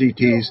selfish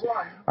ETs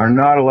are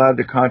not allowed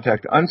to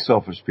contact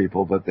unselfish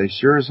people, but they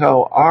sure as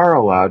hell are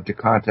allowed to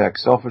contact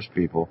selfish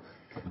people.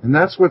 And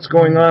that's what's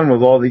going on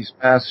with all these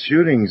mass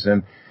shootings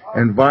and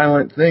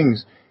violent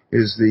things,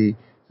 is the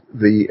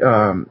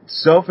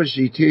selfish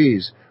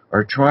ETs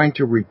are trying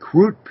to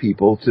recruit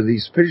people to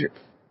these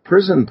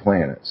prison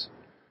planets.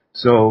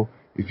 So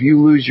if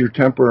you lose your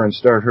temper and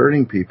start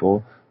hurting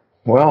people,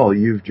 well,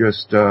 you've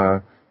just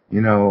taken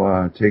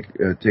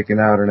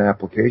out an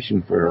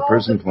application for a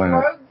prison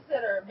planet. Drugs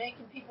that are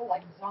making people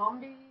like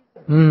zombies.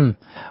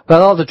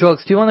 Well, all the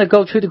drugs. Do you want to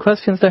go through the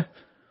questions there?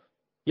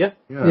 Yeah.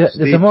 Is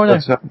there more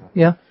there?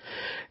 Yeah.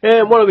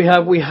 What do we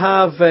have? We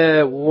have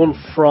one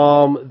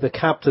from the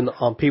captain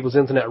on People's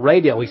Internet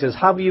Radio. He says,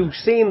 have you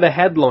seen the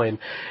headline,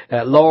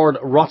 Lord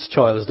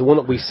Rothschild, the one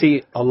that we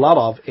see a lot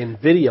of in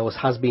videos,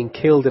 has been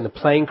killed in a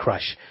plane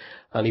crash?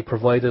 and he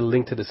provided a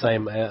link to the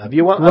same. Have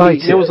you any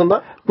news on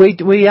that?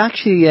 We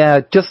actually,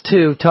 just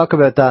to talk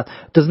about that,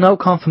 there's no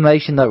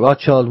confirmation that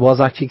Rothschild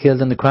was actually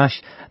killed in the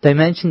crash. They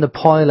mentioned the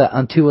pilot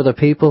and 2 other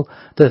people.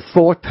 The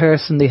 4th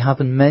person they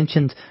haven't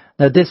mentioned.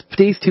 Now these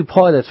 2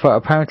 pilots were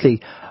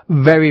apparently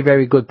very,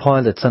 very good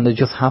pilots, and they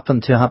just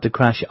happened to have to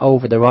crash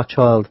over the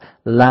Rothschild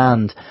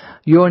land.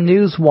 Your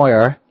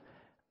Newswire,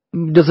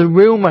 there's a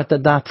rumour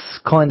that that's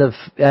kind of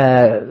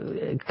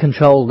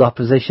controlled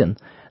opposition.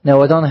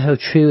 Now, I don't know how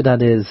true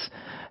that is.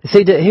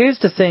 See, here's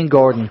the thing,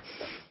 Gordon.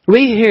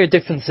 We hear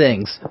different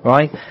things,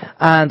 right?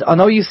 And I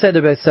know you said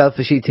about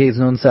selfish ETs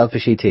and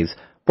unselfish ETs,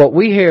 but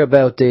we hear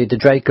about the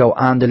Draco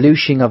and the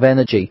looshing of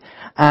energy,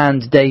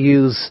 and they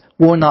use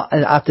one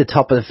at the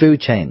top of the food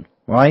chain,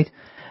 right?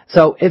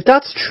 So if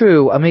that's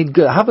true, I mean,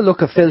 have a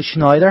look at Phil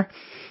Schneider,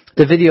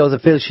 the videos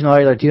of Phil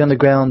Schneider, the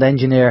underground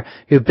engineer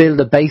who built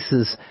the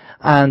bases,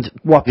 and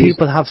what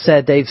people have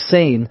said they've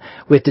seen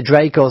with the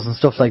Dracos and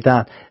stuff like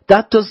that.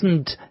 That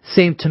doesn't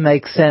seem to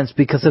make sense,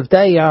 because if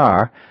they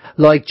are,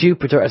 like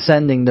Jupiter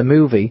Ascending, the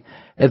movie,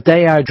 if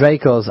they are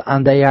Dracos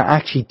and they are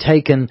actually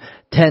taking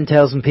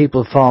 10,000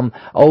 people from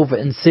over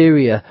in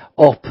Syria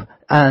up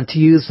and to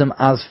use them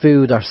as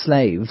food or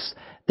slaves,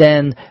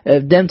 then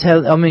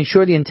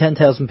surely in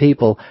 10,000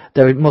 people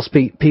there must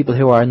be people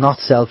who are not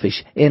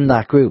selfish in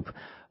that group.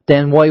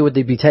 Then why would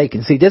they be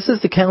taken? See, this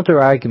is the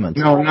counter-argument.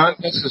 No, not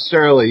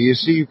necessarily. You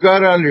see, you've got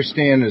to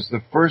understand is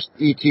the first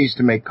ETs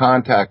to make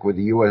contact with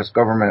the U.S.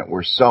 government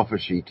were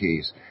selfish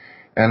ETs.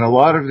 And a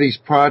lot of these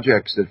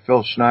projects that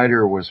Phil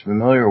Schneider was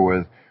familiar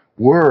with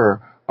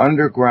were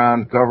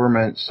underground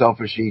government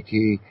selfish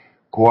ET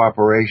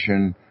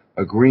cooperation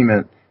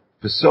agreement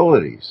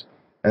facilities.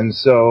 And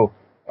so,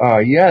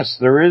 yes,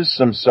 there is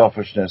some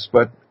selfishness,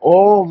 but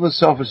all the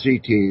selfish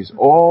ETs,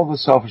 all the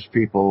selfish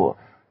people,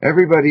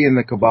 everybody in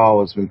the Cabal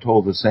has been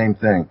told the same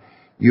thing.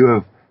 You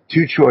have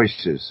 2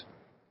 choices.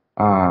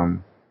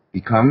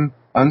 Become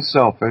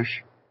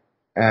unselfish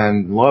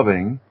and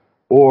loving,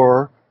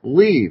 or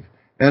leave.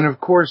 And of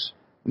course,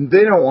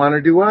 they don't want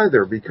to do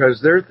either,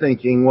 because they're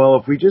thinking, well,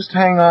 if we just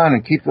hang on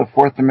and keep the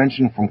 4th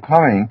dimension from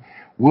coming,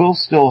 we'll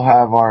still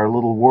have our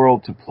little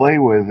world to play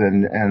with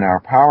and our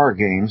power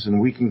games,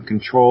 and we can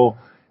control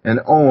and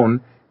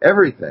own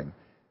everything.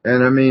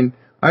 And I mean,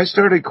 I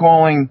started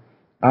calling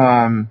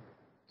the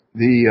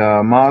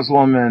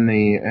Muslim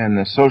and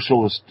the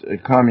socialist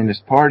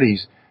communist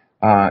parties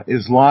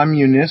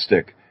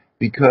Islamunistic,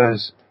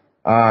 because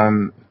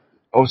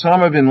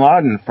Osama bin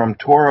Laden from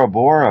Tora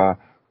Bora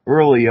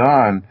early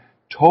on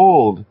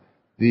told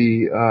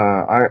the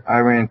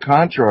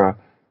Iran-Contra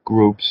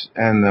groups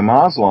and the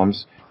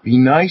Muslims, be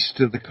nice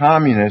to the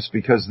communists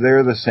because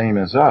they're the same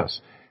as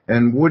us.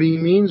 And what he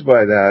means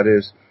by that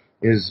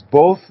is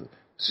both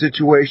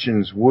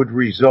situations would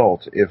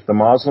result if the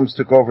Muslims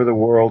took over the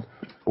world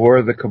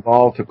or the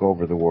Cabal took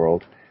over the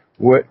world.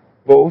 What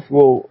both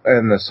will,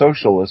 and the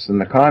socialists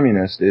and the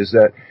communists, is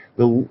that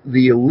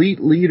the elite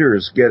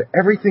leaders get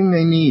everything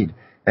they need,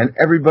 and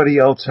everybody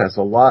else has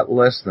a lot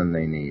less than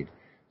they need.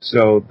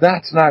 So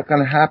that's not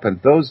going to happen.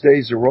 Those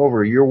days are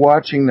over. You're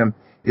watching them.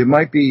 It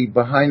might be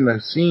behind the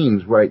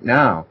scenes right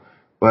now,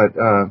 but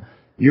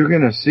you're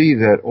going to see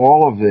that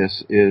all of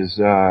this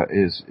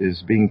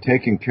is being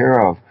taken care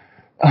of.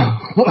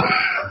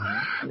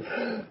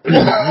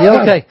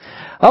 Okay.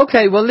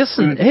 Okay, well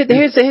listen,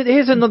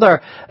 here's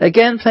another,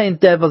 again playing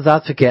devil's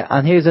advocate,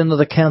 and here's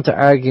another counter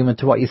argument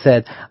to what you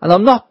said. And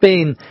I'm not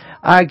being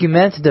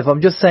argumentative,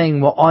 I'm just saying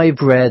what I've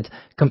read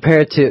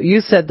compared to, you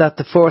said that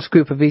the first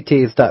group of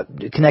ETs that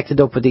connected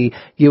up with the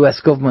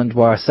US government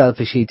were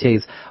selfish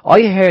ETs.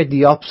 I heard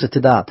the opposite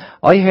to that.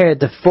 I heard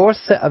the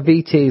first set of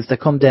ETs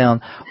that come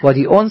down were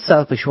the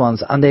unselfish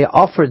ones, and they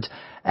offered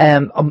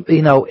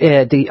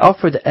they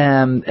offered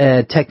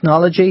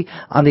technology,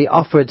 and they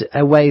offered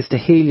ways to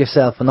heal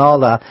yourself and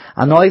all that.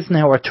 And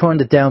Eisenhower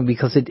turned it down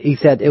because he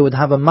said it would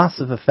have a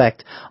massive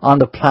effect on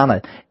the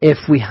planet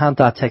if we had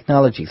that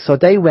technology. So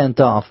they went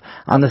off,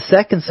 and the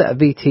second set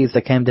of ETs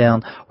that came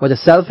down were the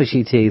selfish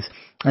ETs.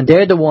 And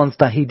they're the ones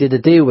that he did a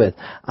deal with.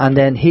 And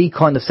then he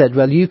kind of said,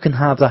 well, you can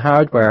have the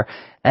hardware,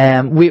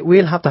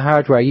 we'll have the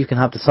hardware, you can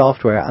have the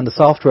software, and the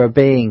software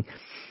being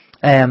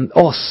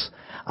us.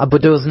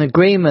 But there was an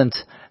agreement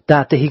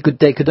that they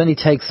could only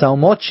take so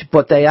much,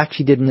 but they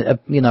actually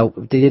didn't,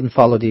 they didn't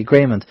follow the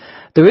agreement.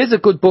 There is a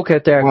good book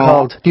out there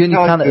called The Unique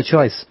Planet of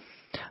Choice.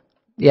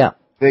 Yeah.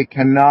 They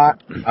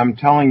cannot, I'm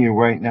telling you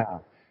right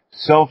now,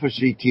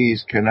 selfish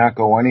ETs cannot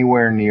go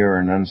anywhere near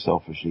an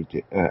unselfish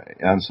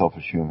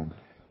human.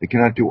 They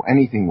cannot do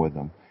anything with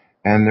them.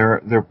 And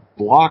they're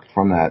blocked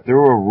from that.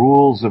 There are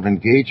rules of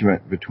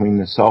engagement between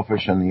the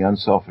selfish and the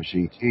unselfish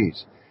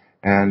ETs.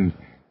 And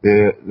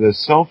the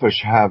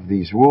selfish have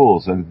these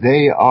rules, and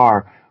they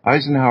are,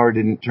 Eisenhower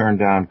didn't turn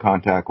down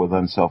contact with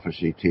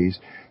unselfish ETs.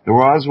 The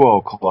Roswell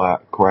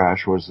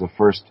crash was the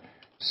first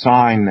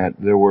sign that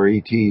there were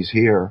ETs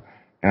here,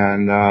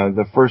 and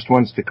the first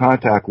ones to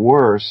contact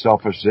were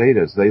selfish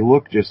Zetas. They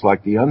look just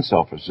like the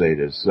unselfish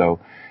Zetas, so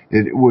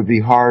it would be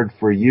hard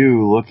for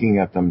you looking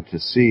at them to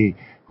see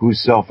who's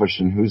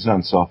selfish and who's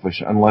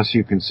unselfish unless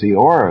you can see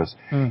auras.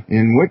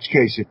 In which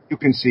case, if you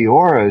can see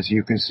auras,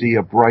 you can see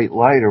a bright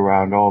light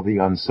around all the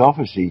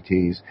unselfish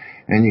ETs,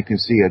 and you can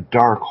see a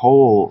dark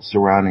hole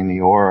surrounding the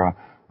aura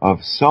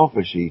of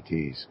selfish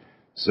ETs.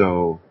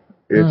 So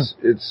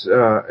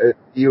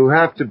you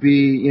have to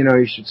be,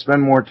 you should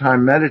spend more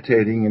time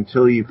meditating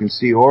until you can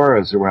see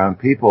auras around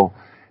people,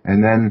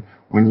 and then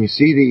when you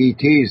see the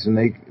ETs and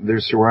they're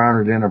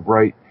surrounded in a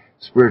bright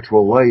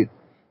spiritual light,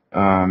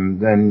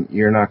 then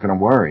you're not going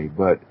to worry.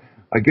 But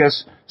I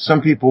guess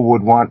some people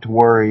would want to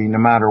worry no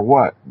matter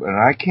what, but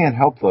I can't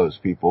help those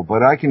people.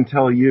 But I can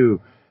tell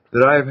you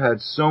that I've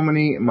had so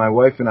many, my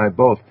wife and I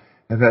both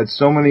have had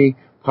so many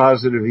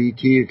positive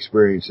ET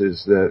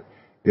experiences that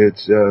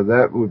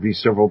that would be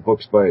several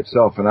books by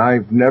itself. And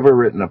I've never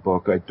written a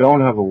book. I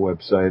don't have a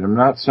website. I'm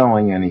not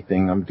selling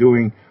anything. I'm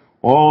doing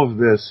all of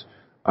this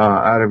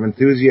out of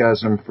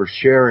enthusiasm for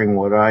sharing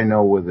what I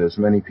know with as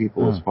many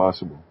people as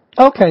possible.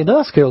 Okay,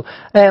 that's cool.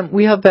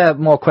 We have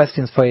more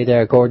questions for you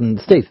there, Gordon.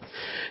 Steve?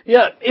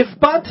 Yeah, if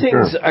bad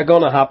things are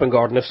going to happen,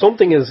 Gordon, if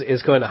something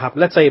is going to happen,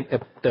 let's say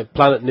if the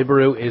planet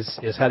Nibiru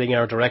is heading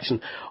our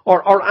direction,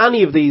 or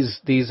any of these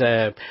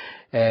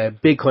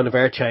big kind of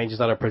air changes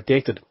that are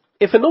predicted,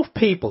 if enough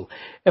people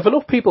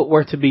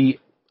were to be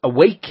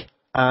awake,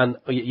 and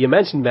you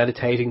mentioned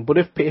meditating, but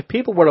if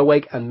people were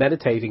awake and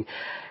meditating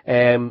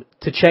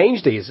to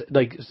change these,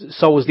 like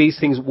so as these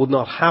things would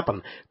not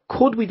happen,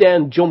 could we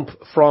then jump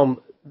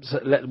from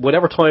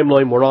whatever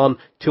timeline we're on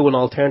to an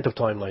alternative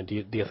timeline, do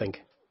you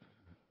think?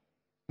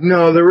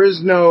 No, there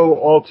is no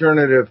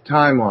alternative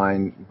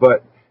timeline,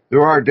 but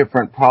there are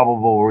different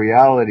probable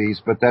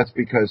realities, but that's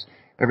because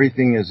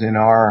everything is in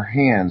our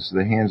hands,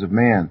 the hands of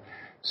man.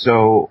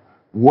 So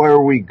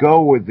where we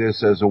go with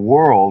this as a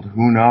world,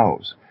 who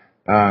knows?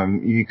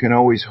 You can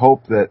always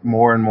hope that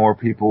more and more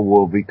people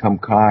will become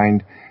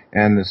kind,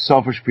 and the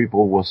selfish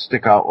people will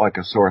stick out like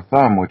a sore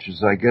thumb, which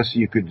is, I guess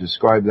you could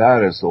describe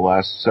that as the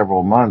last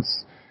several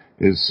months,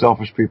 is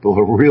selfish people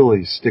are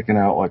really sticking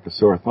out like a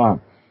sore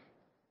thumb.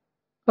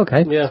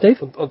 Okay, yeah, Steve?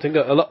 I think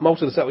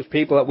most of the selfish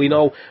people that we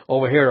know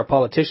over here are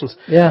politicians.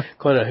 Yeah.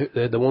 Kind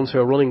of the ones who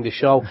are running the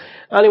show.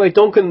 Anyway,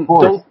 Duncan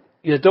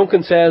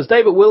says,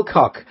 David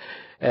Wilcock,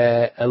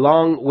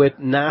 along with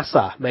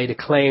NASA, made a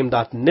claim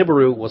that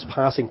Nibiru was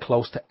passing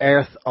close to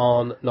Earth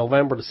on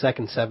November the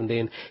 2nd,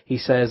 17. He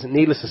says,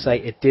 needless to say,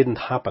 it didn't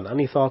happen.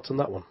 Any thoughts on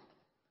that one?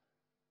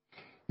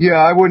 Yeah,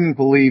 I wouldn't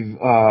believe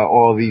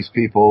all these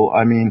people.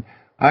 I mean,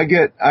 I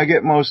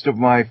get most of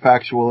my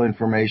factual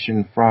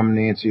information from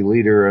Nancy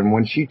Leader, and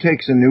when she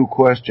takes a new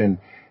question,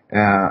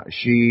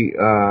 she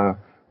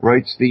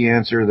writes the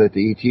answer that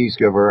the ETs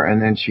give her,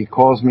 and then she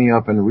calls me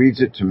up and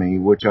reads it to me,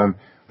 which I'm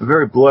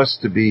very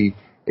blessed to be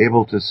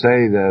able to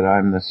say that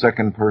I'm the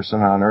second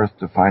person on Earth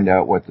to find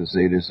out what the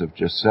Zetas have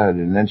just said.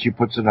 And then she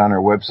puts it on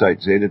her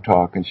website, Zeta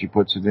Talk, and she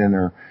puts it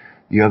in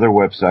the other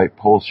website,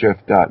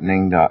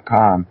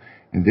 poleshift.ning.com,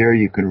 and there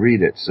you can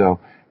read it. So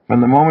from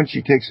the moment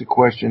she takes a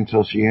question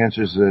till she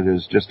answers it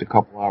is just a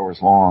couple hours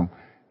long,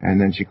 and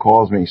then she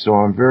calls me. So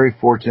I'm very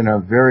fortunate.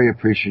 I'm very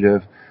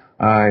appreciative.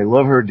 I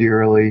love her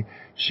dearly.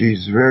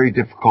 She's very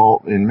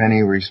difficult in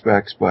many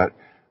respects, but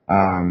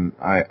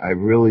I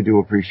really do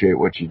appreciate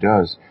what she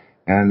does.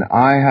 And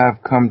I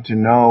have come to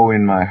know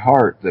in my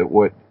heart that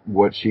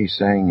what she's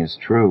saying is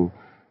true,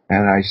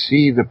 and I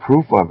see the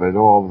proof of it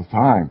all the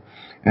time.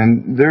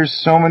 And there's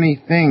so many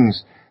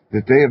things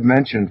that they have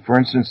mentioned. For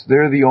instance,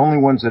 they're the only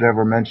ones that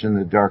ever mentioned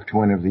the dark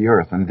twin of the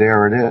Earth, and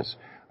there it is.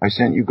 I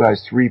sent you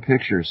guys 3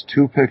 pictures,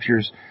 2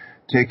 pictures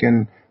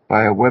taken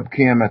by a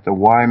webcam at the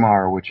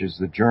Weimar, which is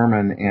the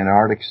German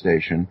Antarctic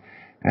station.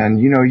 And,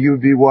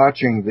 you'd be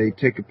watching, they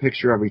take a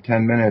picture every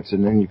 10 minutes,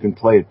 and then you can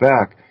play it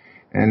back.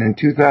 And in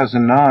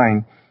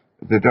 2009,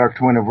 the dark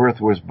twin of Earth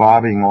was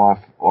bobbing off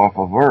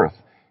of Earth.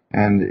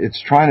 And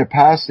it's trying to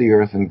pass the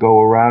Earth and go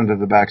around to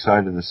the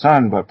backside of the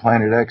sun, but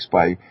Planet X,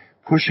 by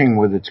pushing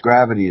with its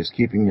gravity, is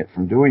keeping it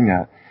from doing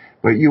that.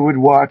 But you would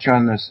watch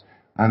on this,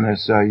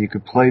 you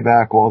could play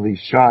back all these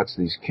shots,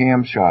 these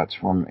cam shots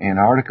from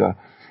Antarctica,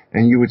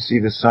 and you would see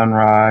the sun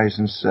rise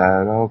and set,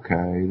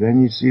 okay.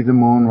 Then you'd see the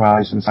moon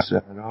rise and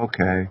set,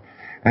 okay.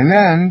 And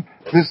then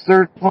this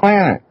third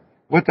planet.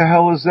 What the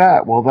hell is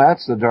that? Well,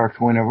 that's the dark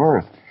twin of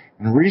Earth.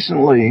 And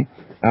recently,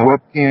 a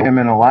webcam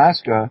in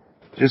Alaska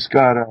just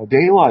got a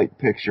daylight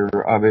picture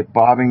of it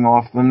bobbing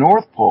off the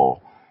North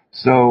Pole.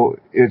 So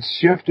it's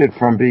shifted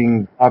from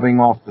being bobbing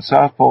off the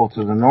South Pole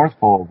to the North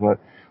Pole. But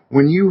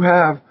when you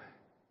have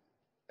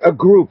a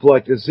group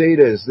like the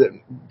Zetas that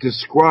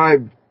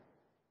describe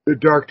the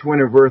dark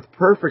twin of Earth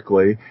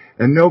perfectly,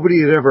 and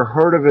nobody had ever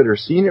heard of it or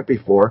seen it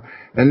before,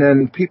 and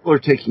then people are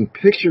taking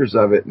pictures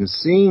of it and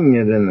seeing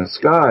it in the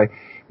sky.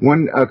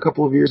 A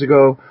couple of years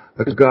ago,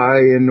 a guy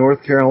in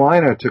North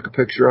Carolina took a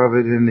picture of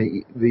it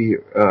in the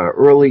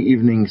early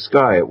evening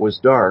sky. It was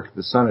dark,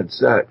 the sun had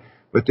set,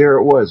 but there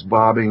it was,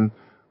 bobbing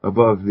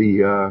above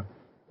the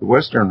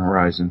western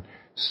horizon.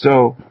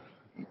 So,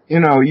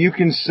 you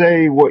can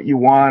say what you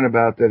want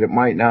about that it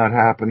might not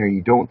happen or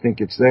you don't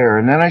think it's there.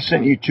 And then I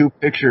sent you 2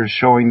 pictures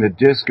showing the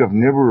disk of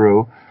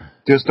Nibiru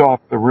just off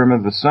the rim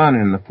of the sun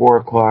in the 4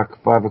 o'clock,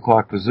 5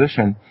 o'clock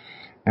position.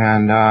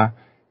 And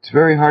it's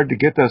very hard to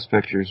get those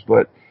pictures,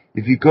 but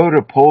if you go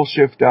to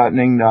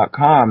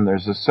poleshift.ning.com,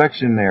 there's a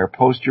section there,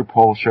 post your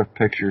pole shift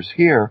pictures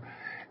here,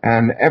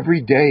 and every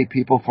day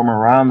people from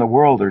around the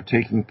world are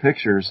taking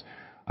pictures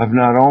of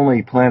not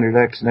only Planet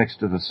X next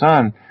to the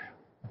sun,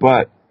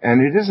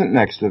 and it isn't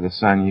next to the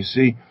sun. You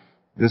see,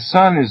 the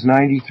sun is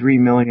 93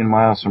 million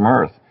miles from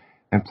Earth,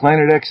 and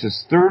Planet X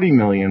is 30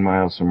 million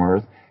miles from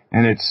Earth,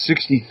 and it's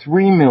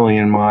 63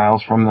 million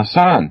miles from the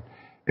sun.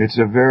 It's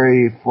a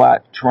very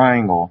flat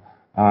triangle.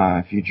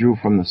 If you drew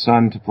from the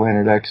sun to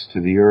Planet X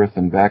to the Earth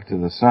and back to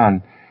the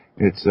sun,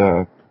 it's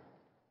got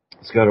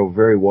a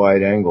very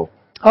wide angle.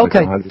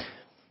 Okay.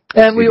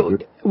 Like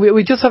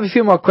we just have a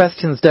few more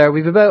questions there.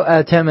 We've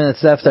about 10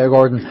 minutes left there,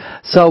 Gordon.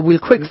 So we'll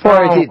quick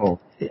fire.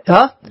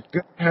 Huh?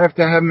 You have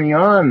to have me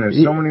on.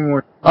 There's so many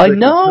more. I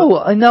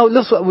know.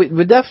 Look,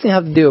 we definitely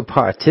have to do a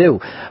part 2.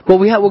 But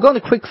we're going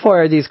to quick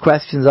fire these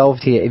questions over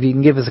to you if you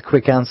can give us a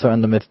quick answer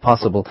on them if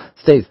possible.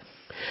 Steve.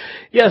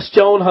 Yes,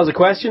 Joan has a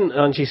question,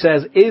 and she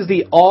says, is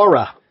the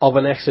aura of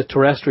an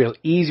extraterrestrial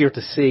easier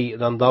to see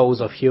than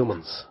those of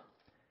humans?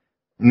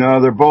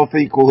 No, they're both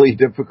equally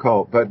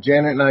difficult, but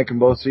Janet and I can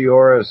both see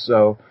auras,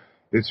 so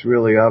it's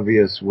really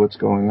obvious what's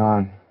going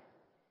on.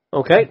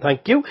 Okay,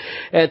 thank you.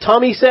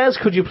 Tommy says,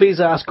 could you please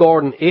ask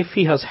Gordon if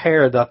he has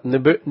heard that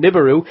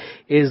Nibiru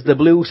is the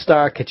blue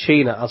star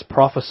Kachina as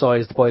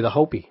prophesied by the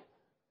Hopi?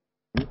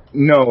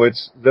 No,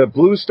 it's the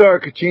blue star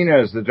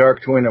Kachina is the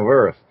dark twin of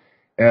Earth.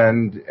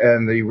 And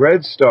the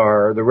red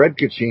star, the red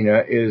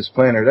Kachina, is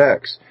Planet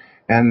X.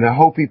 And the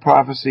Hopi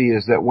prophecy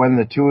is that when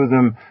the two of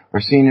them are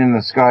seen in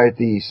the sky at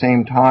the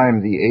same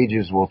time, the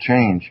ages will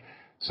change.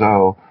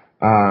 So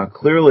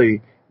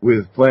clearly,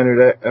 with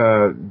Planet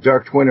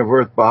dark twin of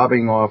Earth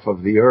bobbing off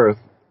of the Earth,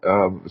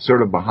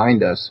 sort of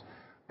behind us,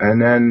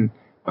 and then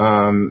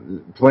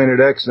Planet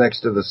X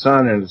next to the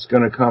sun, and it's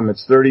going to come,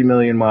 it's 30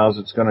 million miles,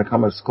 it's going to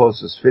come as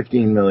close as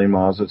 15 million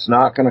miles. It's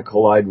not going to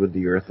collide with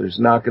the Earth. There's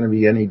not going to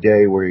be any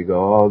day where you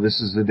go, oh,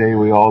 this is the day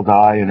we all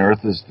die and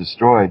Earth is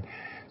destroyed.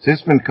 So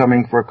it's been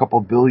coming for a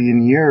couple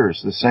billion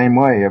years, the same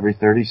way. Every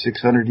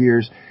 3,600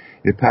 years,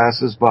 it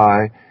passes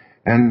by.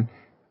 And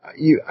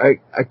I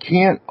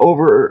can't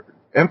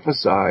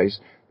overemphasize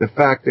the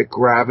fact that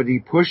gravity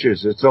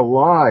pushes. It's a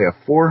lie, a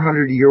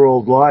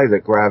 400-year-old lie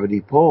that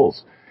gravity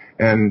pulls.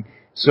 And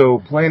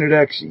so Planet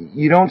X,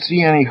 you don't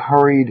see any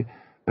hurried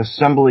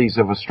assemblies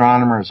of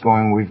astronomers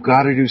going, we've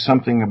got to do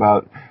something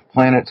about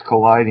planets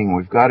colliding.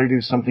 We've got to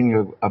do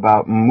something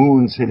about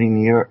moons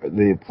hitting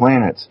the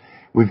planets.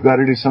 We've got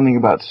to do something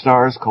about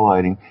stars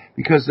colliding,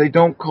 because they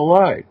don't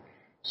collide.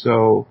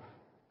 So,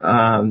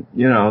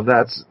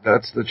 that's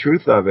the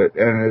truth of it.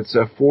 And it's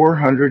a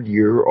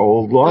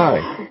 400-year-old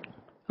lie.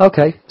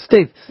 Okay.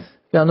 Steve.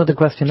 Yeah, another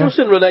question there. Just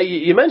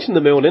you mentioned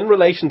the moon. In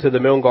relation to the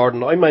moon,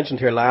 Gordon, I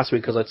mentioned here last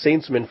week because I'd seen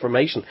some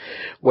information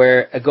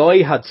where a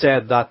guy had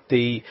said that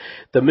the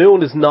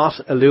moon is not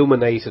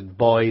illuminated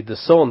by the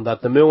sun,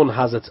 that the moon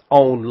has its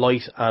own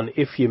light, and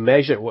if you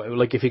measure,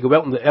 like if you go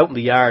out in the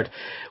yard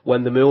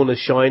when the moon is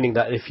shining,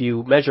 that if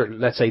you measure,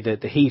 let's say, the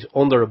heat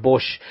under a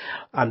bush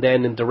and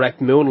then in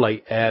direct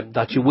moonlight,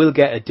 that you will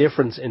get a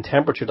difference in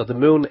temperature, that the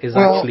moon is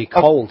actually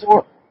cold.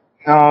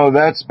 No,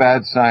 that's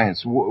bad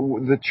science.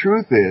 The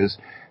truth is,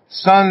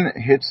 sun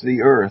hits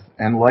the Earth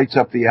and lights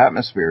up the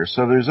atmosphere,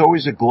 so there's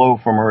always a glow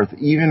from Earth,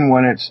 even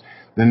when it's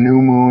the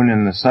new moon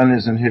and the sun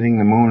isn't hitting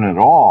the moon at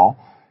all.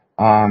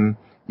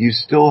 You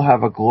still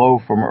have a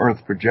glow from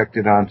Earth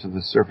projected onto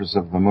the surface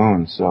of the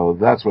moon, so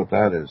that's what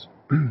that is.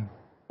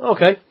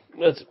 Okay,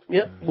 that's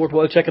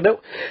worthwhile checking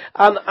out.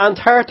 And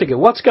Antarctica,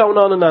 what's going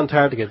on in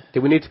Antarctica?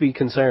 Do we need to be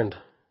concerned?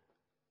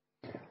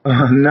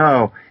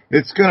 No,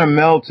 it's going to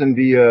melt and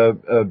be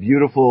a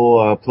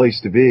beautiful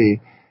place to be.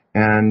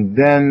 And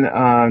then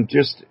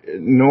just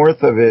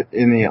north of it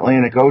in the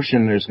Atlantic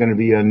Ocean, there's going to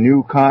be a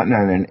new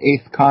continent, an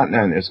 8th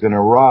continent is going to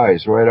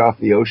rise right off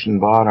the ocean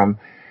bottom.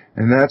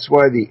 And that's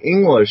why the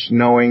English,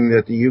 knowing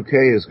that the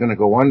UK is going to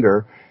go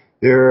under,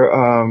 they're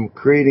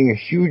creating a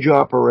huge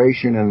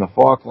operation in the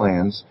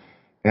Falklands,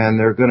 and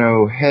they're going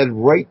to head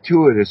right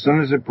to it as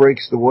soon as it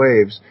breaks the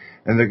waves,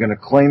 and they're going to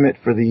claim it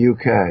for the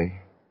UK.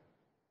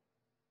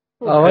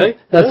 All right.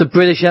 That's the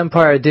British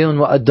Empire doing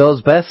what it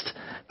does best.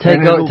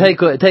 Take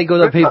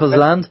other people's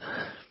land.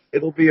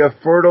 It'll be a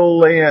fertile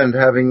land,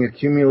 having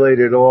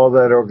accumulated all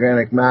that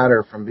organic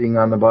matter from being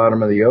on the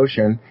bottom of the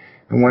ocean.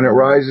 And when it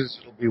rises,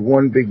 it'll be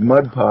one big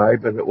mud pie,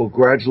 but it will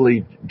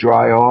gradually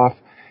dry off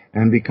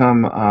and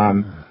become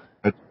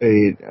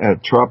a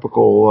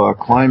tropical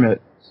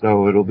climate.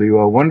 So it'll be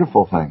a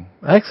wonderful thing.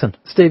 Excellent.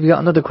 Steve, you got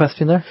another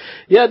question there?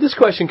 Yeah, this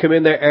question came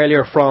in there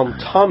earlier from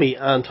Tommy,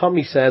 and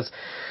Tommy says,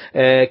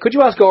 could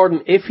you ask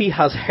Gordon if he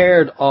has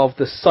heard of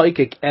the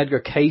psychic Edgar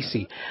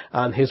Casey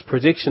and his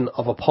prediction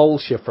of a pole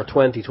shift for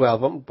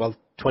 2012? Well,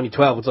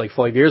 2012 was like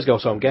 5 years ago,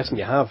 so I'm guessing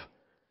you have.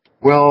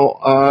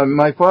 Well,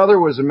 my father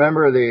was a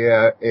member of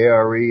the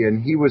ARE,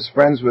 and he was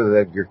friends with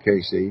Edgar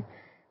Casey,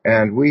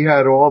 and we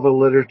had all the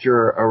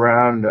literature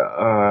around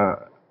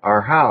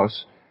our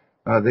house.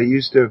 They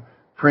used to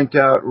print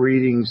out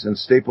readings and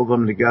staple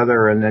them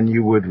together, and then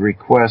you would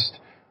request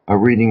a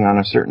reading on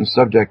a certain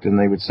subject, and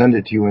they would send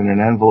it to you in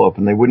an envelope,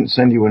 and they wouldn't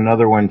send you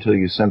another one until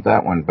you sent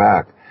that one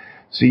back.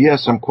 So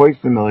yes, I'm quite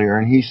familiar.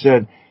 And he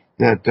said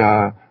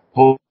that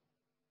whole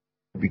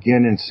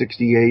begin in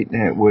 68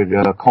 and it would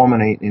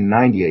culminate in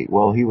 98.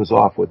 Well, he was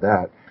off with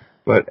that.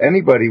 But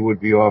anybody would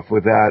be off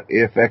with that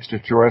if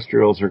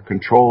extraterrestrials are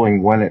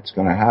controlling when it's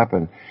going to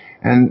happen.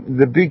 And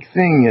the big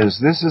thing is,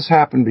 this has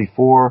happened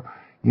before.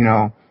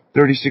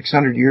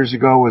 3,600 years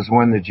ago was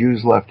when the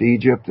Jews left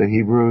Egypt, the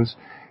Hebrews.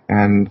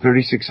 And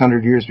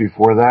 3,600 years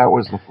before that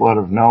was the flood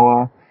of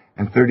Noah.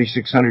 And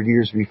 3,600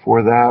 years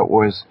before that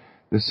was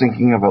the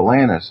sinking of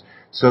Atlantis.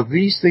 So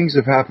these things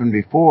have happened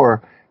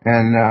before,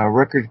 and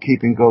record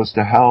keeping goes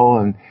to hell,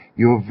 and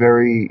you have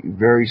very,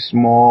 very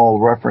small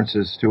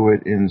references to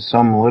it in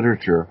some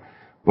literature.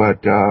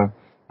 But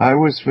I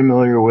was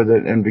familiar with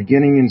it, and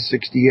beginning in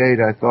 68,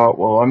 I thought,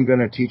 well, I'm going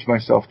to teach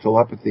myself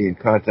telepathy and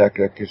contact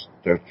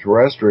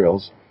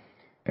extraterrestrials.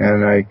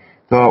 And I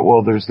thought,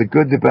 well, there's the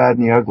good, the bad,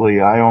 and the ugly.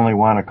 I only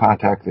want to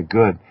contact the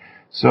good.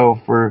 So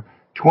for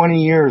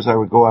 20 years, I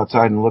would go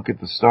outside and look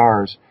at the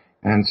stars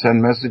and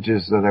send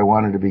messages that I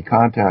wanted to be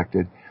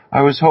contacted.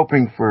 I was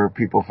hoping for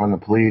people from the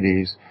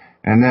Pleiades.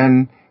 And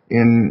then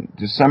in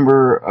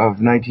December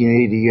of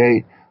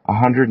 1988, a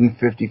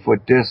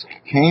 150-foot disc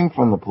came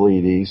from the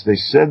Pleiades. They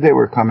said they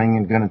were coming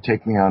and going to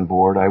take me on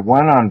board. I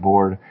went on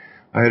board.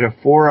 I had a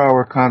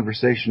 4-hour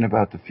conversation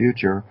about the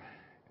future,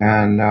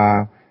 and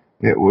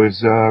it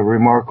was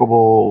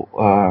remarkable,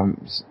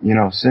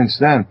 since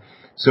then.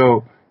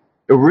 So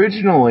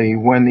originally,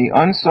 when the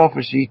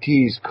unselfish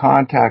ETs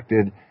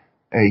contacted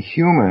a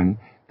human,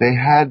 they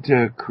had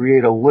to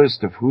create a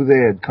list of who they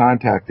had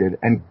contacted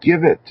and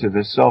give it to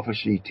the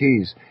selfish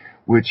ETs,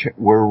 which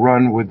were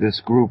run with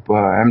this group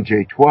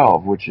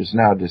MJ12, which is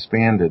now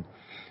disbanded.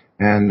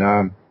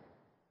 And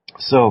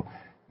so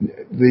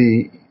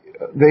they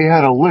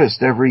had a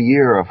list every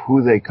year of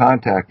who they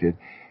contacted,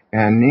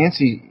 and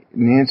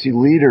Nancy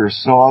Leader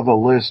saw the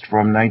list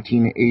from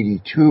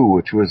 1982,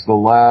 which was the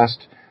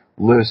last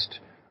list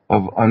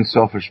of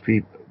unselfish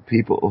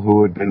people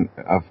who had been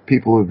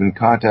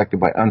contacted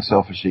by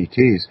unselfish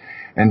ETs.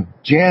 And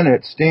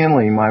Janet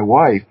Stanley, my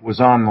wife, was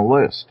on the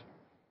list.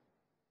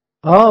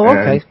 Oh,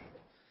 okay. And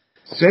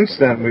since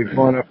then, we've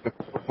gone up to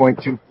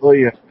 4.2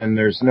 billion, and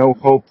there's no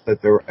hope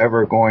that they're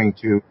ever going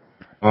to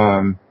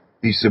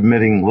be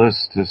submitting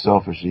lists to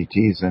selfish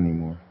ETs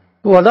anymore.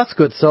 Well, that's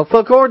good stuff.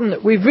 Well,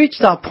 Gordon, we've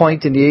reached that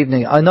point in the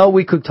evening. I know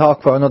we could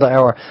talk for another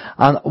hour,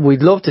 and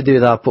we'd love to do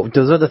that, but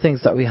there's other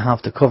things that we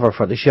have to cover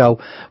for the show.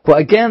 But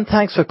again,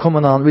 thanks for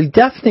coming on. We'll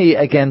definitely,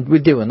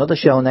 we'll do another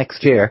show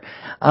next year,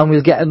 and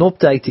we'll get an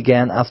update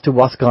again as to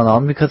what's going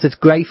on, because it's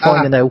great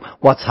finding out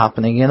what's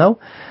happening,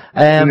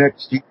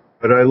 Next year,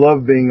 but I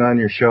love being on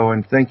your show,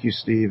 and thank you,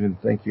 Steve, and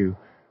thank you.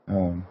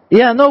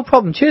 Yeah, no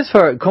problem. Cheers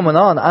for coming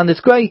on, and it's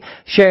great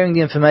sharing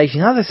the information.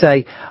 As I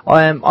say,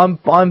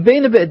 I'm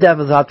being a bit of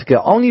devil's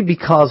advocate only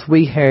because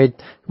we hear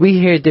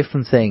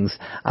different things,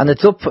 and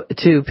it's up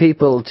to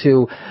people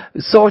to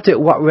sort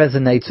out what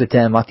resonates with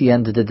them at the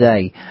end of the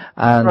day.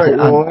 And, right.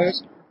 Well,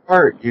 ask your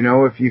heart.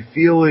 If you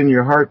feel in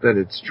your heart that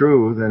it's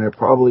true, then it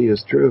probably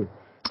is true.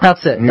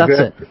 That's it.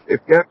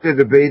 If you have to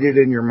debate it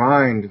in your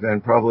mind,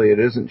 then probably it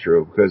isn't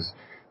true, because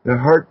the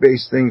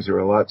heart-based things are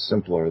a lot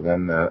simpler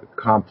than the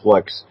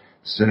complex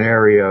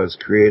scenarios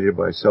created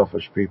by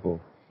selfish people.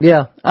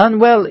 Yeah,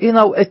 and well,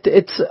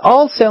 it's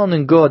all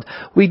sounding good.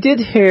 We did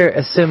hear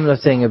a similar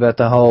thing about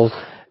the whole,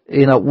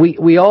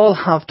 we all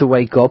have to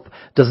wake up.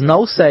 There's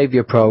no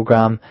savior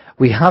program.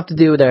 We have to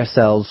do it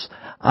ourselves.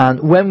 And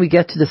when we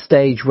get to the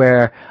stage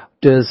where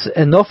there's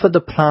enough of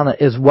the planet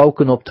is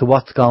woken up to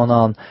what's going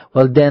on,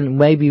 well, then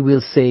maybe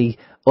we'll see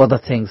other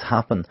things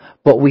happen.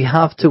 But we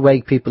have to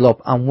wake people up,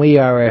 and we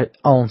are our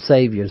own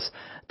saviors.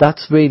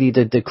 That's really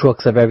the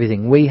crux of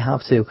everything. We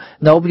have to.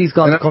 Nobody's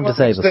going to come to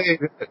save us.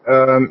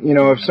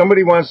 If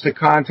somebody wants to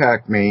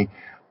contact me,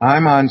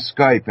 I'm on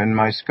Skype, and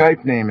my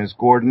Skype name is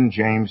Gordon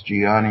James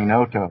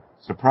Gianniotto.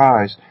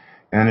 Surprise.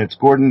 And it's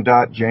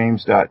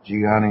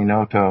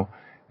gordon.james.gianniotto.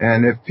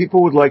 And if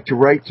people would like to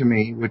write to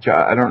me, which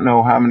I don't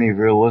know how many of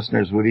your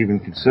listeners would even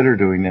consider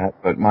doing that,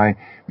 but my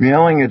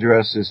mailing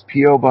address is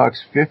P.O.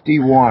 Box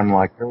 51,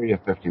 like Area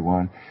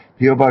 51,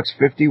 P.O. Box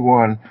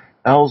 51,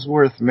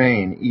 Ellsworth,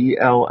 Maine,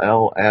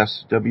 Ellsworth,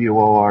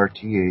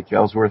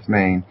 Ellsworth,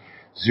 Maine,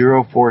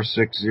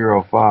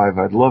 04605.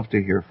 I'd love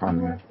to hear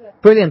from you.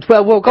 Brilliant.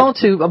 Well,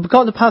 I'm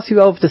going to pass you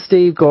over to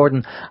Steve,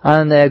 Gordon,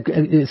 and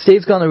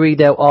Steve's going to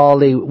read out all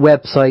the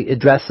website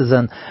addresses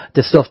and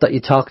the stuff that you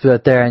talked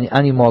about there, and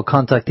any more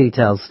contact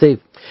details. Steve.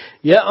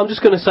 Yeah, I'm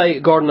just going to say,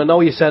 Gordon, I know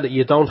you said that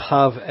you don't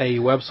have a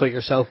website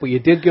yourself, but you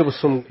did give us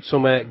some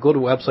good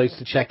websites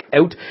to check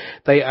out.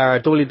 They are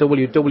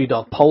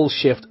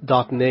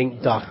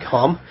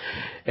www.poleshift.ning.com.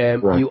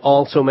 Right. You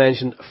also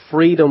mentioned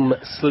Freedom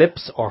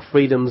Slips or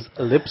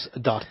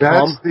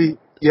freedomslips.com.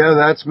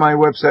 That's my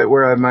website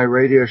where I have my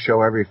radio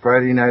show every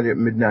Friday night at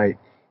midnight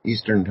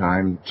Eastern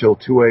Time till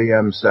 2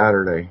 a.m.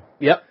 Saturday.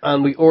 Yep,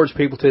 and we urge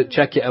people to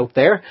check you out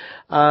there.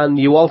 And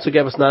you also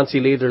gave us Nancy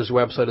Leader's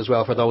website as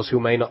well, for those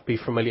who may not be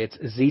familiar. It's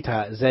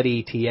Zeta,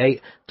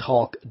 Z-E-T-A,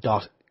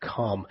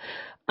 talk.com.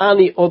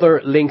 Any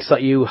other links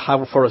that you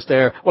have for us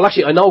there? Well,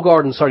 actually, I know,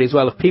 Gordon, sorry, as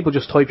well, if people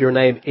just type your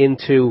name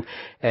into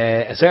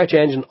a search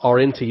engine or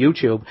into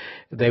YouTube,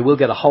 they will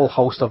get a whole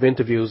host of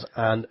interviews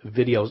and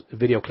video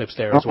clips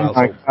there as well.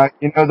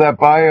 You know, that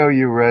bio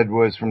you read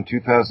was from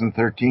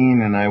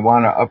 2013, and I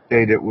want to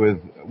update it with,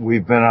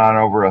 we've been on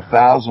over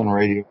 1,000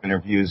 radio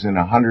interviews in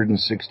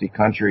 160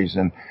 countries,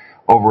 and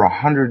over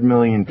 100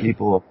 million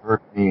people have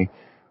heard me.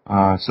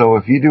 So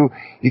if you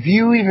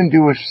even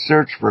do a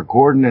search for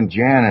Gordon and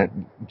Janet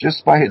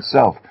just by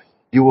itself,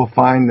 you will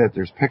find that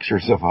there's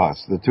pictures of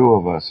us, the two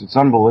of us. It's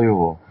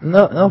unbelievable.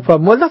 No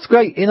problem. Well, that's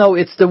great. You know,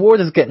 it's the word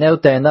is getting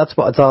out there, and that's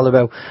what it's all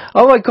about.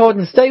 All right,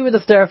 Gordon, stay with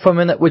us there for a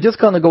minute. We're just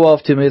going to go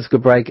off to a musical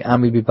break,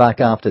 and we'll be back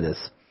after this.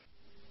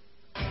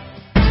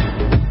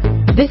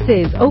 This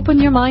is Open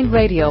Your Mind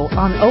Radio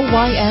on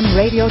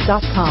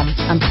OYMradio.com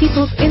and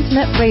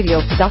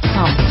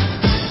peoplesinternetradio.com.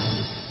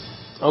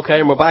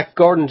 Okay, and we're back.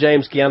 Gordon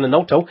James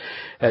Gianniotto.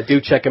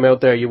 Do check him out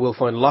there. You will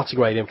find lots of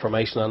great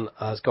information. And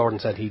as Gordon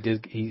said,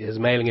 his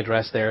mailing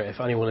address there, if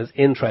anyone is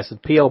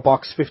interested, P.O.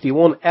 Box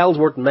 51,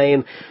 Ellsworth,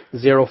 Maine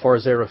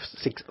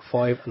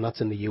 04065, and that's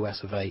in the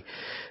US of A.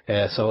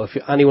 So if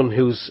anyone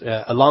who's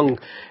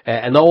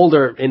an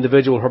older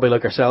individual, probably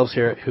like ourselves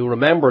here, who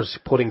remembers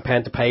putting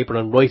pen to paper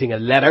and writing a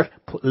letter,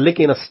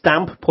 licking a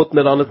stamp, putting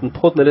it on it, and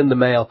putting it in the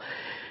mail,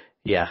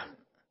 yeah.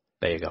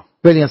 There you go.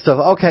 Brilliant stuff.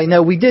 Okay,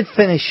 now we did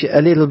finish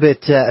a little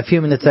bit a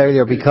few minutes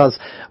earlier because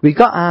we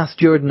got asked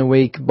during the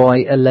week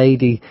by a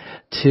lady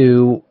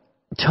to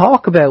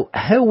talk about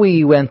how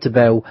we went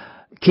about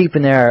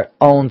keeping our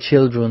own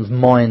children's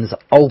minds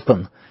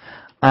open.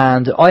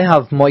 And I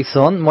have my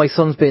son. My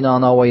son's been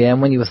on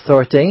OYM when he was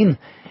 13.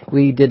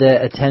 We did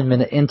a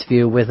 10-minute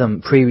interview with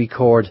him,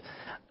 pre-record,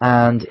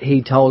 and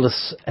he told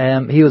us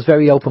he was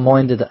very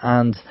open-minded,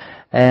 and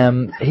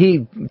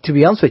he, to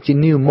be honest with you,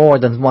 knew more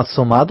than what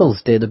some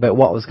adults did about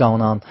what was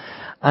going on.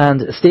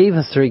 And Steve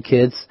has 3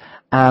 kids,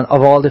 and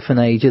of all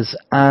different ages,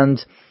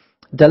 and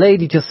the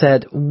lady just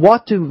said,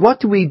 what do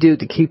we do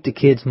to keep the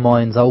kids'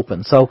 minds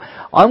open? So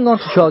I'm going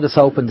to throw this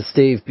open to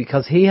Steve,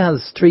 because he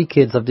has 3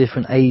 kids of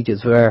different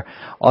ages, where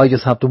I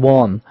just have the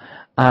one,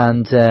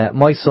 and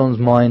my son's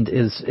mind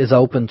is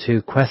open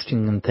to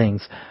questioning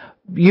things.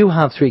 You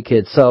have 3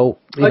 kids, so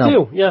you know. I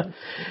do, yeah.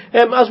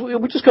 As we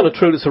just kind of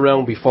threw this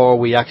around before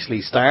we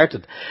actually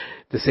started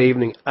this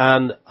evening,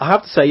 and I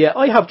have to say, yeah,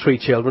 I have 3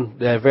 children,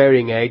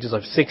 varying ages.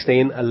 I've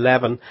 16,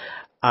 11,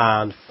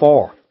 and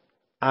 4.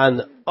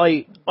 And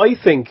I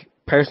think,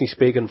 personally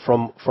speaking,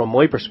 from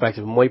my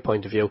perspective, my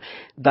point of view,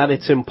 that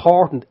it's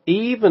important,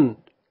 even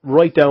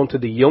right down to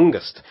the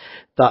youngest,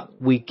 that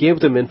we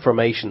give them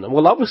information. And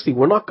well, obviously,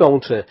 we're not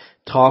going to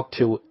talk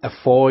to a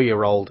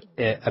 4-year-old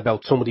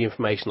about some of the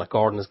information that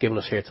Gordon has given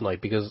us here tonight,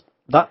 because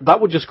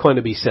that would just kind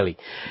of be silly,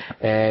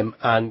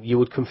 and you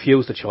would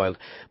confuse the child.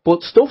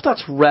 But stuff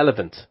that's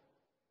relevant,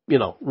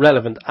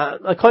 relevant.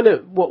 I kind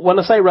of, when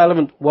I say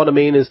relevant, what I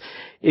mean is,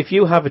 if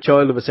you have a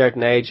child of a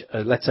certain age,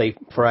 let's say,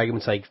 for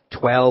argument's sake,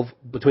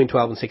 between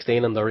 12 and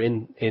 16, and they're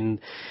in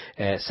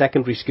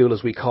secondary school,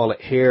 as we call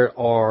it here,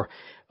 or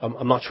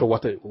I'm not sure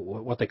what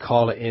they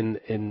call it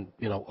in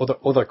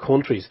other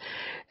countries,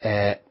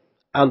 and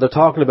they're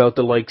talking about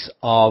the likes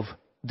of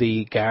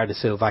the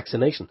Gardasil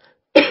vaccination.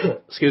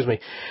 Excuse me.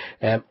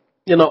 I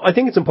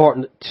think it's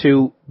important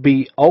to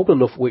be open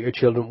enough with your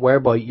children,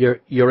 whereby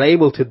you're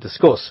able to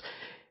discuss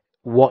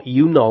what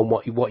you know,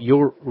 what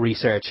your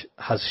research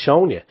has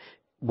shown you,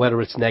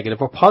 whether it's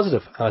negative or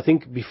positive. And I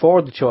think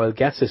before the child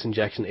gets this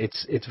injection,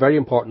 it's very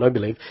important, I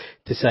believe,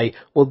 to say,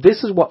 well,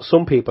 this is what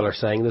some people are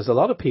saying. There's a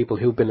lot of people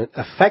who've been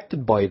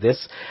affected by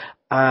this,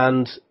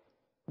 and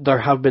there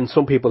have been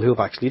some people who've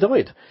actually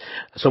died.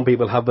 Some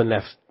people have been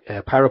left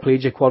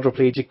paraplegic,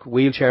 quadriplegic,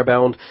 wheelchair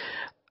bound,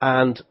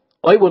 and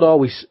I would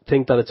always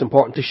think that it's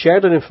important to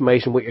share that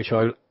information with your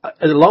child,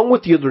 along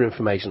with the other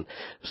information,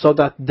 so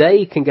that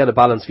they can get a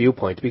balanced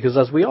viewpoint. Because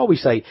as we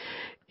always say,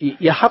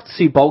 you have to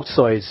see both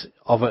sides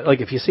of it.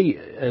 Like, if you see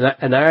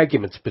an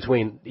argument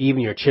between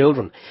even your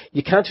children,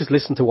 you can't just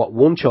listen to what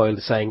one child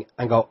is saying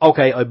and go,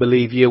 okay, I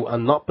believe you,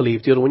 and not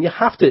believe the other one. You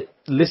have to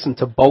listen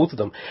to both of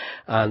them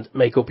and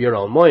make up your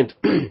own mind.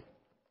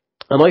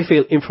 And I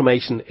feel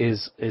information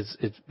is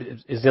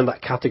in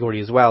that category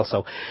as well.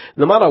 So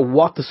no matter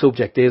what the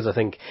subject is, I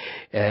think,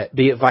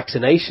 be it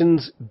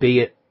vaccinations, be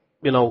it,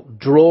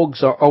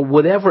 drugs, or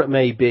whatever it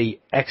may be,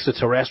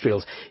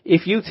 extraterrestrials,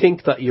 if you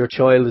think that your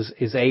child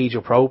is age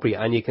appropriate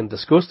and you can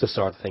discuss this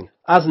sort of thing,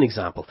 as an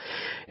example,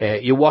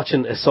 you're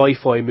watching a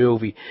sci-fi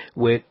movie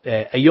with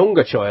a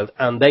younger child,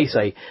 and they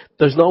say,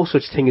 there's no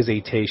such thing as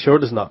ET. Sure,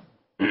 there's not.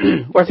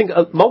 Where I think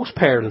most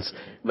parents,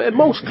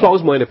 most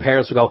close-minded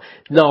parents would go,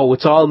 no,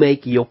 it's all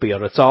makey-uppy,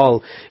 or it's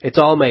all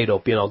made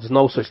up, there's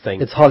no such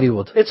thing. It's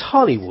Hollywood. It's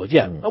Hollywood,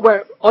 yeah.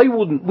 Where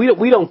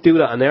we don't do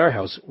that in our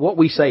house. What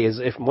we say is,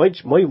 if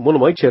one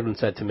of my children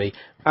said to me,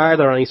 are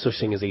there any such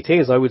thing as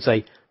ETs? I would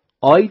say,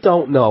 I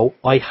don't know.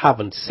 I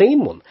haven't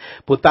seen one.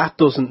 But that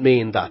doesn't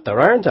mean that there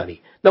aren't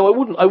any. Now,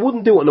 I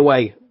wouldn't do it in a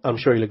way, I'm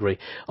sure you'll agree,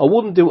 I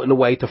wouldn't do it in a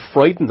way to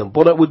frighten them,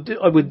 but I would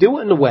do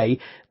it in a way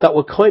that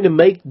would kind of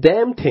make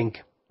them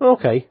think,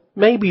 okay,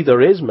 maybe there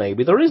is,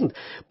 maybe there isn't.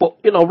 But,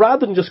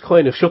 rather than just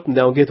kind of shut them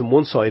down, give them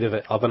one side of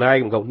an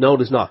argument, go, no,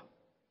 there's not.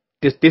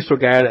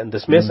 Disregard it and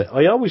dismiss it.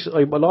 I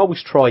will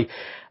always try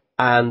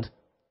and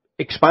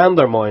expand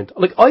their mind.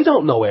 Like, I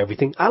don't know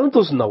everything. Alan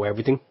doesn't know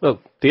everything.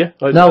 Well, do you?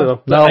 I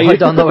don't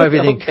know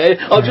everything. Okay,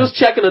 I'm just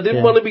checking. I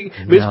didn't want to be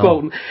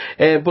misquoting.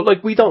 But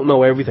like, we don't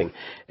know everything.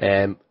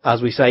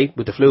 As we say,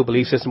 with the fluid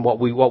belief system, what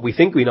we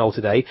think we know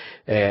today,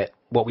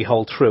 what we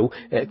hold true,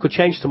 could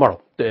change tomorrow,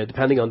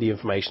 depending on the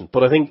information.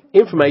 But I think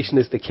information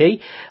is the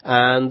key,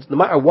 and no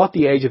matter what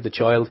the age of the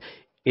child,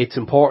 it's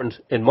important,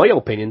 in my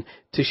opinion,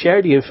 to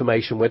share the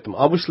information with them.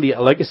 Obviously,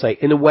 like I say,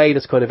 in a way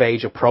that's kind of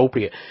age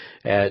appropriate.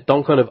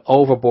 Don't kind of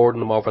overburden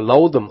them,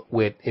 overload them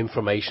with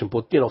information,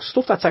 but,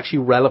 stuff that's actually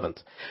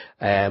relevant.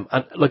 And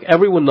like,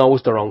 everyone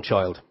knows their own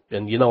child,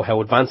 and you know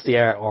how advanced they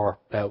are, or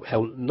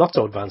how not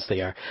so advanced they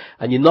are,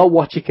 and you know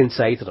what you can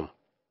say to them.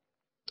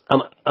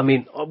 And I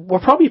mean, we're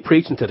probably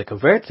preaching to the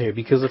converted here,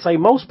 because I'd say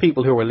most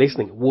people who are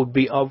listening would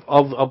be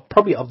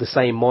probably of the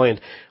same mind,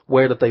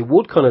 where that they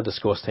would kind of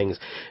discuss things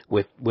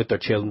with their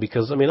children,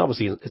 because I mean,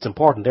 obviously it's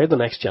important. They're the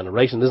next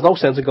generation. There's no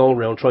sense in going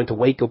around trying to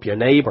wake up your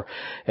neighbour,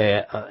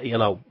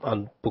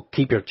 but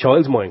keep your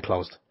child's mind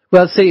closed.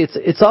 Well, see,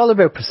 it's all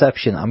about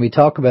perception, and we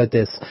talk about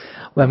this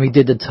when we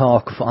did the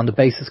talk on the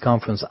Basis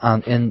Conference,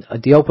 and in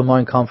the Open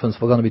Mind Conference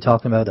we're going to be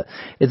talking about it.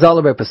 It's all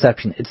about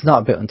perception. It's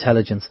not about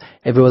intelligence.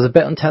 If it was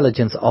about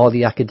intelligence, all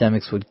the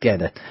academics would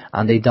get it,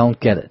 and they don't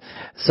get it.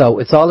 So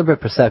it's all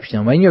about perception.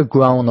 And when you're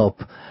grown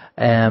up,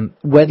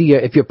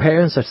 if your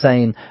parents are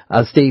saying,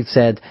 as Steve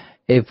said,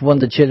 if one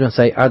of the children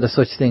say, are there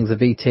such things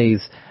as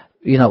ETs?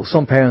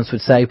 Some parents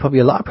would say, probably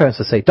a lot of parents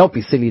would say, don't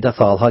be silly,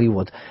 that's all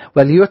Hollywood.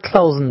 Well, you're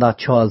closing that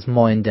child's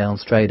mind down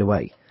straight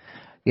away,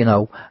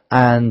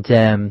 and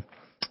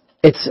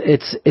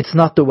it's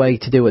not the way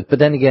to do it. But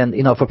then again,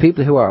 for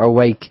people who are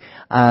awake,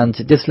 and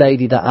this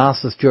lady that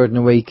asked us during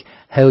the week,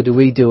 how do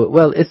we do it?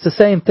 Well, it's the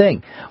same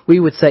thing. We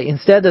would say,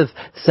 instead of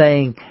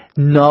saying,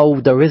 no,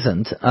 there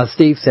isn't, as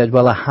Steve said,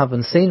 well, I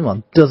haven't seen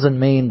one, doesn't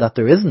mean that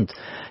there isn't.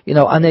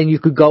 And then you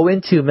could go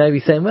into maybe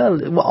saying,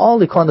 well, all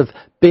the kind of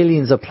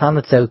billions of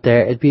planets out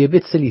there, it'd be a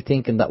bit silly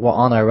thinking that we're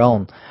on our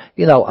own,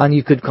 and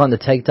you could kind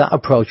of take that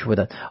approach with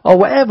it, or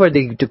whatever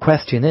the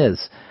question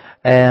is.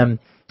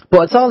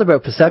 But it's all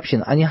about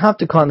perception, and you have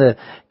to kind of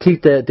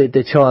keep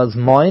the child's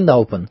mind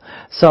open.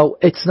 So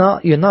it's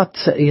not, you're not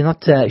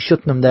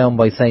shutting them down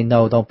by saying,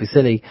 no, don't be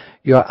silly.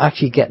 You're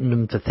actually getting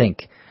them to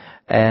think.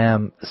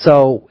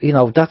 So,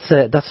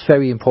 that's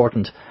very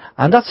important.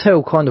 And that's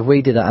how kind of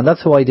we did it, and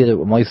that's how I did it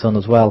with my son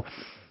as well.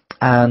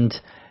 And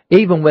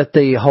even with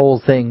the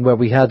whole thing where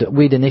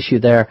we'd an issue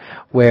there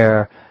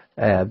where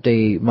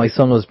my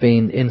son was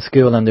being in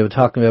school, and they were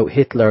talking about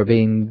Hitler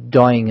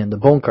dying in the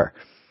bunker,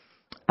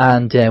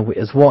 and with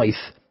his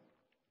wife.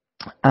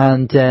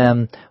 And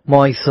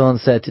my son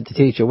said to the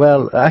teacher,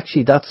 well,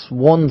 actually that's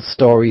one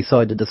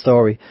side of the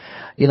story,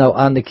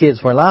 and the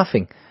kids were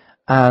laughing.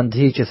 And the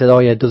teacher said, oh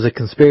yeah, there's a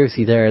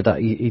conspiracy there that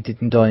he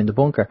didn't die in the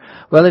bunker.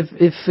 Well,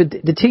 if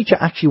the teacher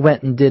actually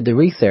went and did the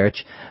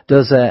research,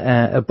 there's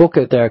a book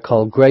out there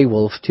called Grey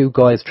Wolf, 2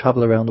 guys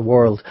travel around the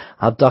world,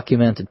 have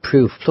documented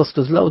proof, plus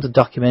there's loads of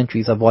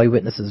documentaries of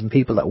eyewitnesses and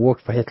people that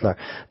worked for Hitler.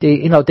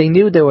 They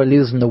knew they were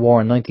losing the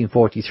war in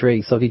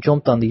 1943, so they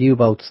jumped on the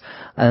U-boats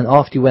and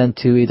off they went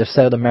to either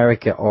South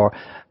America or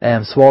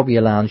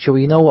Swabialand. So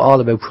we know all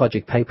about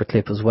Project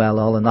Paperclip as well.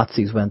 All the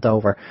Nazis went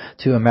over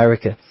to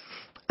America.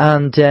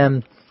 And,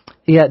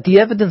 the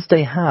evidence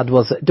they had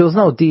was, there was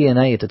no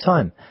DNA at the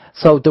time.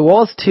 So there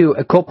was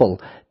a couple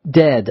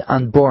dead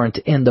and burnt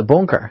in the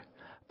bunker,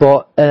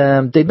 but,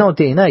 they'd no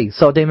DNA.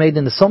 So they made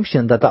an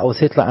assumption that was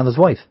Hitler and his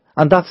wife.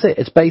 And that's it.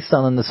 It's based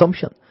on an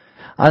assumption.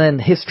 And in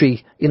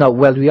history, we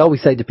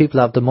always say the people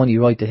have the money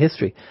write the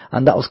history.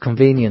 And that was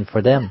convenient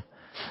for them.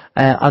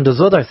 And there's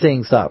other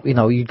things that,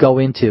 you go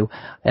into.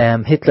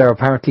 Hitler,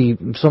 apparently,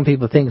 some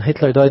people think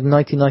Hitler died in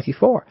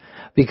 1994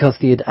 because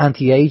they had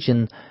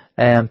anti-aging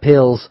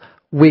pills,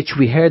 which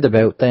we heard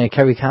about,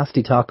 Kerry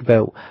Cassidy talked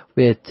about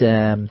with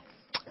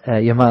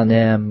your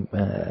man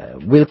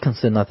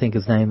Wilkinson, I think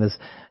his name is.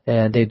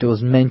 There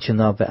was mention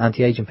of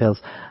anti-aging pills.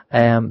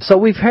 So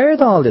we've heard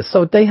all this.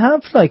 So they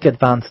have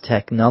advanced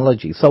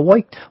technology. So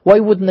why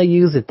wouldn't they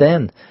use it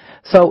then?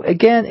 So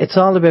again, it's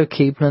all about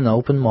keeping an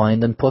open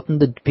mind and putting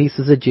the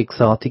pieces of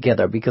jigsaw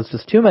together, because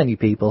there's too many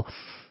people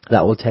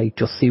that will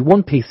just see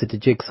one piece of the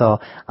jigsaw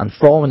and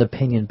form an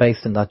opinion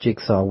based on that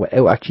jigsaw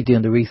without actually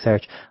doing the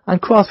research and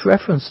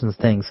cross-referencing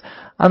things.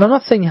 And I'm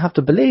not saying you have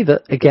to believe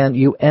it. Again,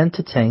 you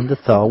entertain the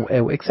thought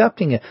without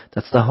accepting it.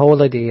 That's the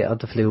whole idea of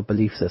the fluid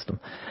belief system.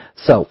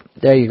 So,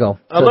 there you go.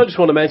 And I just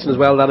want to mention as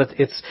well that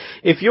it's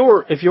if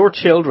your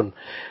children,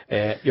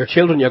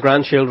 your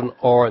grandchildren,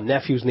 or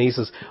nephews,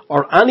 nieces,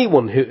 or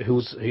anyone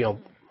who's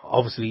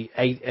obviously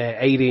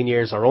 18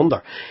 years or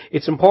under.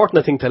 It's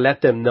important, I think, to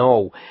let them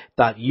know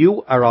that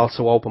you are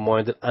also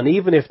open-minded, and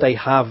even if they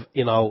have,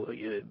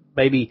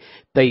 maybe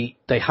they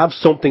have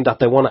something that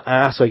they want to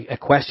ask, a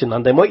question,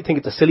 and they might think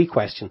it's a silly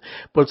question,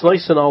 but it's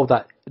nice to know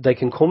that they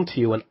can come to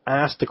you and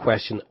ask the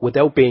question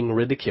without being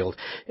ridiculed.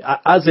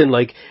 As in,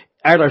 like,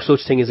 are there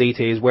such thing as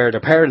ETs, where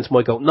their parents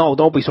might go, no,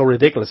 don't be so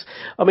ridiculous.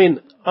 I mean,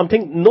 I'm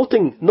thinking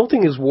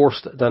nothing is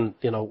worse than,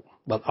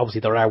 well,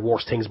 obviously there are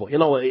worse things, but,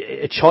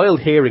 a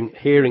child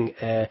hearing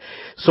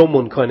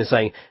someone kind of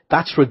saying,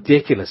 that's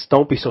ridiculous,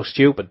 don't be so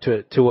stupid,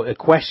 to a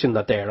question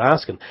that they're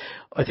asking.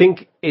 I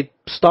think it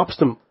stops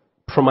them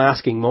from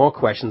asking more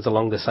questions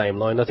along the same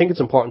line. I think it's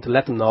important to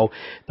let them know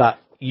that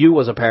you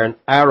as a parent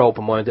are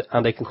open-minded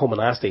and they can come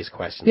and ask these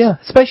questions. Yeah,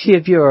 especially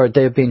if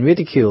they've been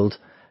ridiculed.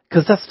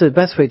 Because that's the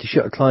best way to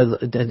shut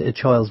a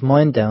child's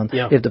mind down,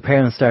 if the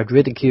parents start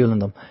ridiculing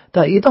them.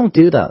 That you don't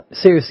do that.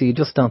 Seriously, you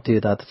just don't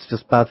do that. It's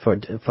just bad for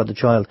the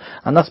child.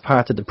 And that's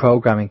part of the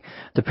programming.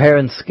 The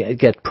parents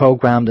get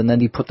programmed and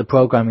then you put the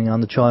programming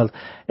on the child.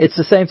 It's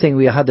the same thing.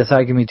 We had this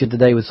argument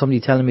today with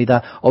somebody telling me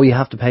that, you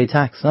have to pay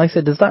tax. And I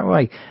said, is that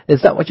right?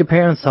 Is that what your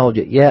parents told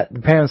you? Yeah,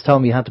 the parents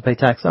told me you have to pay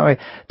tax. All right.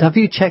 Have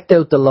you checked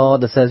out the law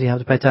that says you have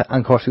to pay tax?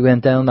 And of course we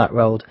went down that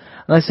road.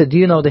 And I said, do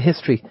you know the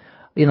history?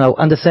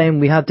 And the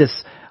same, we had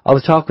this, I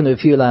was talking to a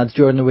few lads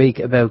during the week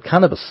about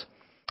cannabis.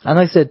 And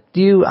I said,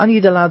 any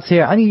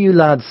of you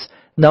lads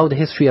know the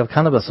history of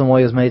cannabis and why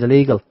it was made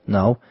illegal?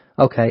 No.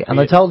 Okay. And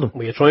I told them.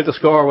 Were you trying to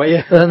score, were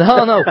you?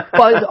 No.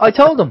 But I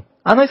told them.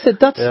 And I said,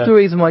 that's the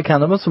reason why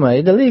cannabis was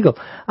made illegal.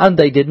 And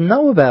they didn't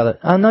know about it.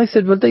 And I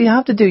said, well, you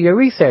have to do your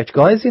research,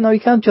 guys. You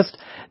can't just,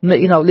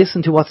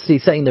 listen to what's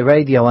saying on the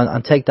radio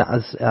and take that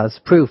as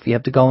proof. You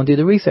have to go and do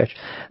the research.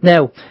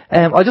 Now,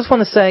 I just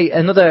want to say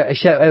a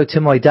shout out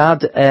to my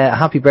dad.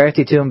 Happy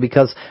birthday to him,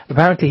 because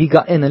apparently he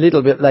got in a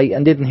little bit late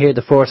and didn't hear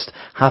the first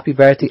happy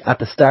birthday at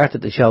the start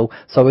of the show.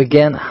 So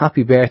again,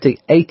 happy birthday.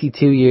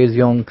 82 years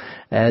young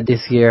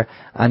this year.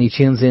 And he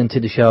tunes in to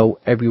the show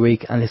every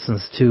week and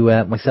listens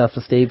to myself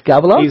and Steve.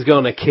 Cabal. He's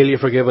going to kill you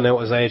for giving out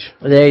his age.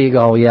 There you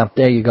go,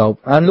 there you go.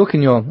 And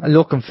looking young, and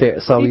looking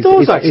fit. So he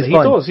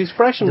does. He's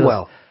fresh and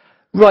well.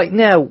 Right,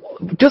 now,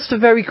 just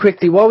very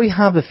quickly, while we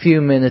have a few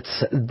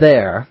minutes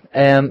there,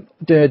 on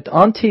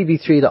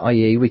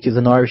TV3.ie, which is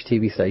an Irish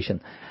TV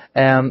station,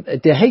 the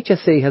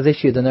HSE has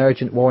issued an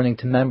urgent warning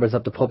to members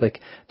of the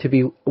public to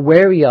be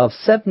wary of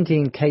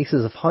 17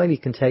 cases of highly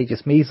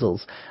contagious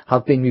measles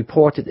have been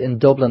reported in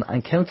Dublin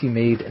and County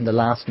Meath in the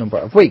last number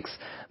of weeks.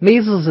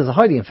 Measles is a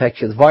highly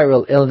infectious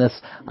viral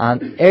illness,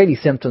 and early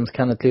symptoms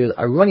can include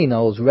a runny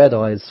nose, red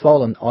eyes,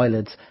 swollen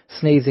eyelids,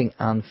 sneezing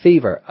and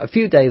fever. A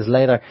few days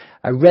later,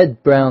 a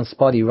red-brown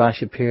spotty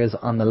rash appears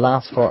and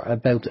lasts for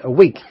about a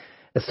week.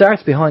 It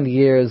starts behind the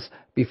ears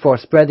before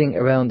spreading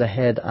around the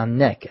head and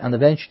neck, and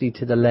eventually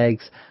to the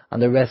legs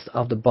and the rest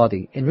of the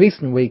body. In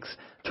recent weeks,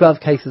 12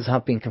 cases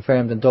have been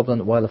confirmed in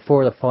Dublin, while a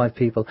further 5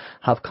 people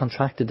have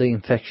contracted the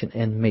infection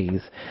in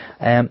Meath.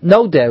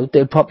 No doubt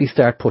they'll probably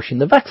start pushing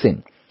the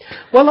vaccine.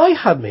 Well, I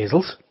had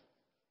measles.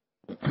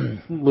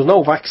 There was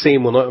no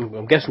vaccine when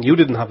I'm guessing you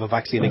didn't have a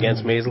vaccine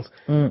against measles,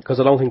 because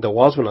I don't think there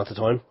was one at the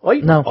time.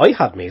 I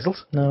had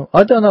measles. No,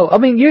 I don't know. I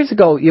mean, years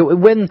ago,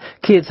 when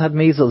kids had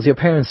measles, your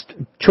parents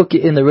chuck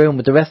you in the room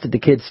with the rest of the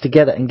kids to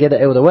get it and get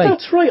it out of the way.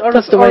 That's right.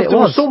 That's the way it was. There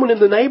was someone in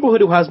the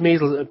neighbourhood who has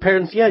measles.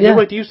 Parents, you're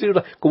right, they used to do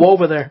that. Go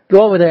over there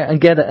and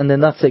get it, and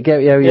then that's it,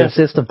 get it out of your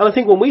system. And I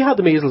think when we had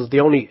the measles,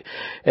 the only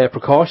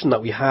precaution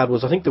that we had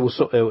was, I think there was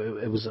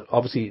it was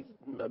obviously,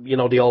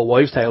 the old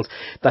wives' tales,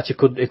 that it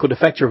could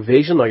affect your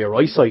vision or your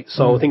eyesight.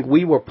 So I think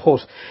we were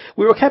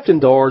kept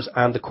indoors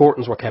and the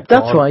curtains were kept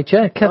on. That's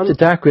right, kept a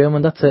dark room,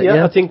 and that's it.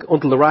 Yeah, I think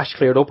until the rash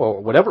cleared up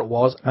or whatever it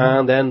was,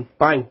 and then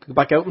bang, go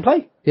back out and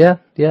play. Yeah,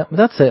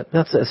 that's it.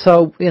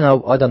 So,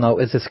 I don't know,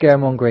 is it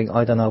scaremongering?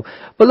 I don't know.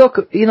 But look,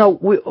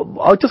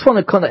 I just want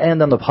to kind of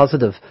end on the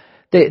positive.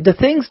 The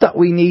things that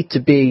we need to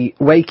be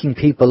waking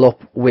people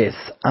up with,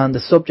 and the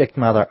subject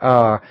matter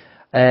are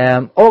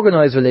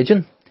organised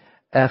religion,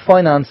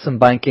 finance and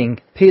banking,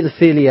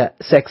 paedophilia,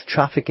 sex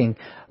trafficking,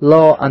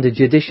 law and the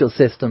judicial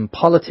system,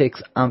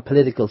 politics and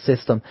political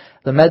system,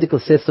 the medical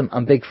system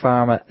and big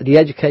pharma, the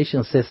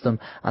educational system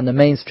and the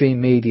mainstream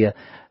media.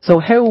 So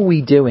how are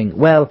we doing?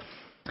 Well,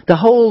 the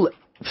whole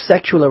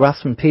sexual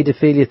harassment,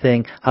 paedophilia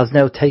thing has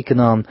now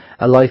taken on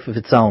a life of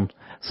its own.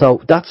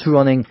 So that's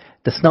running,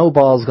 the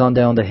snowball's gone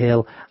down the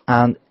hill,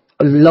 and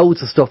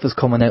loads of stuff is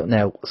coming out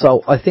now.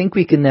 So I think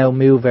we can now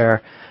move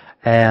our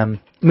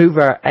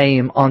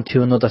aim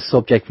onto another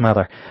subject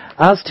matter.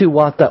 As to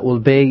what that will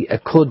be,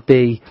 it could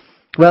be,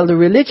 well, the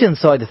religion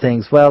side of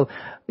things. Well,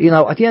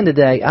 at the end of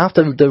the day,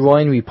 after the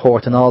Ryan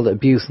report and all the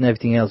abuse and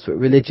everything else with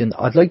religion,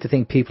 I'd like to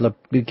think people are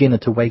beginning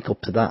to wake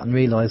up to that and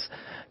realise,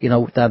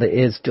 that it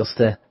is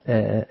just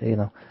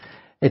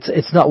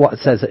it's not what it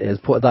says it is,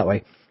 put it that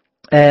way.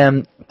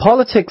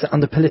 Politics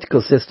and the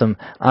political system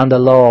and the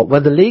law.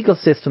 Well, the legal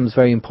system is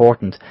very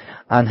important,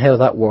 and how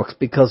that works,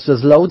 because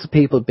there's loads of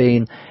people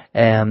being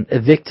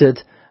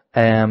evicted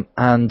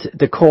and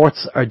the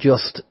courts are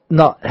just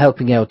not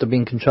helping out. They're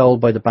being controlled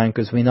by the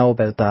bankers. We know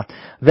about that.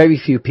 Very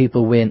few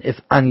people win, if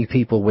any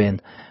people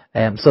win.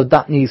 So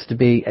that needs to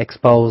be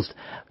exposed.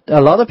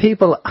 A lot of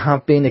people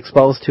have been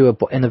exposed to it,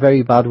 but in a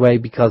very bad way,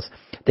 because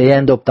they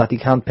end up that they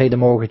can't pay the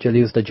mortgage or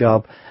lose their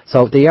job.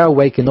 So they are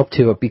waking up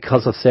to it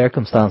because of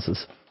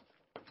circumstances.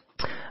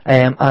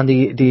 And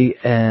the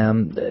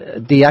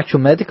actual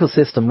medical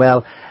system,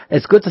 well,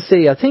 it's good to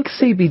see. I think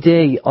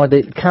CBD, or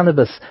the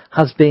cannabis,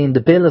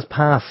 the bill has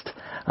passed,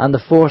 and the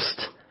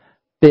first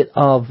bit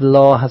of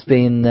law has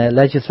been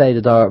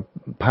legislated, or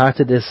part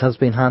of this has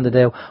been handed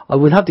out. I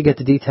will have to get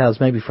the details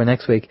maybe for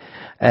next week.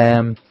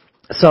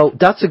 So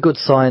that's a good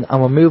sign,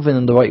 and we're moving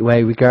in the right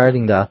way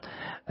regarding that.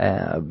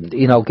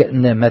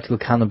 Getting the medical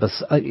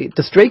cannabis,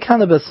 the street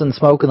cannabis and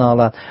smoke and all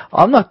that,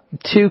 I'm not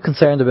too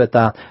concerned about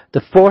that.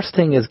 The first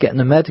thing is getting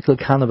the medical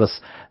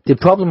cannabis. The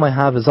problem I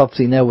have is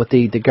obviously now with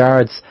the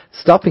guards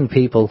stopping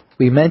people.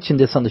 We mentioned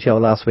this on the show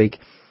last week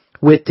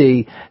with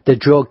the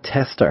drug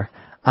tester,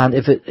 and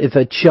if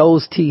it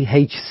shows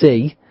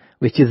THC,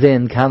 which is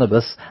in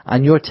cannabis,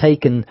 and you're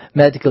taking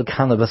medical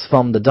cannabis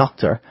from the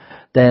doctor,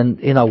 then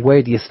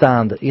where do you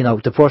stand?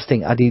 The first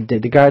thing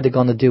the guard are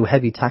going to do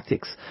heavy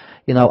tactics.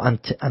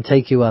 And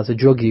take you as a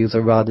drug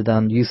user rather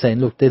than you saying,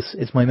 look, this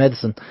is my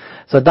medicine.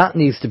 So that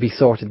needs to be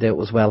sorted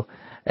out as well.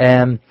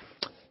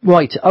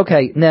 Right,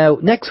 okay, now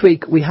next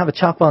week we have a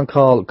chap on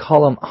called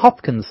Colm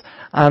Hopkins,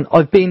 and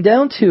I've been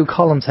down to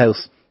Colm's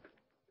house,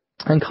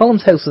 and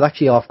Colm's house is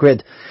actually off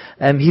grid.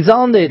 He's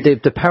on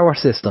the power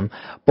system,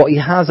 but he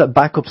has a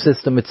backup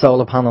system with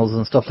solar panels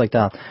and stuff like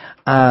that.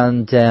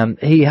 And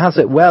he has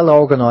it well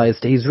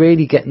organised. He's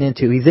really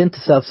he's into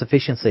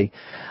self-sufficiency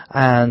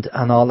and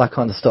all that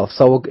kind of stuff.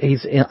 So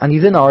he's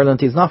in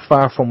Ireland. He's not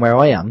far from where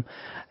I am.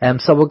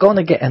 So we're going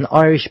to get an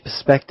Irish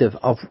perspective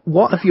of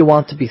what if you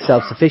want to be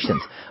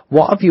self-sufficient?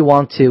 What if you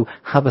want to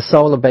have a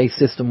solar-based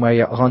system where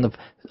you're kind of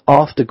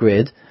off the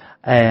grid,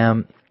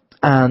 and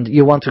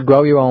you want to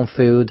grow your own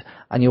food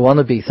and you want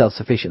to be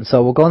self-sufficient?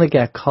 So we're going to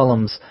get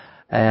Colm's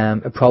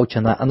approach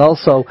on that. And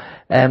also,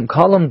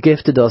 Colm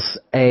gifted us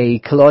a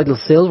colloidal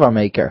silver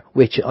maker,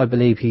 which I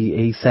believe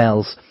he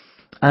sells.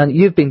 And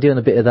you've been doing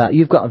a bit of that.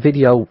 You've got a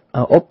video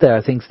up there,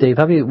 I think, Steve.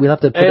 Have you? We'll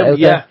have to put it out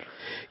there.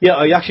 Yeah,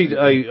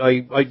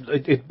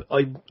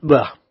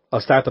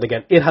 I'll start that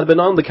again. It had been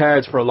on the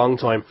cards for a long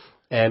time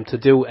to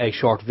do a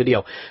short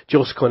video,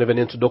 just kind of an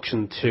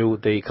introduction to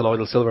the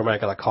colloidal silver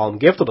maker that Colm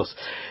gifted us.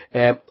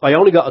 I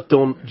only got it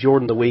done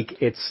during the week.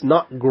 It's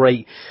not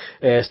great.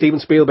 Steven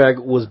Spielberg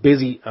was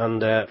busy,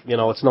 and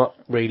it's not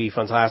really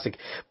fantastic.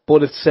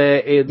 But it's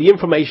the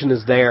information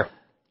is there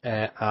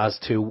as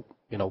to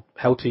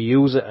how to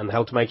use it and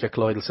how to make your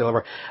colloidal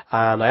silver.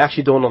 And I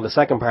actually done on the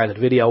second part of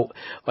the video,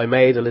 I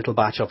made a little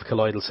batch of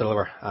colloidal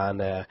silver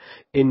and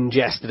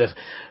ingested it.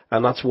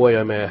 And that's why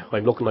I'm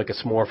looking like a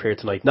smurf here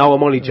tonight. No,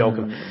 I'm only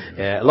joking.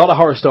 A lot of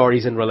horror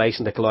stories in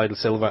relation to colloidal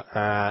silver.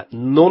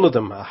 None of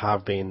them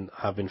have been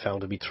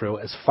found to be true,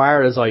 as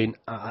far as I'm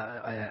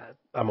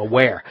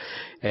aware.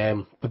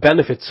 The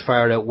benefits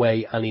far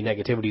outweigh any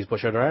negativities, but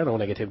sure, there are no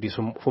negativities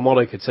from what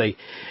I could say.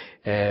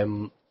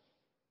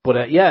 But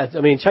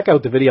check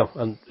out the video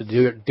and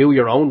do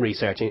your own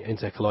research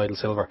into colloidal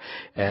silver.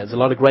 There's a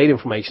lot of great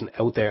information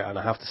out there, and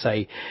I have to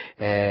say,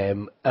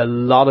 a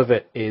lot of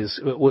it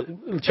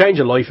will change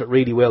your life. It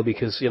really will,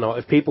 because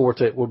if people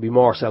would be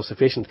more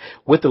self-sufficient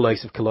with the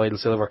likes of colloidal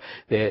silver,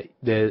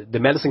 the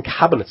medicine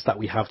cabinets that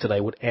we have today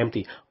would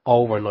empty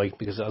overnight.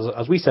 Because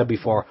as we said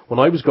before, when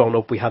I was growing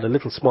up, we had a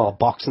little small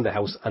box in the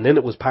house, and then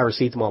it was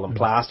paracetamol and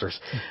plasters,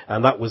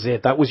 and that was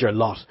it. That was your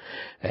lot.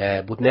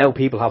 But now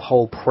people have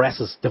whole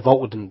presses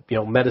devoted in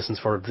medicines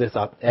for this,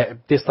 that, and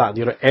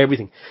the other,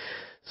 everything.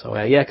 So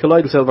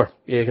colloidal silver,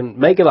 you can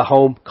make it at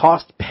home,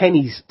 cost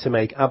pennies to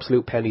make,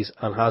 absolute pennies,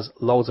 and has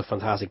loads of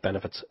fantastic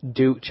benefits.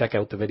 Do check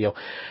out the video.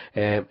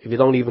 If you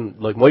don't even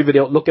like my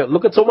video, look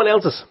at someone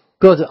else's.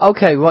 Good.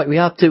 Okay, right, we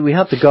have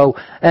to go.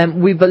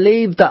 We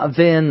believe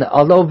that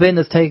although Vin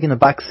is taking a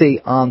back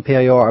seat on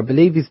PIR, I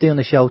believe he's doing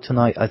a show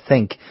tonight, I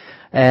think.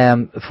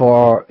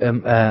 For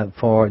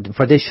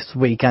this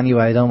week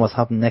anyway. I don't know what's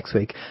happening next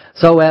week.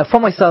 So for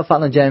myself,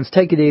 Alan James,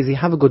 take it easy,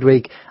 have a good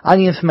week.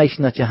 Any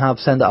information that you have,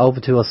 send it over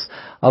to us,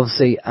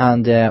 obviously,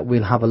 and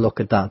we'll have a look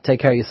at that. Take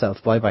care of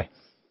yourself. Bye bye.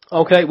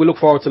 Okay, we look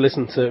forward to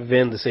listening to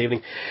Vin this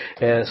evening.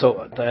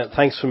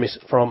 Thanks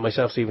from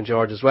myself, Stephen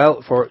George, as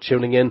well, for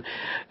tuning in.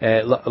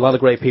 A lot of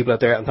great people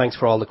out there, and thanks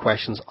for all the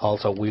questions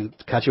also. We'll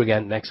catch you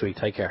again next week.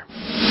 Take care.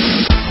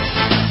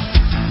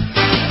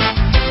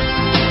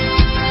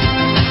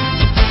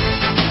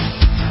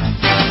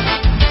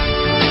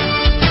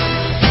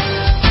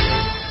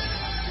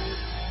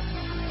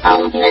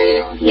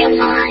 Open your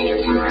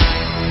mind.